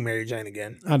need to see Mary Jane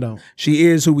again. I don't. She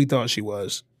is who we thought she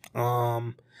was.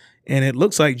 And it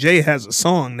looks like Jay has a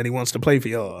song that he wants to play for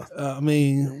y'all. I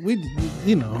mean,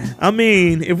 you know. I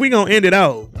mean, if we gonna end it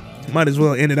out, might as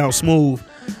well end it out smooth.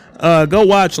 Go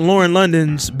watch Lauren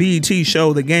London's BET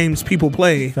show, The Games People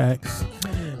Play. Facts.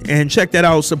 And check that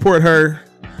out. Support her.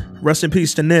 Rest in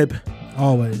peace to Nip.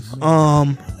 Always.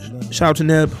 Shout out to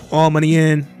Nip. All money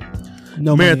in.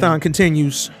 No Marathon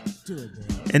continues.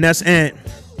 And that's Ant.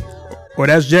 Or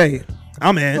that's Jay.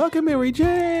 I'm Ant. Fucking Mary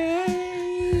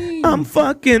Jane. I'm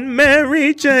fucking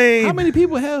Mary Jane. How many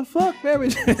people have fucked Mary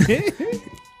Jane?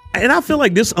 And I feel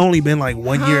like this only been like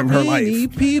 1 year of her How many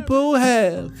life. people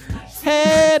have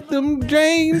had them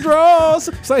Jane draws?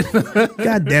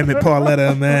 God damn it,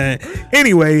 Pauletta, man.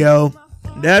 Anyway, yo,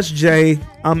 that's Jay.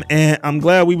 I'm Ant. I'm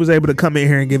glad we was able to come in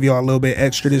here and give y'all a little bit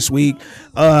extra this week.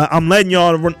 I'm letting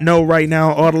y'all know right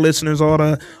now, all the listeners, all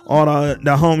the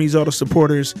homies, all the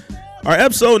supporters. Our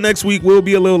episode next week will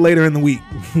be a little later in the week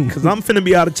because I'm finna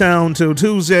be out of town till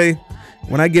Tuesday.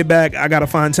 When I get back, I gotta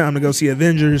find time to go see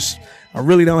Avengers. I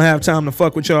really don't have time to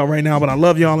fuck with y'all right now, but I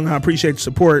love y'all and I appreciate the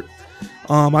support.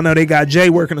 I know they got Jay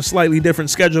working a slightly different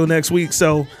schedule next week,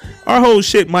 so our whole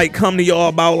shit might come to y'all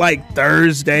about like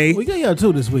Thursday. We got y'all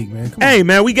 2 this week, man. Come Hey,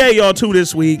 man, we gave y'all 2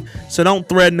 this week, so don't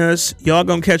threaten us. Y'all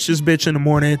gonna catch this bitch in the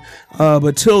morning.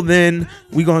 But till then,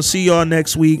 we gonna see y'all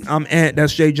next week. I'm Ant.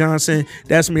 That's Jay Johnson.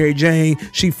 That's Mary Jane.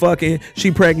 She fucking,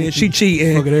 she pregnant, she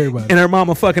cheating. Fucking everybody. And her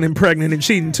mama fucking and pregnant and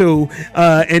cheating too.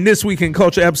 And this week in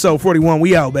Culture episode 41,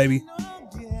 we out, baby.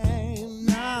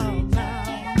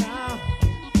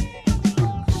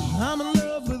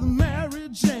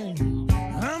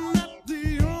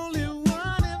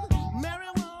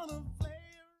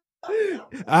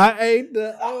 I ain't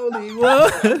the only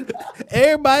one.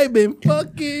 Everybody been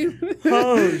fucking.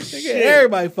 Oh, shit.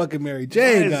 Everybody fucking Mary Jane.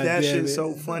 Why is that goddamn shit it.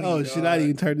 so funny, Oh shit! dog? I didn't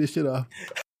even turn this shit off.